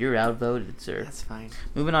okay. you're outvoted, sir. That's fine.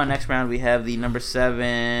 Moving on, next round we have the number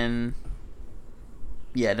 7.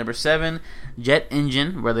 Yeah, number 7, jet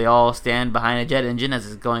engine, where they all stand behind a jet engine as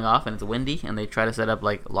it's going off and it's windy, and they try to set up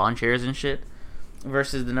like lawn chairs and shit.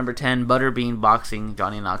 Versus the number 10, Butterbean boxing,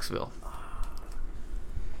 Johnny Knoxville.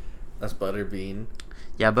 That's Butterbean.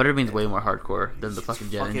 Yeah, Butterbean's way more hardcore than the fucking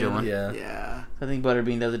jet engine one. Yeah. Yeah. I think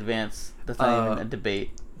Butterbean does advance. That's not even a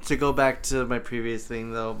debate. To go back to my previous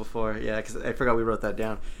thing, though, before, yeah, because I forgot we wrote that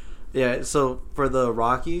down. Yeah, so for the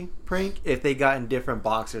Rocky prank, if they got in different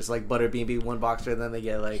boxers, like Butterbean be one boxer, then they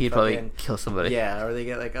get like He'd probably kill somebody. yeah, or they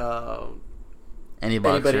get like Any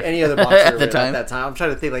boxer. any other boxer at the at time. that time. I'm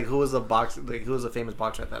trying to think like who was a famous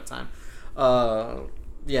boxer at that time.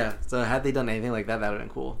 Yeah. So had they done anything like that, that would have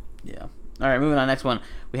been cool. Yeah. All right, moving on. Next one,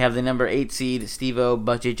 we have the number 8 seed Steve-O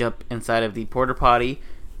bungee jump inside of the porta potty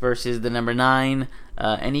versus the number 9.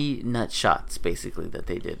 Any nut shots basically that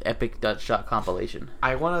they did. Epic nut shot compilation.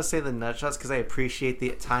 I want to say the nut shots because I appreciate the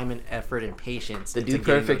time and effort and patience. The into dude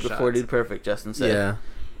getting perfect those before shots. dude perfect. Justin said. Yeah.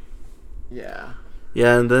 Yeah.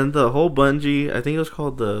 Yeah, and then the whole bungee, I think it was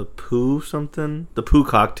called the Pooh something. The Pooh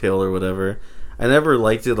cocktail or whatever. I never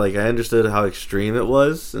liked it. Like, I understood how extreme it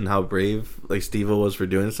was and how brave, like, Steve-O was for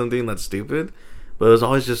doing something that's stupid. But it was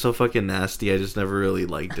always just so fucking nasty. I just never really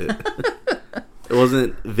liked it. It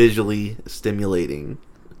wasn't visually stimulating.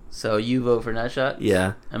 So you vote for nut shot?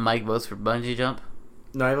 Yeah. And Mike votes for bungee jump?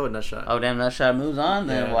 No, I vote nut shot. Oh, damn, nut shot moves on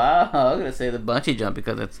then. Yeah. Wow. I'm going to say the bungee jump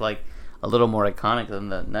because it's like a little more iconic than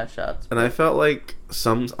the nut shots. And I felt like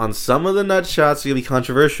on some of the nut shots, it'll be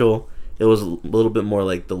controversial. It was a little bit more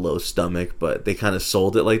like the low stomach, but they kind of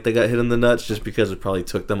sold it like they got hit in the nuts just because it probably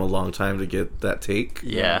took them a long time to get that take.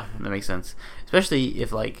 Yeah, that makes sense. Especially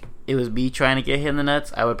if, like, it was me trying to get hit in the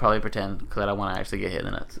nuts, I would probably pretend because I don't want to actually get hit in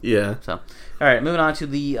the nuts. Yeah. So, all right, moving on to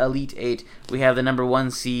the Elite 8. We have the number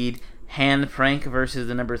 1 seed, Hand Prank, versus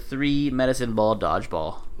the number 3, Medicine Ball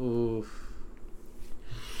Dodgeball. Oof.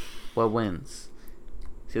 What wins?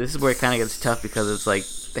 See, this is where it kind of gets tough because it's like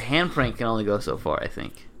the hand prank can only go so far, I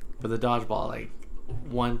think. But the dodgeball, like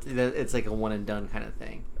it's like a one and done kind of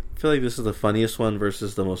thing. I feel like this is the funniest one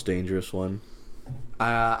versus the most dangerous one.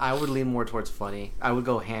 I would lean more towards funny. I would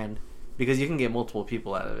go hand because you can get multiple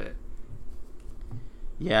people out of it.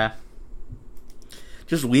 Yeah.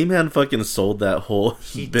 Just Wee Man fucking sold that whole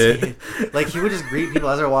He bit. did. Like, he would just greet people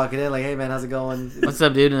as they're walking in, like, "Hey man, how's it going?" What's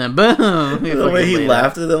up, dude? And then boom. The way he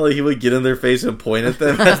laughed at them, like he would get in their face and point at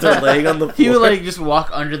them as they're laying on the floor. He would like just walk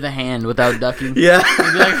under the hand without ducking. Yeah.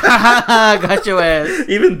 He'd be like, ha ha ha, got your ass.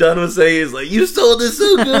 Even Dunn was saying, he's like, "You sold it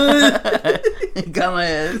so good." Got my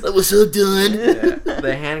ass. That was so done. Yeah.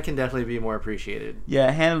 The hand can definitely be more appreciated.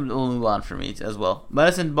 Yeah, hand will move on for me as well.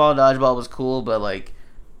 Medicine Ball Dodgeball was cool, but like,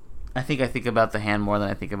 I think about the hand more than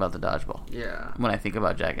I think about the dodgeball. Yeah. When I think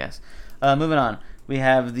about Jackass. Moving on. We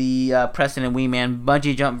have the Preston and Wee Man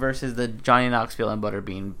bungee jump versus the Johnny Knoxville and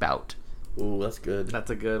Butterbean bout. Ooh, that's good. That's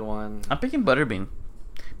a good one. I'm picking Butterbean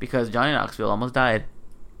because Johnny Knoxville almost died.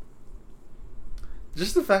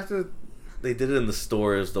 Just the fact that they did it in the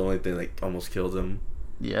store is the only thing that almost killed him.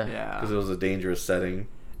 Yeah. Yeah. Because it was a dangerous setting.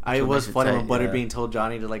 It was makes it funny tight, when yeah. Butterbean told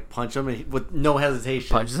Johnny to like punch him and with no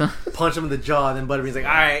hesitation. Punches him. Punch him in the jaw, and then Butterbean's like,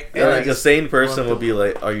 all right. Yeah, like a And, sane person would be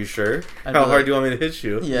like, "Are you sure? I'd How be hard like- do you want me to hit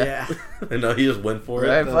you?" Yeah. And no, he just went for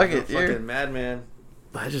Right. it. the- fuck the it, you're- fucking madman.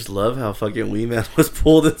 I just love how fucking Wee Man was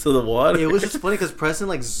pulled into the water. It was just funny because Preston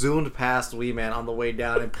like zoomed past Wee Man on the way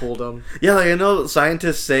down and pulled him. Yeah, like I know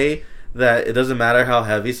scientists say that it doesn't matter how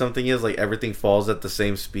heavy something is, like everything falls at the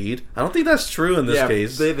same speed. I don't think that's true in this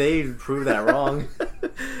case. They proved that wrong.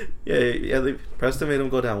 yeah. Preston made him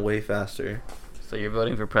go down way faster. So you're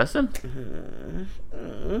voting for Preston?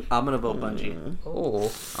 I'm gonna vote Bungie.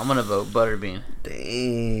 Oh, I'm gonna vote Butterbean.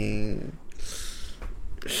 Dang.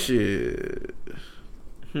 Shit.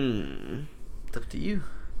 It's up to you.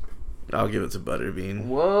 I'll give it to Butterbean.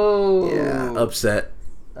 Whoa. Yeah, upset.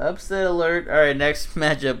 Upset alert. All right, next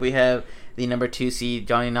matchup we have the number 2 seed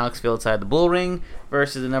Johnny Knoxville inside the bull ring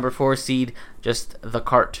versus the number 4 seed just the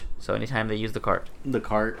cart. So anytime they use the cart, The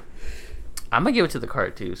cart. I'm gonna give it to the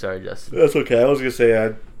cart too. Sorry, Justin. That's okay. I was gonna say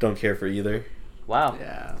I don't care for either. Wow.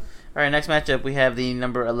 Yeah. All right, next matchup we have the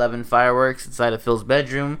number 11 fireworks inside of Phil's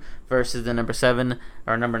bedroom versus the number 7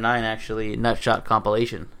 or number 9 actually Nutshot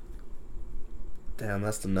compilation. Damn,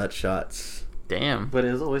 that's the nut shots. Damn. But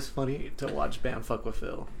it was always funny to watch Bam fuck with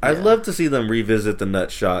Phil. I'd Yeah. love to see them revisit the nut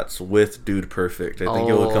shots with Dude Perfect. I think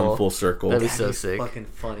it would come Oh, full circle. that'd be That'd so be sick. Fucking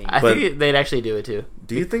funny. I But- think they'd actually do it too.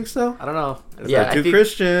 Do you think so? I don't know. Yeah, They're I too think-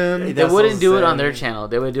 Christian. They That's wouldn't what do I'm it on their saying. channel.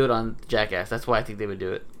 They would do it on Jackass. That's why I think they would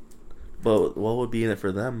do it. But what would be in it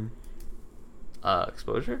for them?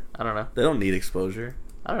 Exposure? I don't know. They don't need exposure.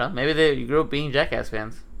 I don't know. Maybe they grew up being Jackass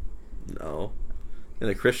fans. No. In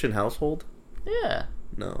a Christian household? Yeah.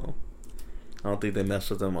 No. I don't think they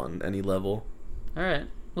mess with them on any level. All right.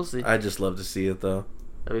 We'll see. I just love to see it though.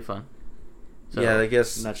 That'd be fun. So, Yeah, I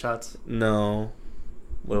guess. Nut shots. No.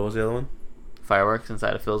 What was the other one? fireworks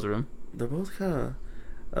inside of Phil's room. They're both kind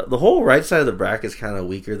of. The whole right side of the bracket is kind of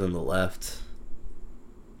weaker than the left.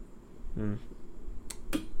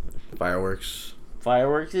 Fireworks.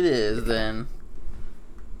 Fireworks it is then.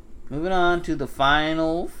 Moving on to the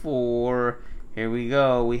final 4. Here we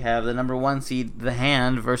go. We have the number 1 seed, The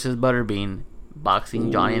Hand versus Butterbean.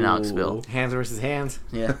 Boxing Johnny Ooh. Knoxville. Hands versus hands.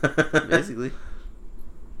 Yeah, basically.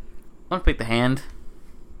 I'm going to pick The Hand.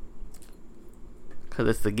 Because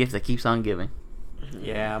it's the gift that keeps on giving.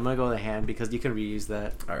 Yeah, I'm gonna go with a hand because you can reuse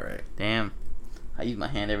that. Alright. Damn. I use my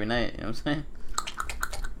hand every night, you know what I'm saying?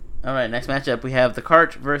 Alright, next matchup we have the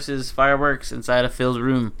cart versus fireworks inside of Phil's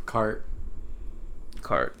room. Cart.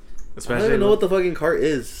 Cart. I don't even know what the fucking cart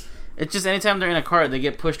is. It's just anytime they're in a cart, they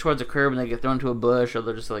get pushed towards a curb and they get thrown to a bush, or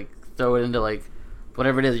they'll just like throw it into like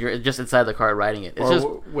whatever it is. You're just inside the cart riding it. It's Or just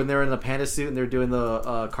when they're in the panda suit and they're doing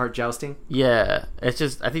the cart jousting. yeah. It's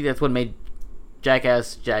just I think that's what made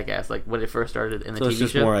Jackass like when it first started in the So TV it's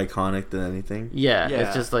just show. more iconic than anything. Yeah, Yeah.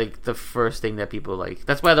 it's just like the first thing that people like.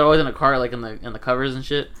 That's why they're always in a cart, like in the covers and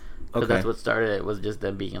shit. Because Okay. that's what started it, was just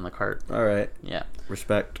them being in the cart. Alright. Yeah.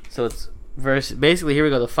 Respect. So it's basically here we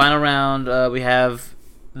go. The final round. We have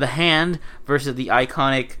the hand versus the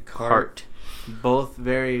iconic cart. Both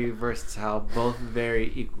very versatile. Both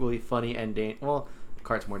very equally funny and well,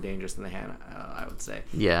 cart's more dangerous than the hand. I would say.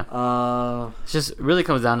 Yeah. Uh, It just really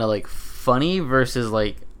comes down to like funny versus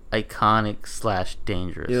like iconic /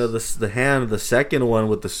 dangerous. You know, the second one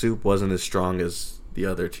with the soup wasn't as strong as the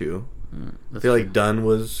other two. I That's feel true. like Dunn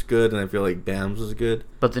was good, and I feel like Bam's was good.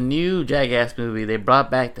 But the new Jackass movie, they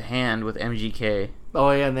brought back the hand with MGK.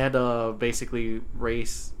 oh yeah, and they had to basically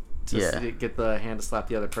race to Yeah. get the hand to slap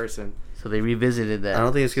the other person. So they revisited that. I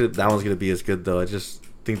don't think that one's gonna be as good though. I just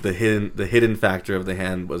think the hidden factor of the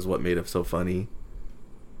hand was what made it so funny.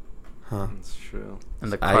 Huh. That's true.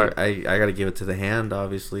 and the I, cart. I I gotta give it to the hand,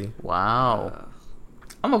 obviously. Wow. Uh,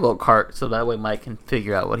 I'm gonna go cart so that way Mike can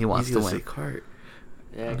figure out what he wants Easy to to say win. cart.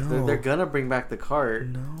 yeah, 'cause No. they're gonna bring back the cart.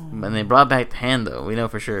 No. And they brought back the hand though. We know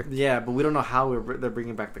for sure. Yeah, but we don't know how they're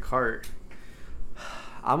bringing back the cart.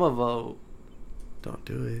 I'm a vote Don't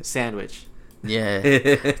do it. sandwich. Yeah.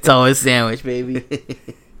 It's always sandwich, baby.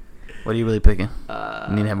 What are you really picking?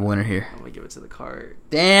 We need to have a winner here. I'm gonna give it to the cart.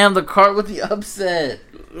 Damn, the cart with the upset.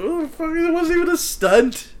 Oh, fuck, it wasn't even a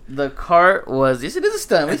stunt. The cart was. Yes, it is a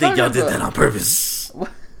stunt. What I think you y'all talking did that about? on purpose.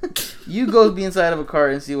 You go be inside of a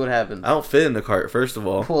cart and see what happens. I don't fit in the cart, first of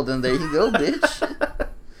all. Well, then there you go, bitch.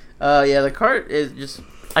 Yeah, the cart is just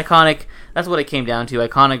iconic. That's what it came down to.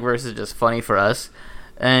 Iconic versus just funny for us.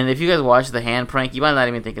 And if you guys watch the hand prank, you might not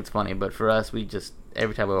even think it's funny, but for us, we just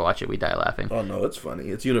every time we watch it, we die laughing. Oh no, it's funny.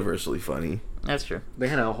 It's universally funny. That's true. They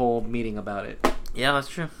had a whole meeting about it. Yeah, that's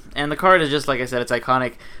true. And the card is just like I said, it's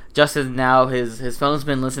iconic. Justin now his phone's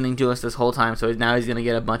been listening to us this whole time, so now he's gonna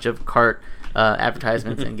get a bunch of cart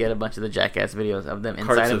advertisements and get a bunch of the Jackass videos of them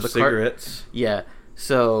inside Carts of the of cart. cigarettes. Yeah.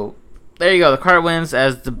 So there you go. The cart wins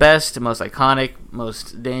as the best, most iconic,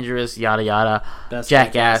 most dangerous, yada yada, Best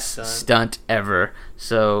Jackass Jackass stunt ever.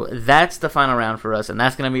 So that's the final round for us, and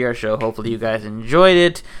that's going to be our show. Hopefully you guys enjoyed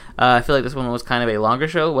it. I feel like this one was kind of a longer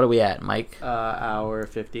show. What are we at, Mike? Hour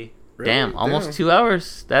 50. Damn, almost 2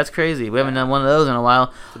 hours. That's crazy. We haven't done one of those in a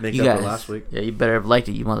while. To make You up guys, for last week. Yeah, you better have liked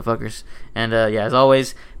it, you motherfuckers. And yeah, as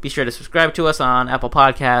always, be sure to subscribe to us on Apple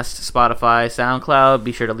Podcasts, Spotify, SoundCloud.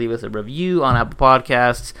 Be sure to leave us a review on Apple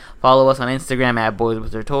Podcasts. Follow us on Instagram at Boys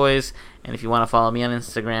With Their Toys. And if you want to follow me on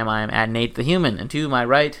Instagram, I am at Nate the Human. And to my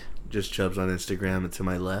right, Just Chubbs on Instagram and to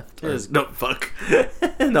my left. Yes. No, fuck.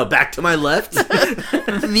 No, back to my left.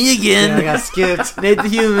 me again. Yeah, I got skipped. Nate the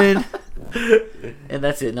Human. And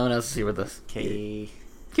that's it. No one else is here with us. Okay.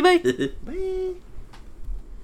 Okay, bye. Bye.